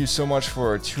 thank you so much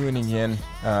for tuning in.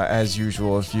 As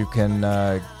usual, if you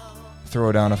can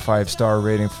throw down a 5-star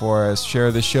rating for us,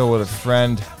 share the show with a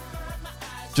friend,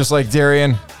 just like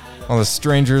Darian, all the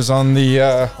strangers on the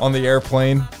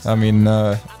airplane. I mean,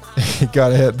 you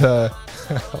gotta hit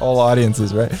all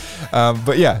audiences, right?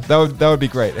 But yeah, that would be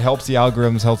great. It helps the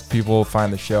algorithms, helps people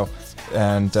find the show.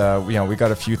 And we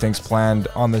got a few things planned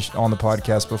on the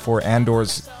podcast before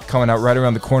Andor's coming out right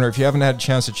around the corner. If you haven't had a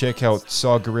chance to check out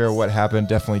Saw Gerrera, What Happened,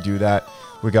 definitely do that.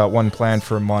 We got one planned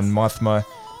for Mon Mothma,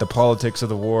 the politics of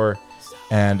the war,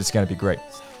 and it's going to be great.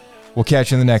 We'll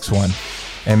catch you in the next one,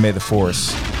 and may the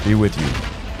Force be with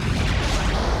you.